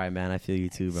you. It's all right, man. I feel you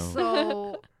too, bro.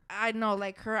 So I know,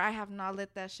 like, her, I have not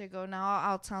let that shit go. Now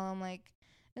I'll tell him, like,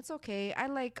 it's okay. I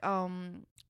like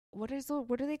what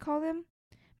do they call them?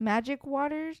 Magic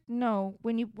waters? No,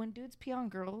 when dudes pee on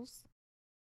girls.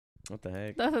 What the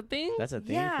heck? That's a thing? That's a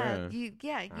thing, Yeah, bro.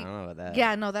 I don't know about that.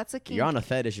 Yeah, no, that's a kink. You're on a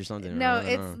fetish or something. No, bro.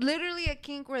 I don't it's know. literally a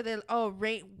kink where they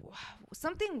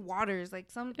something waters, like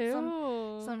some shit,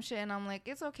 and I'm like,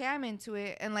 it's okay, I'm into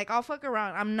it, and like I'll fuck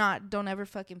around. Don't ever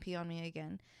fucking pee on me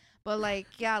again. But like,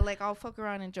 yeah, like I'll fuck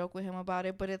around and joke with him about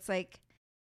it, but it's like,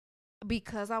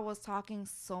 because I was talking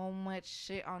so much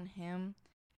shit on him,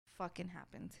 fucking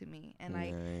happened to me, and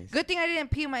Nice. good thing I didn't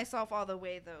pee myself all the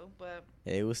way though, but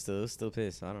Yeah, it was still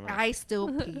pissed. I don't know. I still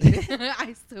peed.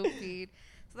 I still peed.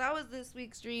 So that was this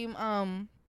week's dream.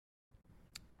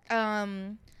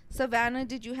 Savannah,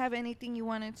 did you have anything you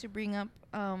wanted to bring up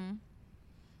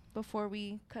before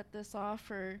we cut this off,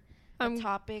 or a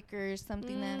topic or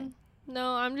something that?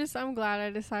 No, I'm glad I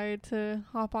decided to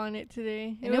hop on it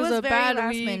today. And it was a very bad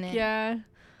last week. minute. Yeah.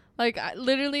 Like,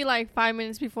 literally, like, 5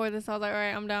 minutes before this, I was like, all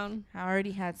right, I'm down. I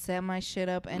already had set my shit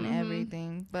up and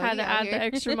everything, but Had to add the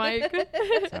extra mic.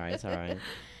 It's all right. It's all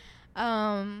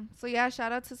right. So yeah,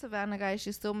 shout out to Savannah, guys.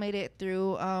 She still made it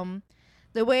through.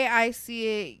 The way I see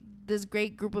it, this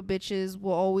great group of bitches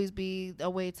will always be a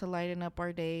way to lighten up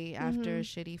our day after a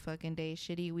shitty fucking day,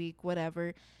 shitty week,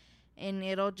 whatever. And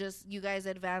it'll just, you guys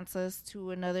advance us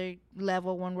to another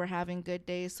level when we're having good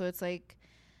days. So it's like,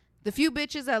 the few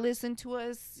bitches that listen to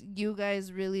us, you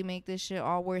guys really make this shit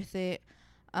all worth it.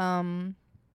 Did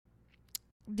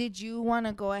you want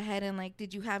to go ahead and like,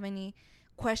 did you have any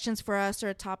questions for us or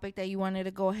a topic that you wanted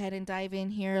to go ahead and dive in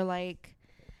here? Like,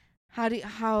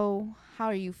 how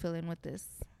are you feeling with this?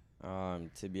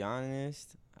 To be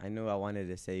honest, I know I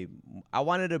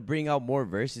wanted to bring out more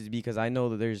verses because I know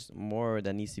that there's more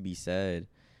that needs to be said.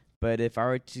 But if I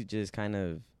were to just kind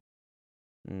of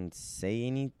say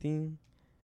anything,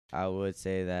 I would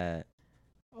say that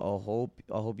I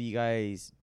hope you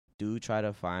guys do try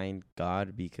to find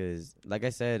God, because like I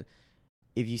said,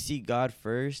 if you seek God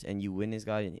first and you witness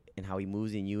God and how he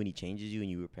moves in you and he changes you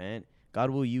and you repent, God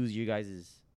will use you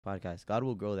guys' podcast. God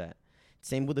will grow that.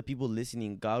 Same with the people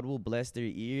listening. God will bless their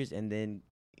ears and then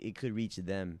it could reach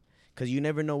them. Because you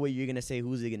never know what you're going to say,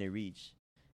 who's it going to reach,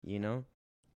 you know?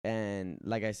 And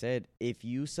like I said, if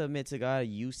you submit to God,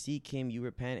 you seek him, you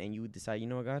repent, and you decide, you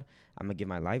know what, God, I'm going to give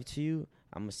my life to you.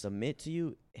 I'm going to submit to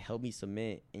you. Help me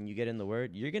submit. And you get in the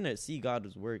word, you're going to see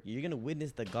God's work. You're going to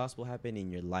witness the gospel happen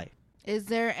in your life. Is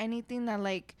there anything that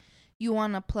like you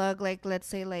want to plug, like let's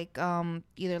say like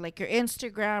either like your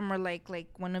Instagram or like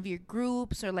one of your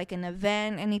groups or like an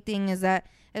event, anything? Is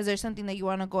there something that you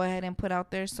want to go ahead and put out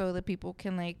there so that people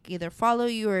can like either follow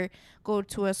you or go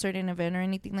to a certain event or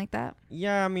anything like that?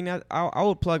 Yeah, I mean, I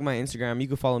would plug my Instagram. You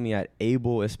can follow me at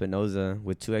Abel Espinoza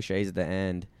with 2 extra A's at the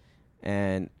end.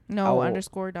 And no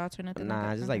underscore dots or nothing. Nah, like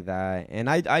that. just like that. And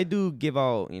I do give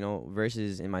out,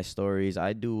 verses in my stories.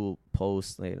 I do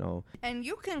post, And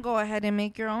you can go ahead and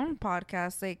make your own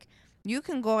podcast. Like, you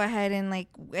can go ahead and like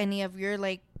any of your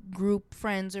like group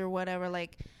friends or whatever.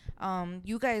 Like,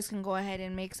 you guys can go ahead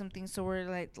and make something. So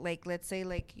we're like let's say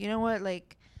like, you know what,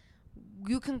 like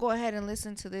you can go ahead and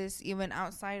listen to this even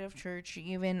outside of church,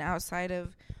 even outside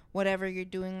of whatever you're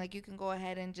doing. Like, you can go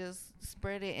ahead and just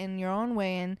spread it in your own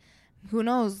way, and who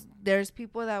knows, there's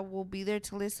people that will be there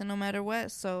to listen no matter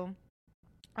what. So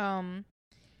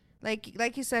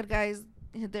like you said, guys,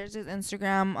 there's his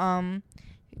Instagram.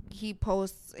 He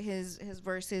posts his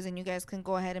verses, and you guys can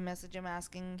go ahead and message him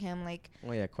asking him like,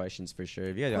 oh yeah, questions for sure.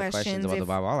 If you guys have questions about the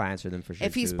Bible, I'll answer them for sure.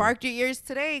 If he sparked your ears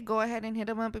today, go ahead and hit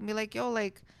him up and be like, yo,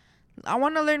 like, I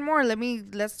want to learn more.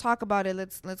 Let's talk about it.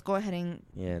 Let's go ahead and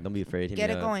don't be afraid. Get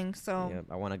it going. So yeah,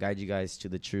 I want to guide you guys to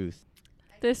the truth.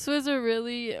 This was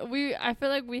I feel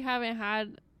like we haven't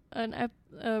had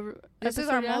this is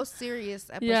our most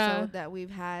serious episode that we've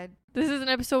had. This is an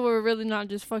episode where we're really not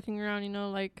just fucking around,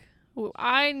 like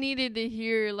I needed to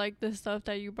hear like the stuff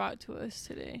that you brought to us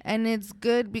today. And it's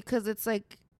good because it's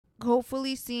like,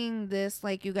 hopefully seeing this,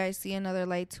 like you guys see another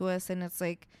light to us, and it's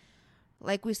like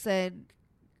we said,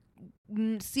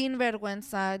 sin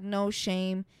vergüenza, no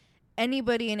shame.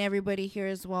 Anybody and everybody here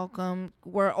is welcome.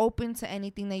 We're open to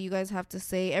anything that you guys have to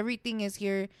say. Everything is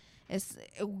here.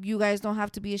 You guys don't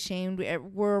have to be ashamed.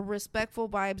 We're respectful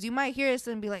vibes. You might hear us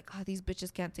and be like, oh, these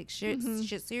bitches can't take shit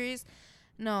serious.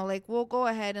 No, like, we'll go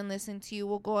ahead and listen to you.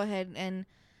 We'll go ahead and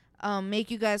make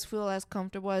you guys feel as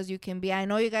comfortable as you can be. I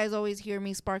know you guys always hear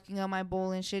me sparking up my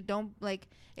bowl and shit. Don't, like,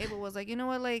 Ava was like, you know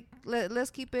what, like,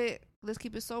 let's keep it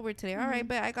sober today. All right,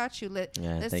 but I got you. Let's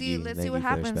see what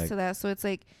happens to that. So it's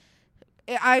like,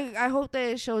 I hope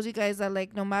that it shows you guys that,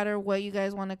 like, no matter what you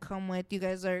guys want to come with, you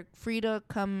guys are free to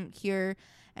come here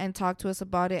and talk to us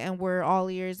about it, and we're all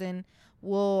ears, and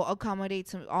we'll accommodate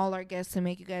to all our guests to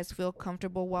make you guys feel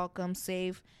comfortable, welcome,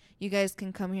 safe. You guys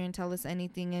can come here and tell us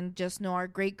anything, and just know our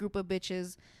great group of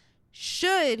bitches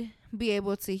should be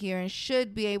able to hear and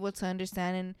should be able to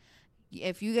understand. And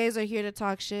if you guys are here to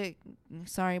talk shit,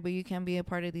 sorry, but you can't be a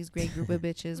part of these great group of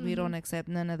bitches. We don't accept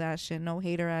none of that shit. No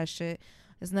hater ass shit.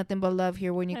 There's nothing but love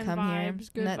here when you come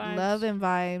vibes, here. Vibes. Love and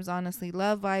vibes, honestly.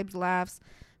 Love, vibes, laughs,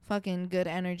 fucking good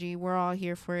energy. We're all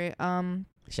here for it.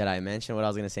 Should I mention what I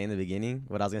was going to say in the beginning?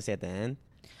 What I was going to say at the end?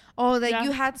 Oh, that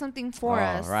you had something for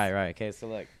us. Right. Okay, so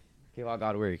look. Okay, how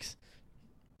God works.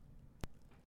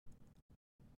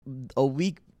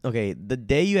 The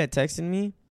day you had texted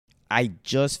me, I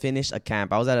just finished a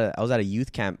camp. I was at a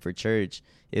youth camp for church.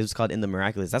 It was called In the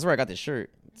Miraculous. That's where I got the shirt.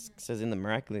 It says In the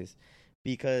Miraculous.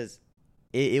 Because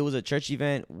it was a church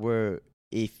event where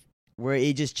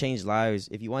it just changed lives.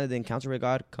 If you wanted to encounter with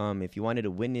God, come. If you wanted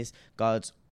to witness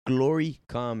God's glory,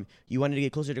 come. You wanted to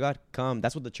get closer to God, come.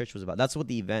 That's what the church was about. That's what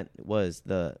the event was,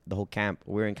 the whole camp.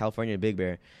 We're in California, Big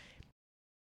Bear.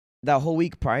 That whole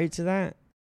week prior to that,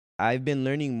 I've been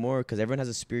learning more because everyone has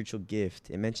a spiritual gift.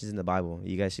 It mentions in the Bible.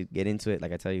 You guys should get into it.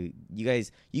 Like I tell you, you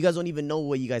guys don't even know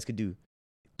what you guys could do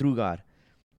through God.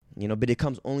 But it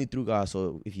comes only through God.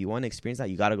 So if you want to experience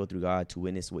that, you got to go through God to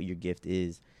witness what your gift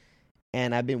is.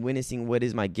 And I've been witnessing what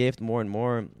is my gift more and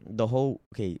more. The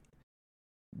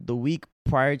week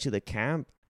prior to the camp,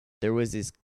 there was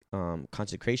this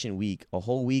consecration week, a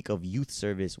whole week of youth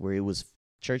service where it was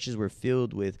churches were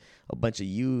filled with a bunch of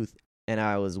youth, and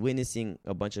I was witnessing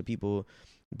a bunch of people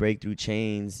break through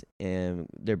chains, and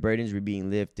their burdens were being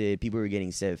lifted. People were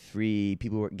getting set free.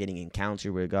 People were getting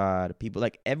encountered with God. People,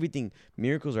 like, everything,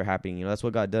 miracles are happening. You know, that's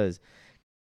what God does.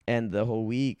 And the whole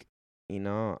week, you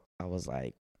know, I was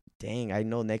like, dang, I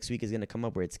know next week is going to come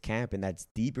up where it's camp, and that's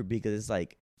deeper because it's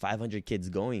like 500 kids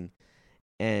going.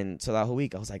 And so that whole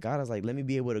week, I was like, God, I was like, let me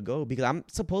be able to go, because I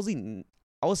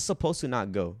was supposed to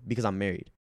not go because I'm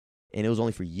married, and it was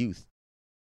only for youth.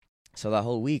 So that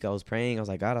whole week I was praying. I was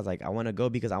like, God, I want to go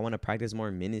because I want to practice more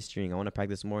in ministering. I want to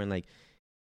practice more in, like,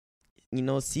 you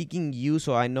know, seeking you,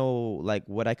 so I know, like,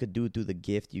 what I could do through the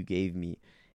gift you gave me.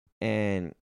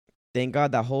 And thank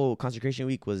God that whole consecration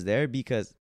week was there,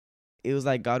 because it was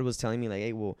like God was telling me, like,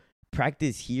 hey, well,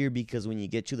 practice here, because when you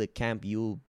get to the camp,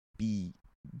 you'll be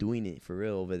doing it for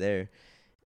real over there.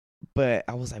 But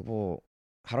I was like, well,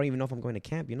 I don't even know if I'm going to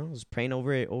camp, you know? I was praying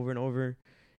over it over and over.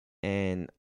 And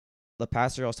the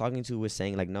pastor I was talking to was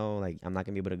saying, like, no, like, I'm not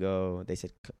going to be able to go. They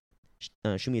said,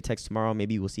 shoot me a text tomorrow.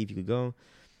 Maybe we'll see if you could go.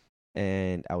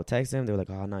 And I would text them. They were like,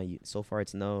 oh, no, so far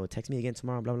it's no. Text me again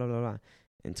tomorrow, blah, blah, blah, blah.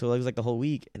 Until it was like the whole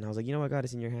week. And I was like, you know what, God,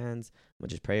 it's in your hands. I'm going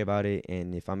to just pray about it.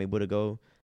 And if I'm able to go,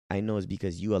 I know it's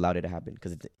because you allowed it to happen,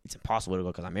 because it's impossible to go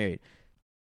because I'm married.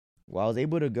 Well, I was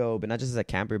able to go, but not just as a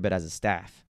camper, but as a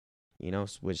staff, you know,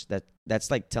 which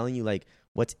that's like telling you, like,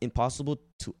 what's impossible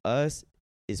to us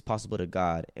is possible to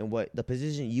God. And what the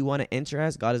position you want to enter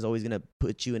as, God is always going to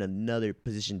put you in another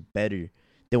position better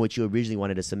than what you originally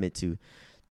wanted to submit to.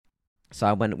 So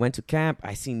I went to camp.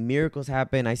 I seen miracles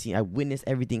happen. I witnessed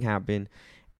everything happen.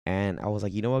 And I was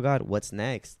like, you know what, God, what's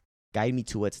next? Guide me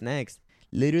to what's next.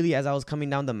 Literally, as I was coming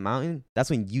down the mountain, that's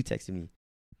when you texted me.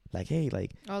 Like, hey,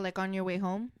 like. Oh, like on your way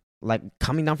home? Like,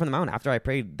 coming down from the mountain after I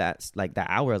prayed that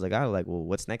hour, I was like, oh, like, well,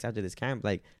 what's next after this camp?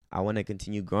 Like, I want to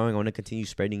continue growing. I want to continue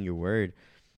spreading your word.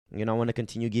 You know, I want to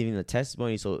continue giving the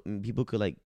testimony so people could,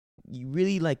 like, you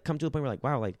really, like, come to the point where, like,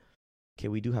 wow, like, okay,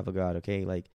 we do have a God, okay?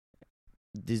 Like,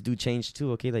 this dude changed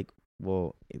too, okay? Like,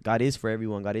 well, God is for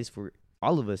everyone. God is for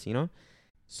all of us, you know?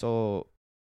 So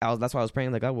that's why I was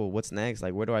praying, like, God, well, what's next?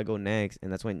 Like, where do I go next?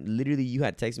 And that's when literally you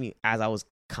had texted me as I was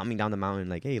coming down the mountain,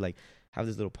 like, hey, like, have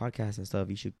this little podcast and stuff.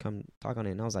 You should come talk on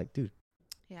it. And I was like, dude.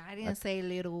 Yeah, I didn't say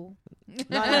little. No,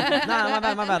 my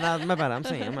bad. I'm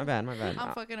saying, my bad.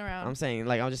 I'm fucking around. I'm saying,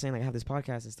 like, I was just saying, like, I have this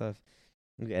podcast and stuff.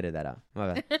 You can edit that out.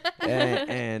 My bad.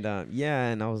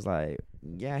 And I was like,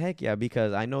 yeah, heck yeah,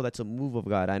 because I know that's a move of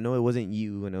God. I know it wasn't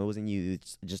you, and it wasn't you.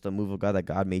 It's just a move of God that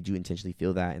God made you intentionally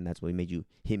feel that, and that's what made you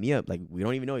hit me up. Like, we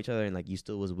don't even know each other, and, like, you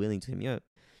still was willing to hit me up.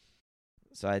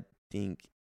 So I think,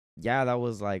 yeah, that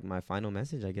was, like, my final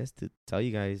message, I guess, to tell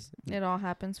you guys. It all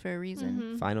happens for a reason.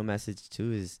 Mm-hmm. Final message,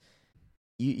 too, is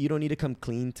you don't need to come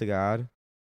clean to God.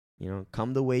 You know,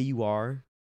 come the way you are.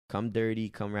 Come dirty,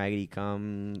 come raggedy,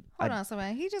 come... Hold on,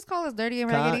 somebody. He just called us dirty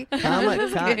and raggedy.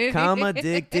 Come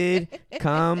addicted,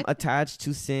 come attached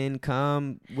to sin,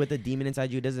 come with a demon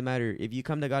inside you. It doesn't matter. If you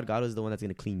come to God, God is the one that's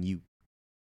going to clean you.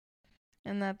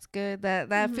 And that's good.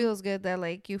 That feels good that,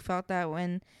 like, you felt that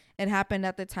when it happened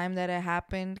at the time that it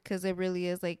happened, because it really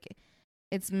is, like,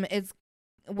 it's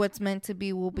what's meant to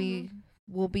be will be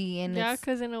in. Yeah,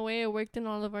 because in a way it worked in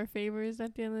all of our favors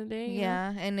at the end of the day.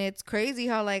 Yeah, and it's crazy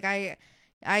how, like, I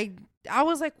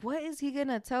was like, what is he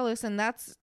gonna tell us? And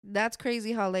that's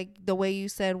crazy how, like, the way you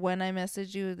said when I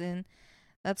messaged you, then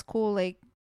that's cool. Like,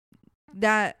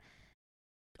 that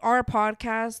our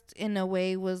podcast in a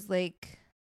way was like,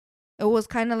 it was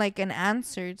kind of like an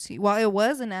answer to, well, it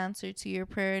was an answer to your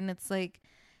prayer. And it's like,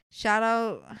 shout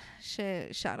out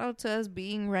to us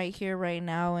being right here right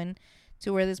now and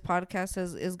to where this podcast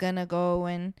is gonna go.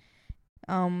 And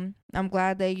I'm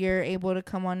glad that you're able to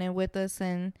come on in with us,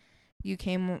 and you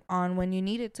came on when you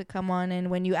needed to come on,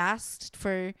 and when you asked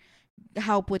for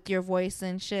help with your voice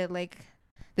and shit. Like,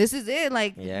 this is it.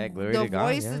 Like, yeah, glory the to God.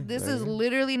 voice. Yeah, this is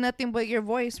literally nothing but your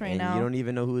voice right now. You don't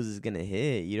even know who this is gonna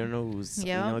hit. You don't know who's.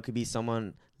 Yep. You know, it could be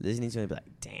someone listening to it and be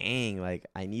like, "Dang, like,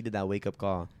 I needed that wake up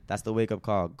call." That's the wake up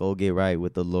call. Go get right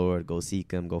with the Lord. Go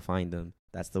seek Him. Go find Him.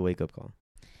 That's the wake up call.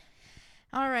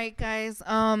 All right, guys.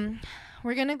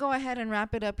 We're gonna go ahead and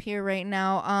wrap it up here right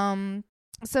now.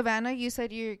 Savannah, you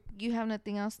said you have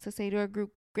nothing else to say to our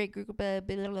great group. Blah,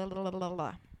 blah, blah, blah, blah,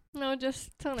 blah. No,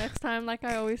 just till next time. Like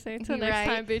I always say, till next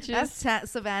time, bitches.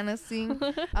 That's Savannah sing.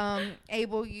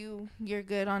 Abel, you're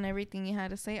good on everything you had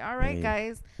to say. All right,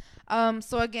 guys.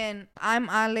 So again, I'm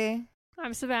Ale.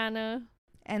 I'm Savannah.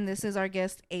 And this is our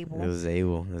guest, Abel. It was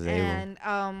Abel.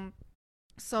 And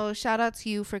so shout out to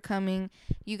you for coming.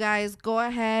 You guys go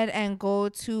ahead and go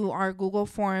to our Google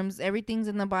Forms. Everything's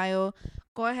in the bio.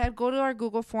 go ahead, go to our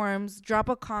Google Forms, drop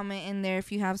a comment in there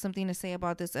if you have something to say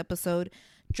about this episode.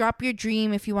 Drop your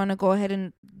dream if you want to go ahead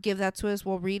and give that to us.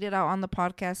 We'll read it out on the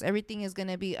podcast. Everything is going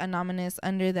to be anonymous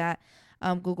under that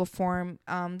Google form.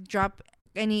 Drop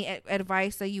any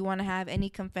advice that you want to have, any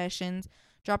confessions.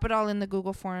 Drop it all in the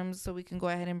Google Forms so we can go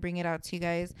ahead and bring it out to you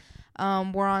guys.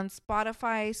 We're on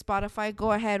Spotify.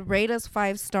 Go ahead, rate us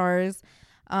 5 stars.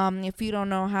 If you don't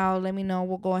know how, let me know.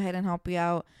 We'll go ahead and help you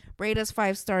out. Rate us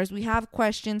 5 stars. We have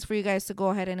questions for you guys to go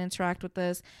ahead and interact with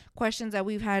us. Questions that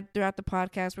we've had throughout the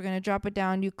podcast. We're going to drop it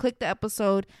down. You click the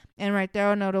episode, and right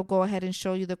there, it'll go ahead and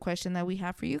show you the question that we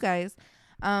have for you guys.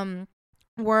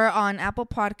 We're on Apple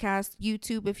Podcasts,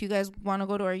 YouTube. If you guys want to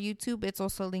go to our YouTube, it's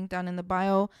also linked down in the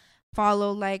bio.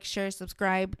 Follow, like, share,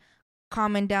 subscribe.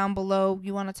 Comment down below.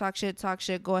 You want to talk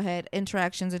shit. Go ahead.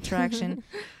 Interaction.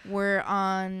 We're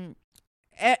on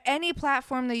any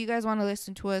platform that you guys want to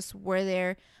listen to us. We're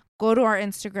there. Go to our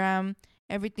Instagram.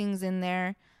 Everything's in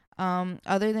there.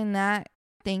 Other than that,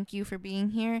 thank you for being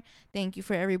here. Thank you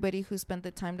for everybody who spent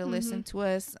the time to listen to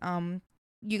us.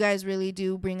 You guys really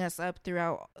do bring us up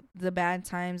throughout the bad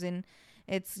times, and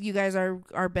you guys are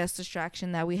our best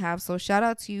distraction that we have. So shout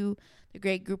out to you, the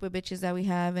great group of bitches that we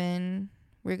have, and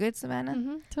we're good,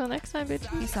 Savannah. Till next time,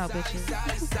 bitches. Peace out, bitches.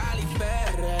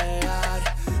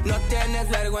 No tienes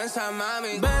vergüenza,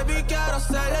 mami. Baby, quiero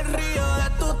ser el río de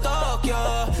tu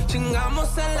Tokio.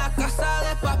 Chingamos en la casa